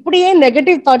 இப்படியே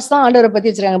நெகட்டிவ் தாட்ஸ் தான் ஆண்டவரை பத்தி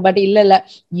வச்சிருக்காங்க. பட் இல்ல,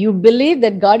 you believe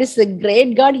that God is a great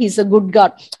God, he is a good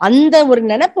God. அந்த ஒரு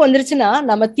நினைப்பு வந்துருச்சுன்னா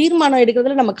நம்ம தீர்மானம்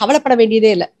எடுக்கிறதுல நம்ம கவலைப்பட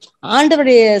வேண்டியதே இல்லை.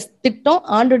 ஆண்டவருடைய திட்டம்,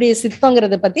 ஆண்டவருடைய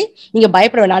சித்தங்கிறத பத்தி நீங்க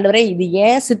பயப்பட வேண்டாம். ஆண்டவரே இது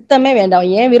ஏன் சித்தமே வேண்டாம்,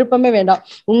 ஏன் விருப்பமே வேண்டாம்,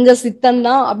 உங்க சித்தம்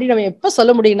தான் அப்படின்னு நம்ம எப்ப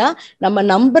சொல்ல முடியும்னா, நம்ம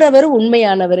நம்புறவர்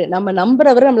உண்மையானவர், நம்ம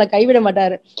நம்புறவர் நம்மளை கைவிட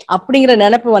மாட்டாரு அப்படிங்கிற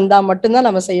நினைப்பு வந்தா மட்டும்தான்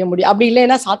நம்ம செய்ய முடியும். அப்படி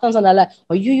இல்லைன்னா சாத்தான் சொன்னால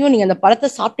ஐயோ நீங்க அந்த பழத்தை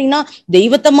சாப்பிட்டீங்கன்னா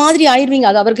தெய்வத்தை மாதிரி ஆயிடுவீங்க,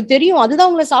 அது அவருக்கு தெரியும், அதுதான்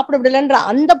உங்களை சாப்பிட விடலன்ற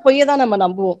அந்த பொய்யை தான் நம்ம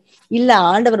நம்புவோம். இல்ல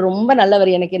ஆண்டவர் ரொம்ப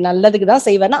நல்லவர், எனக்கு நல்லதுக்கு தான்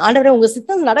செய்வார்னா ஆண்டவரே உங்க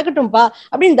சித்தம் நடக்கட்டும்பா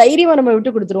அப்படின்னு தைரியமா நம்ம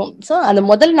விட்டு கொடுத்துருவோம். சோ அந்த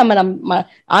முதல் நம்ம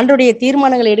ஆண்டோடைய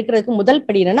தீர்மானங்களை எடுக்கிறதுக்கு முதல்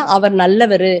படி என்னன்னா அவர்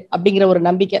நல்லவர் அப்படிங்கிற ஒரு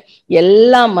நம்பிக்கை.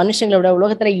 எல்லா மனுஷங்களோட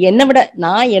உலகத்துல என்னை விட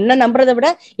நான் என்ன நம்புறதை விட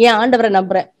என் ஆண்டவரை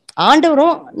நம்புறேன்.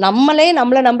 ஆண்டவரும் நம்மளை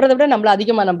நம்புறதை விட நம்மள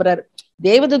அதிகமா நம்புறாரு.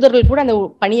 தேவதூதர்கள் கூட அந்த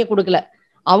பணியை கொடுக்கல,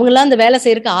 அவங்கெல்லாம் அந்த வேலை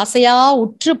செய்யறதுக்கு ஆசையா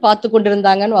உற்று பார்த்து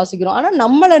கொண்டிருந்தாங்கன்னு வாசிக்கிறோம். ஆனா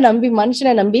நம்மளை நம்பி,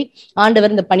 மனுஷனை நம்பி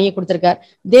ஆண்டவர் இந்த பணியை கொடுத்திருக்கார்.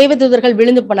 தேவதூதர்கள்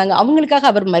விழுந்து போனாங்க, அவங்களுக்காக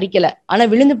அவர் மரிக்கல, ஆனா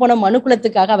விழுந்து போன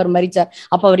மனுக்குலத்துக்காக அவர் மரிச்சார்.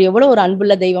 அப்ப அவர் எவ்வளவு ஒரு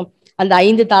அன்புள்ள தெய்வம். அந்த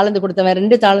 5 தாளந்து கொடுத்தவன்,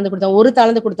 2 தாளந்து கொடுத்தவன், 1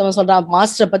 தாளந்து கொடுத்தவன் சொல்றான்,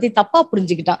 மாஸ்டரை பத்தி தப்பா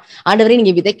புரிஞ்சுக்கிட்டான். ஆண்டவரே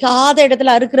நீங்க விதைக்காத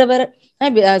இடத்துல அறுக்கிறவர்,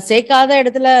 சேர்க்காத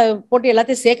இடத்துல போட்டு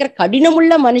எல்லாத்தையும் சேர்க்கிற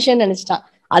கடினமுள்ள மனுஷன் நினைச்சிட்டான்.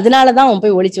 அதனாலதான் அவன்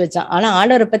போய் ஒழிச்சு வச்சான். ஆனா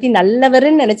ஆண்டவரை பத்தி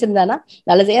நல்லவருன்னு நினைச்சிருந்தானா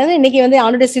நல்லது. ஏன்னா இன்னைக்கு வந்து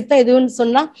அவனுடைய சித்தம் எதுன்னு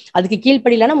சொன்னா அதுக்கு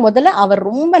கீழ்ப்படியிலன்னா முதல்ல அவர்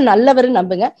ரொம்ப நல்லவருன்னு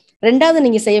நம்புங்க. 2வது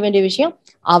நீங்க செய்ய வேண்டிய விஷயம்,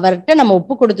 அவர்கிட்ட நம்ம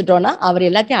ஒப்பு கொடுத்துட்டோம்னா அவர்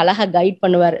எல்லாத்தையும் அழகா கைட்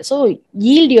பண்ணுவாரு. So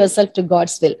yield yourself to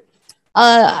God's will.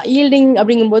 Yielding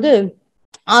அப்படிங்கும்போது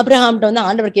ஆபிரகாம்கிட்ட வந்து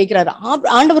ஆண்டவர் கேட்கிறாரு.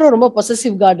 ஆண்டவரும் ரொம்ப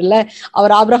பொசசிவ் காட் இல்ல,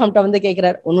 அவர் ஆபிரகாம்கிட்ட வந்து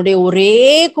கேட்கிறாரு, உன்னுடைய ஒரே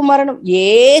குமாரனும்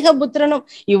ஏக புத்திரனும்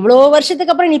இவ்வளவு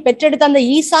வருஷத்துக்கு அப்புறம் நீ பெற்றெடுத்த அந்த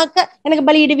ஈசாக்க எனக்கு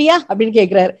பலியிடுவியா அப்படின்னு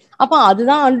கேட்கிறாரு. அப்ப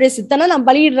அதுதான் அவனுடைய சித்தனா, நான்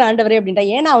பலியிடுறேன் ஆண்டவரே அப்படின்ட்டா.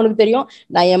 ஏன்னா அவனுக்கு தெரியும்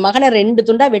நான் என் மகனை 2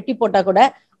 துண்டா வெட்டி போட்டா கூட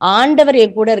ஆண்டவர்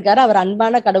என் கூட இருக்காரு, அவர்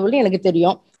அன்பான கடவுள்னு எனக்கு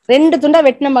தெரியும். 2 துண்டா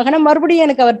வெட்டின மகனை மறுபடியும்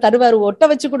எனக்கு அவர் தருவாரு, ஒட்ட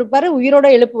வச்சு கொடுப்பாரு, உயிரோட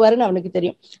எழுப்புவாருன்னு அவனுக்கு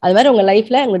தெரியும். அது மாதிரி உங்க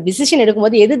லைஃப்ல உங்க டிசிஷன்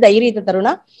எடுக்கும்போது எது தைரியத்தை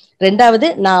தரும்னா, 2வது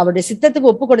நான் அவருடைய சித்தத்துக்கு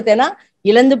ஒப்பு கொடுத்தேன்னா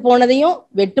இழந்து போனதையும்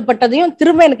வெட்டுப்பட்டதையும்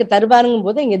திரும்ப எனக்கு தருவாருங்கும்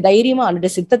போது இங்க தைரியமா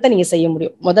அவனுடைய சித்தத்தை நீங்க செய்ய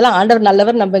முடியும். முதல்ல ஆண்டவர்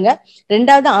நல்லவர் நம்புங்க.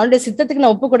 2வது அவனுடைய சித்தத்துக்கு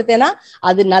நான் ஒப்பு கொடுத்தேன்னா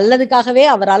அது நல்லதுக்காகவே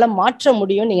அவரால் மாற்ற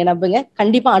முடியும் நீங்க நம்புங்க.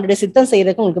 கண்டிப்பா அவனுடைய சித்தம்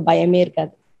செய்யறதுக்கு உங்களுக்கு பயமே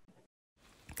இருக்காது.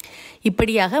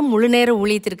 இப்படியாக முழு நேர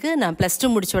ஊழியத்திற்கு நான் +2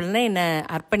 முடித்த உடனே என்னை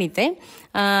அர்ப்பணித்தேன்.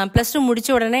 +2 முடித்த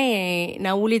உடனே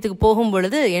நான் ஊழியத்துக்கு போகும்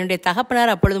பொழுது என்னுடைய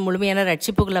தகப்பனார் அப்பொழுது முழுமையான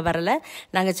ரட்சிப்புக்குள்ளே வரலை.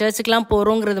 நாங்கள் சர்ச்சுக்கெலாம்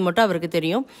போகிறோங்கிறது மட்டும் அவருக்கு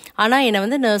தெரியும். ஆனால் என்னை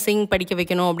வந்து நர்சிங் படிக்க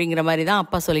வைக்கணும் அப்படிங்கிற மாதிரி தான்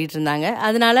அப்பா சொல்லிட்டு இருந்தாங்க.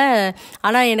 அதனால்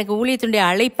ஆனால் எனக்கு ஊழியத்தினுடைய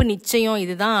அழைப்பு நிச்சயம்,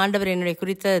 இதுதான் ஆண்டவர் என்னுடைய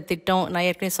குறித்த திட்டம். நான்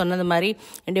ஏற்கனவே சொன்னது மாதிரி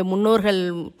என்னுடைய முன்னோர்கள்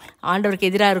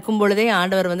ஆண்டவருக்கு எதிராக இருக்கும் பொழுதே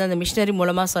ஆண்டவர் வந்து அந்த மிஷினரி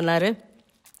மூலமாக சொன்னார்,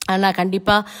 நான்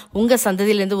கண்டிப்பாக உங்கள்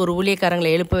சந்ததியிலேருந்து ஒரு ஊழியக்காரங்களை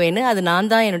எழுப்புவேன்னு. அது நான்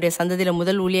தான் என்னுடைய சந்ததியில்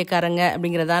முதல் ஊழியக்காரங்க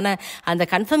அப்படிங்கிறதான அந்த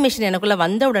கன்ஃபர்மேஷன் எனக்குள்ளே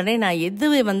வந்த உடனே நான் எது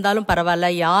வந்தாலும் பரவாயில்ல,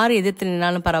 யார் எதிர்த்து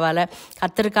நின்னாலும் பரவாயில்ல,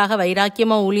 கர்த்தருக்காக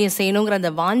வைராக்கியமாக ஊழியம் செய்யணுங்கிற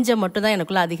அந்த வாஞ்சை மட்டும் தான்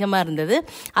எனக்குள்ளே அதிகமாக இருந்தது.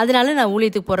 அதனால நான்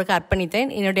ஊழியத்துக்கு போகிறதுக்கு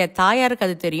அர்ப்பணித்தேன். என்னுடைய தாயாருக்கு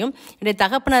அது தெரியும், என்னுடைய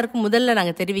தகப்பனாருக்கு முதல்ல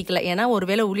நாங்கள் தெரிவிக்கல. ஏன்னா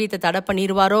ஒருவேளை ஊழியத்தை தடை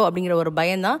பண்ணிடுவாரோ அப்படிங்கிற ஒரு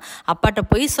பயம்தான். அப்பாட்ட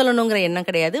பொய் சொல்லணுங்கிற எண்ணம்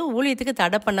கிடையாது, ஊழியத்துக்கு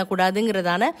தடை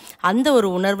பண்ணக்கூடாதுங்கிறதான அந்த ஒரு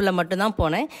உணர்வில் மட்டும்தான்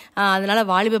போனேன். அதனால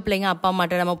வாலிப பிள்ளைங்க அப்பா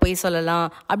அம்மாட்ட நம்ம போய் சொல்லலாம்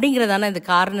அப்படிங்கிறதான இந்த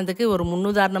காரணத்துக்கு ஒரு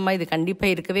முன்னுதாரணமாக இது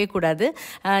கண்டிப்பாக இருக்கவே கூடாது.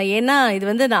 ஏன்னா இது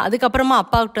வந்து நான் அதுக்கப்புறமா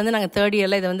அப்பாவுக்கிட்ட வந்து நாங்கள் 3rd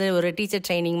இயரில் இது வந்து ஒரு டீச்சர்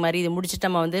ட்ரைனிங் மாதிரி இது முடிச்சுட்டு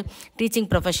நம்ம வந்து டீச்சிங்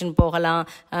ப்ரொஃபஷன் போகலாம்,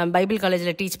 பைபிள்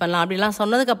காலேஜில் டீச் பண்ணலாம் அப்படிலாம்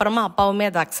சொன்னதுக்கப்புறமா அப்பாவுமே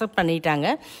அதை அக்செப்ட்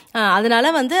பண்ணிட்டாங்க.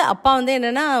 அதனால வந்து அப்பா வந்து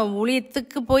என்னென்னா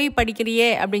ஊழியத்துக்கு போய் படிக்கிறியே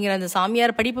அப்படிங்கிற அந்த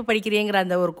சாமியார் படிப்பு படிக்கிறியேங்கிற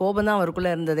அந்த ஒரு கோபம் தான்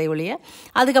அவருக்குள்ளே இருந்ததே ஒழிய,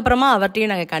 அதுக்கப்புறமா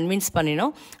அவர்கிட்டையும் நாங்கள் கன்வின்ஸ்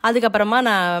பண்ணினோம். அதுக்கப்புறமா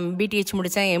நான் பிடிஹெச்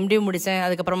முடித்தேன், MD முடித்தேன்.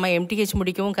 அதுக்கப்புறமா MTH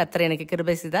முடிக்கவும் கர்த்தர் எனக்கு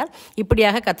கிருபை செய்தார்.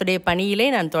 இப்படியாக கர்த்தருடைய பணியிலே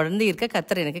நான் தொடர்ந்து இருக்க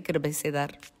கர்த்தர் எனக்கு கிருபை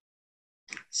செய்தார்.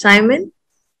 சைமன்,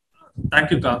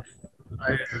 தேங்க்யூக்கா.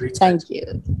 தேங்க்யூ.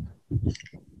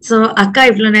 சோ அக்கா,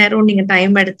 இவ்வளவு நேரம் நீங்க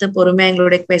டைம் எடுத்து பொறுமையா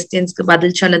எங்களுடைய குவெஸ்டின்ஸ்க்கு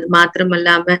பதில் சொன்னது மாத்திரம்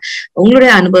இல்லாம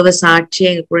உங்களுடைய அனுபவ சாட்சியை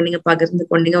எங்க கூட நீங்க பகிர்ந்து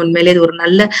கொண்டீங்க. உண்மையிலே இது ஒரு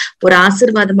நல்ல ஒரு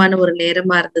ஆசீர்வாதமான ஒரு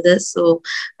நேரமா இருந்தது. சோ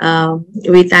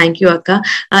வி தேங்க்யூ அக்கா.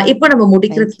 இப்போ நம்ம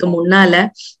முடிக்கிறதுக்கு முன்னால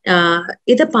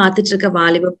இத பாத்துட்டு இருக்க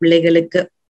வாலிப பிள்ளைகளுக்கு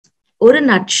ஒரு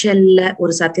நட்ஷல்ல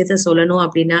ஒரு சத்தியத்தை சொல்லணும்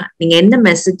அப்படின்னா நீங்க என்ன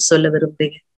மெசேஜ் சொல்ல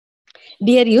விரும்புறீங்க?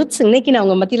 டியர் யூத்ஸ், இன்னைக்கு நான்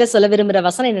உங்க மத்தியில சொல்ல விரும்புற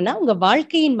வசனம் என்னன்னா, உங்க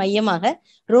வாழ்க்கையின் மையமாக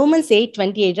ரோமன்ஸ்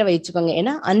 8:28 வச்சுக்கோங்க.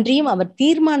 ஏன்னா அன்றியும் அவர்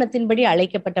தீர்மானத்தின்படி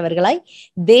அழைக்கப்பட்டவர்களாய்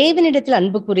தேவனிடத்தில்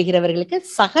அன்பு கூறுகிறவர்களுக்கு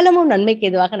சகலமும் நன்மைக்கு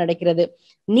எதுவாக நடக்கிறது.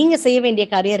 நீங்க செய்ய வேண்டிய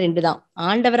காரியம் 2 தான்.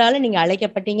 ஆண்டவரால நீங்க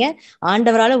அழைக்கப்பட்டீங்க,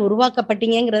 ஆண்டவரால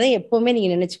உருவாக்கப்பட்டீங்கிறத எப்பவுமே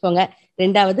நீங்க நினைச்சுக்கோங்க.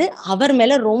 2வது, அவர்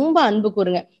மேல ரொம்ப அன்பு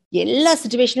கூறுங்க. எல்லா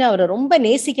சிச்சுவேஷனும் அவரை ரொம்ப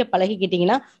நேசிக்க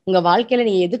பழகிக்கிட்டீங்கன்னா உங்க வாழ்க்கையில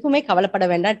நீங்க எதுக்குமே கவலைப்பட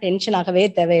வேண்டாம், டென்ஷன் ஆகவே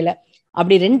தேவையில்லை.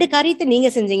 அப்படி 2 காரியத்தை நீங்க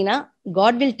செஞ்சீங்கன்னா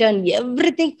God will turn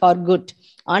everything for good.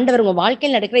 ஆண்டவர் உங்க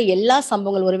வாழ்க்கையில் நடக்கிற எல்லா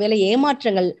சம்பவங்கள், ஒருவேளை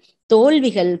ஏமாற்றங்கள்,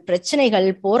 தோல்விகள், பிரச்சனைகள்,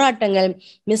 போராட்டங்கள்,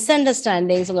 மிஸ்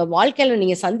அண்டர்ஸ்டாண்டிங்ஸ், உங்க வாழ்க்கையில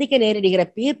நீங்க சந்திக்க நேரிடுகிற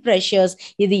பீர் ப்ரெஷர்ஸ்,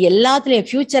 இது எல்லாத்துலயும்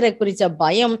ஃபியூச்சரை குறிச்ச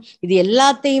பயம், இது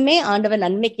எல்லாத்தையுமே ஆண்டவர்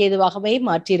நன்மைக்கு ஏதுவாகவே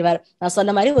மாற்றிடுவார். நான்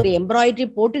சொன்ன மாதிரி ஒரு எம்ப்ராய்டரி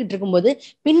போட்டுக்கிட்டு இருக்கும்போது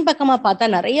பின்பக்கமா பார்த்தா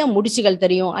நிறைய முடிச்சுகள்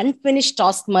தெரியும், அன்பினிஷ்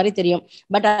டாஸ்க் மாதிரி தெரியும்.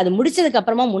 பட் அது முடிச்சதுக்கு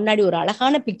அப்புறமா முன்னாடி ஒரு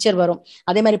அழகான பிக்சர் வரும்.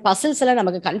 அதே மாதிரி பசில்ஸ் எல்லாம்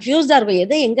நமக்கு கன்ஃபியூஸ்டா இருக்கும்,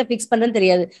 எதை எங்க பிக்ஸ் பண்றதுன்னு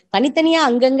தெரியாது, தனித்தனியா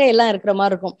அங்கங்க எல்லாம் இருக்கிற மாதிரி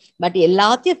இருக்கும். பட்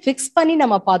எல்லாத்தையும் பிக்ஸ் பண்ணி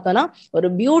நம்ம பார்த்தோம்னா ஒரு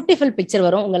பியூட்டிஃபுல் பிக்சர்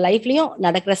வரும். உங்க லைஃப்லயும்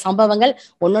நடக்கிற சம்பவங்கள்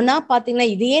ஒன்னொன்னா பாத்தீங்கன்னா,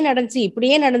 இதையே நடந்துச்சு,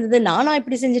 இப்படியே நடந்தது, நானா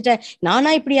இப்படி செஞ்சுட்டேன்,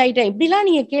 நானா இப்படி ஆயிட்டேன், இப்படிலாம்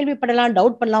நீங்க கேள்விப்படலாம்,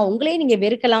 டவுட் பண்ணலாம், உங்களே நீங்க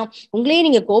வெறுக்கலாம், உங்களே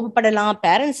நீங்க கோபப்படலாம்,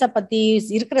 பேரண்ட்ஸை பத்தி,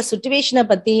 இருக்கிற சிச்சுவேஷனை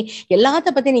பத்தி,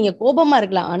 எல்லாத்த பத்தி நீங்க கோபமா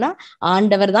இருக்கலாம். ஆனா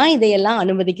ஆண்டவர் தான் இதையெல்லாம்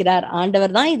அனுமதிக்கிறார்,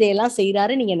 ஆண்டவர் தான் இதையெல்லாம்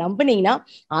செய்யறாரு. நீங்க நம்புனீங்கன்னா,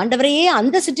 ஆண்டவரையே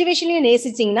அந்த சிச்சுவேஷன்லயும்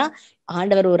நேசிச்சீங்கன்னா,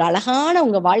 ஆண்டவர் ஒரு அழகான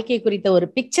உங்க வாழ்க்கை குறித்த ஒரு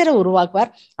பிக்சரை உருவாக்குவார்.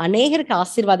 அநேகருக்கு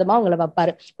ஆசீர்வாதமா உங்களை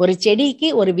வைப்பாரு. ஒரு செடிக்கு,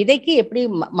 ஒரு விதைக்கு எப்படி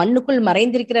மண்ணுக்குள்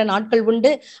மறைந்திருக்கிற நாட்கள்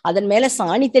உண்டு, அதன் மேல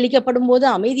சாணி தெளிக்கப்படும் போது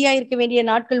அமைதியா இருக்க வேண்டிய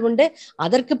நாட்கள் உண்டு,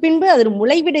 அதற்கு பின்பு அது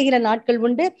முளைவிடுகிற நாட்கள்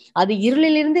உண்டு, அது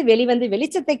இருளிலிருந்து வெளிவந்து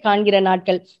வெளிச்சத்தை காண்கிற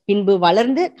நாட்கள், பின்பு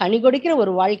வளர்ந்து கனி கொடுக்கிற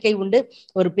ஒரு வாழ்க்கை உண்டு.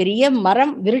 ஒரு பெரிய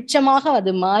மரம் விருட்சமாக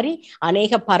அது மாறி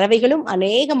அநேக பறவைகளும்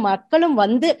அநேக மக்களும்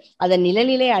வந்து அதன்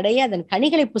நிழலிலே அடைய அதன்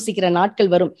கனிகளை புசிக்கிற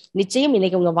நாட்கள் வரும். நிச்சயம்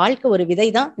இன்னைக்கு உங்க வாழ்க்கை ஒரு விதை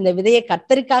தான். இந்த விதையை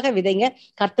கர்த்தருக்காக விதைங்க,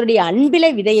 கர்த்தருடைய அன்பிலே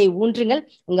விதையை ஊன்றுங்கள்.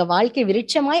 உங்க வாழ்க்கை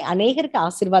விருட்சமாய் அநேகருக்கு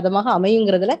ஆசீர்வாதமாக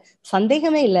அமையுங்கிறதுல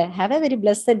சந்தேகமே இல்லை. Have a very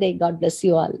blessed day. God bless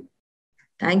you all.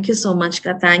 Thank you so much,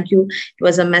 Ka. Thank you. It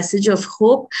was a message of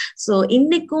hope. So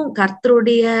இன்னைக்கும்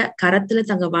கர்த்தருடைய கரத்துல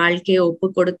தங்க வாழ்க்கையை ஒப்பு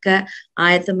கொடுக்க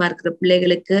ஆயத்தமா இருக்கிற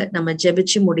பிள்ளைகளுக்கு நம்ம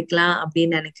ஜெபிச்சு முடிக்கலாம்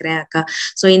அப்படின்னு நினைக்கிறேன் அக்கா.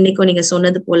 சோ இன்னைக்கும் நீங்க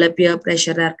சொன்னது போல பியர்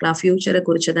பிரஷரா இருக்கலாம், ஃபியூச்சரை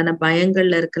குறிச்சதான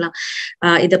பயங்கள்ல இருக்கலாம்,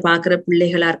 இதை பாக்குற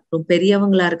பிள்ளைகளா இருக்கட்டும்,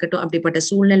 பெரியவங்களா இருக்கட்டும், அப்படிப்பட்ட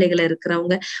சூழ்நிலைகளை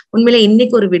இருக்கிறவங்க உண்மையில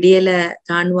இன்னைக்கு ஒரு விடியலை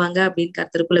காணுவாங்க அப்படின்னு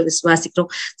கர்த்தருக்குள்ள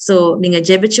விசுவாசிக்கிறோம். சோ நீங்க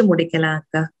ஜெபிச்சு முடிக்கலாம்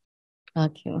அக்கா.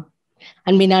 ஓகே.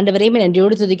 அன்பின் ஆண்டவரே,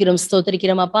 நன்றியோடு துதிக்கிறோம்,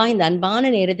 ஸ்தோத்திரிக்கிறோம் அப்பா. இந்த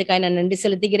அன்பான நேரத்துக்காய் நான் நன்றி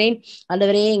செலுத்துகிறேன்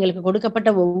ஆண்டவரே. எங்களுக்கு கொடுக்கப்பட்ட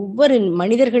ஒவ்வொரு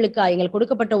மனிதர்களுக்காய், எங்களுக்கு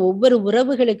கொடுக்கப்பட்ட ஒவ்வொரு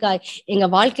உறவுகளுக்காய், எங்க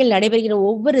வாழ்க்கையில் நடைபெறுகிற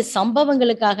ஒவ்வொரு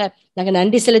சம்பவங்களுக்காக நாங்க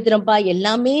நன்றி செலுத்துறோம்ப்பா.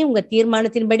 எல்லாமே உங்க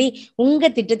தீர்மானத்தின்படி, உங்க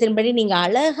திட்டத்தின்படி நீங்க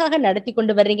அழகாக நடத்தி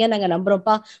கொண்டு வர்றீங்க, நாங்க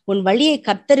நம்புறோம்ப்பா. உன் வழியை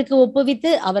கர்த்தருக்கு ஒப்புவித்து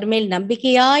அவர் மேல்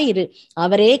நம்பிக்கையாயிரு,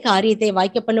 அவரே காரியத்தை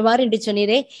வாய்க்க பண்ணுவார் என்று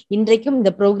சொன்னீரே. இன்றைக்கும்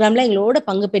இந்த ப்ரோக்ராம்ல எங்களோட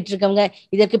பங்கு பெற்றிருக்கவங்க,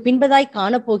 இதற்கு பின்பதாய்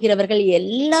காணப்போகிறவர்கள்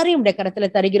எல்லாரையும் உடைய கரத்துல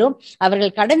தருகிறோம்.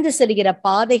 அவர்கள் கடந்து செல்கிற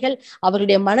பாதைகள்,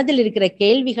 அவருடைய மனதில் இருக்கிற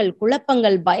கேள்விகள்,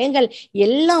 குழப்பங்கள், பயங்கள்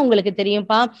எல்லாம் உங்களுக்கு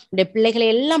தெரியும்பா. உடைய பிள்ளைகளை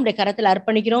எல்லாம் உடைய கரத்துல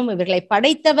அர்ப்பணிக்கிறோம். இவர்களை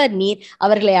படைத்தவர் நீர்,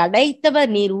 அவர்களை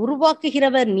அடைத்தவர் நீர்,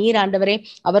 உருவாக்குகிறவர் நீர் ஆண்டவரே.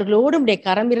 அவர்களோடு உடைய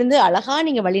கரம் இருந்து அழகா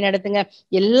நீங்க வழி நடத்துங்க.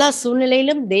 எல்லா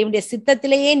சூழ்நிலையிலும் தேவனுடைய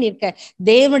சித்தத்திலேயே நிற்க,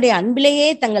 தேவனுடைய அன்பிலேயே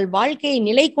தங்கள் வாழ்க்கையை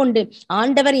நிலை கொண்டு,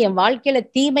 ஆண்டவர் என் வாழ்க்கையில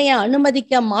தீமையை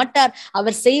அனுமதிக்க மாட்டார்,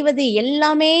 அவர் செய்வது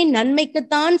எல்லாமே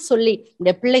நன்மைக்குத்தான் சொல்லி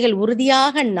இந்த பிள்ளைகள்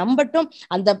உறுதியாக நம்பட்டும்.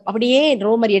 அந்த அப்படியே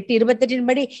ரோமர் 8:28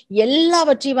 படி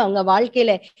எல்லாவற்றையும் அவங்க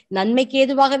வாழ்க்கையில நன்மைக்கு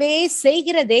ஏதுவாகவே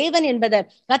செய்கிற தேவன் என்பதை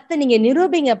கர்த்தர் நீங்க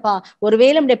நிரூபிங்கப்பா.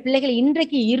 ஒருவேளை நம்முடைய பிள்ளைகள்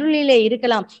இன்றைக்கு இருளிலே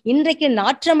இருக்கலாம், இன்றைக்கு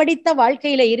நாற்றமடித்த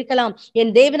வாழ்க்கையில இருக்கலாம்.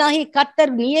 என் தேவனாகிய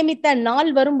கர்த்தர் நியமித்த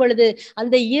நாள் வரும் பொழுது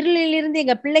அந்த இருளிலிருந்து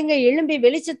எங்க பிள்ளைங்க எழும்பி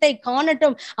வெளிச்சத்தை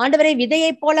காணட்டும் ஆண்டவரை.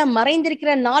 விதையை போல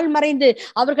மறைந்திருக்கிற நாள் மறைந்து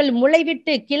அவர்கள்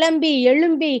முளைவிட்டு கிளம்பி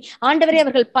எழும்பி ஆண்டவரே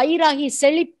அவர்கள் பயிராகி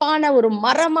செழிப்பான ஒரு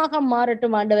மரமாக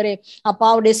மாறட்டும் ஆண்டவரே.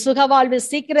 அப்பாவுடைய சுகவாழ்வு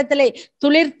சீக்கிரத்திலே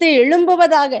துளிர்த்து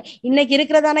எழும்புவதாக. இன்னைக்கு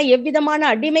இருக்கிறதான எவ்விதமான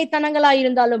அடிமைத்தனங்களா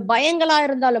இருந்தாலும், பயங்களா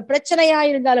இருந்தாலும், பிரச்சனையா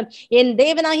இருந்தாலும் என்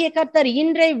தேவனாகிய கர்த்தர்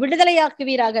இன்றை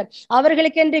விடுதலையாக்குவீராக.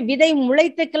 அவர்களுக்கென்று விதை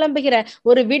முளைத்து கிளம்புகிற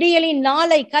ஒரு விடியலின்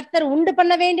நாளை கர்த்தர் உண்டு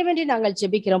பண்ண வேண்டும் என்று நாங்கள்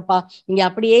ஜெபிக்கிறோம்ப்பா. நீங்க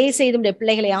அப்படியே செய்து உடைய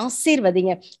பிள்ளைகளை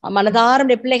ஆசீர்வதிங்க. மனதார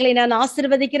உடைய பிள்ளைகளை நான்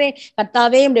ஆசீர்வதிக்கிறேன்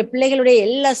கர்த்தாவே. உடைய பிள்ளைகளுடைய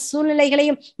எல்லா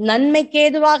சூழ்நிலைகளையும் நன்மைக்கு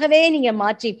ஏதுவாகவே நீங்க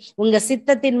மாற்றி உங்க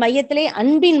சித்தத்தின் மையத்திலே,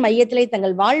 அன்பின் மையத்திலே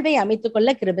தங்கள் வாழ்வை அமைத்துக் கொள்ள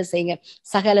கிருபை செய்யுங்க.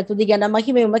 சகல துதிகான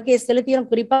மகிமை உமக்கே செலுத்துகிறோம்.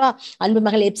 குறிப்பா அன்பு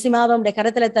மகள் எப்சிமாவை உடைய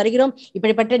கரத்துல தருகிறோம்.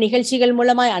 இப்படிப்பட்ட நிகழ்ச்சிகள்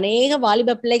மூலமாய் அநேக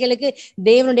வாலிப பிள்ளைகளுக்கு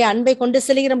தேவனுடைய அன்பை கொண்டு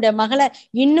செல்கிற உடைய மகளை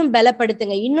இன்னும்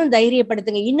பலப்படுத்துங்க, இன்னும்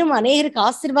தைரியப்படுத்துங்க, இன்னும் அநேகருக்கு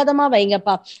ஆசீர்வாதமா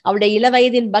வைங்கப்பா. அவருடைய இள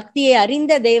வயதின் பக்தியை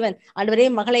அறிந்த தேவன் ஆண்டவரே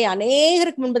மகளை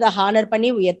அநேகருக்கு முன்பதாக ஆனர்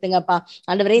பண்ணி உயர்த்துங்கப்பா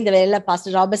ஆண்டவரே. இந்த வேலை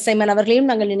பாஸ்டர் ராபர்ட் சைமன் அவர்களையும்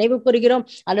நாங்கள் நினைவு கூறுகிறோம்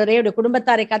ஆண்டவரே. உடைய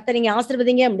குடும்பத்தாரை கர்த்தர் நீங்க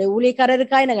ஆசீர்வதிங்க.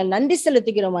 ஊழியக்காரருக்காய் நாங்கள் நன்றி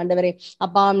செலுத்துகிறோம் ஆண்டவரே.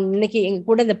 அப்பா இன்னைக்கு எங்க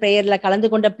கூட இந்த பிரேயர்ல கலந்து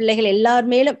கொண்ட பிள்ளைகள் எல்லார்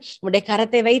மேலும் உடைய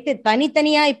கரத்தை வைத்து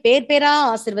தனித்தனியாய் பேர் பேரா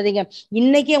ஆசீர்வதிங்க.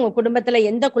 இன்னைக்கு உங்க குடும்பத்துல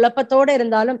எந்த குழப்பத்தோட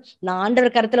இருந்தாலும் நான்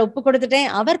ஆண்டவர் கரத்துல ஒப்பு கொடுத்துட்டேன்,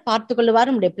 அவர் பார்த்து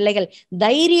கொள்ளுவார். உடைய பிள்ளைகள்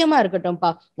தைரியமா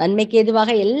இருக்கட்டும்பா. நன்மைக்கு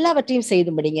எதுவாக எல்லாவற்றையும்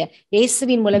செய்தும்படிங்க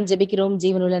இயேசுவின் மூலம் ஜெபிக்கிறோம்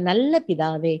ஜீவனுள்ள நல்ல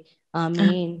பிதாவே,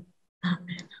 ஆமென்.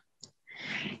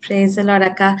 Praise the Lord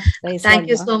அக்கா. Thank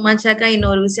you so much அக்கா.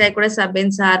 இன்னொரு விஷயம் கூட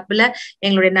சபையின் சார்பில்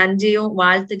எங்களுடைய நன்றியும்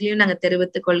வாழ்த்துக்களையும் நாங்க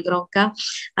தெரிவித்துக் கொள்கிறோம் அக்கா.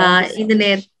 இந்த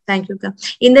தேங்க்யூக்கா.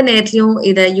 இந்த நேரத்திலையும்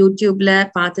இத யூடியூப்ல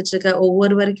பாத்துட்டு இருக்க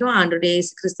ஒவ்வொருவருக்கும் ஆண்டவருடைய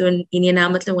இயேசு கிறிஸ்துவின் இனிய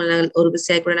நாமத்துல உங்களை ஒரு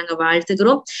விஷயம் கூட நாங்க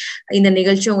வாழ்த்துக்கிறோம். இந்த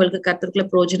நிகழ்ச்சி உங்களுக்கு கர்த்தருக்குள்ள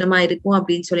பிரயோஜனமா இருக்கும்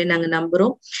அப்படின்னு சொல்லி நாங்க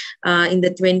நம்புறோம். இந்த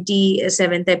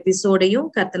 27th எபிசோடையும்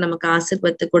கர்த்தர் நமக்கு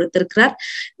ஆசீர்வாதத்தை கொடுத்திருக்கிறார்.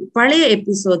 பழைய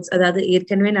எபிசோட்ஸ், அதாவது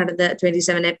ஏற்கனவே நடந்த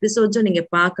 27 எபிசோட்ஸும் நீங்க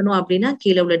பார்க்கணும் அப்படின்னா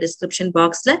கீழே உள்ள டிஸ்கிரிப்ஷன்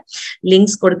பாக்ஸ்ல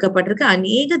லிங்க்ஸ் கொடுக்கப்பட்டிருக்கு.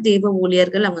 அநேக தேவ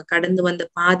ஊழியர்கள் அவங்க கடந்து வந்த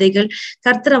பாதைகள்,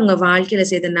 கர்த்தர் அவங்க வாழ்க்கையில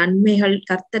செய்த நன்மைகள்,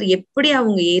 கர்த்தர் எப்படி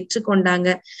அவங்க ஏற்றுக்கொண்டாங்க,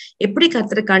 எப்படி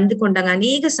கர்த்தரை கண்டு கொண்டாங்க,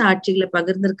 அநேக சாட்சிகளை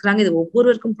பகிர்ந்திருக்கிறாங்க. இது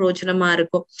ஒவ்வொருவருக்கும் பிரயோஜனமா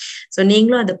இருக்கும். சோ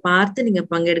நீங்களும் அதை பார்த்து நீங்க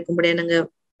பங்கெடுக்கும்படியா நாங்க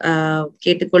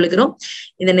கேட்டுக்கொள்கிறோம்.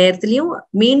 இந்த நேரத்திலையும்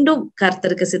மீண்டும்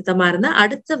கர்த்தருக்கு சித்தமா இருந்தா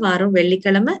அடுத்த வாரம்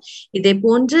வெள்ளிக்கிழமை இதே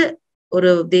போன்று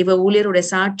ஒரு தெய்வ ஊழியருடைய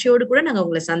சாட்சியோடு கூட நாங்க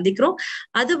உங்களை சந்திக்கிறோம்.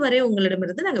 அதுவரை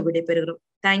உங்களிடமிருந்து நாங்க விடைபெறுகிறோம்.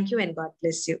 Thank you and God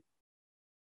bless you.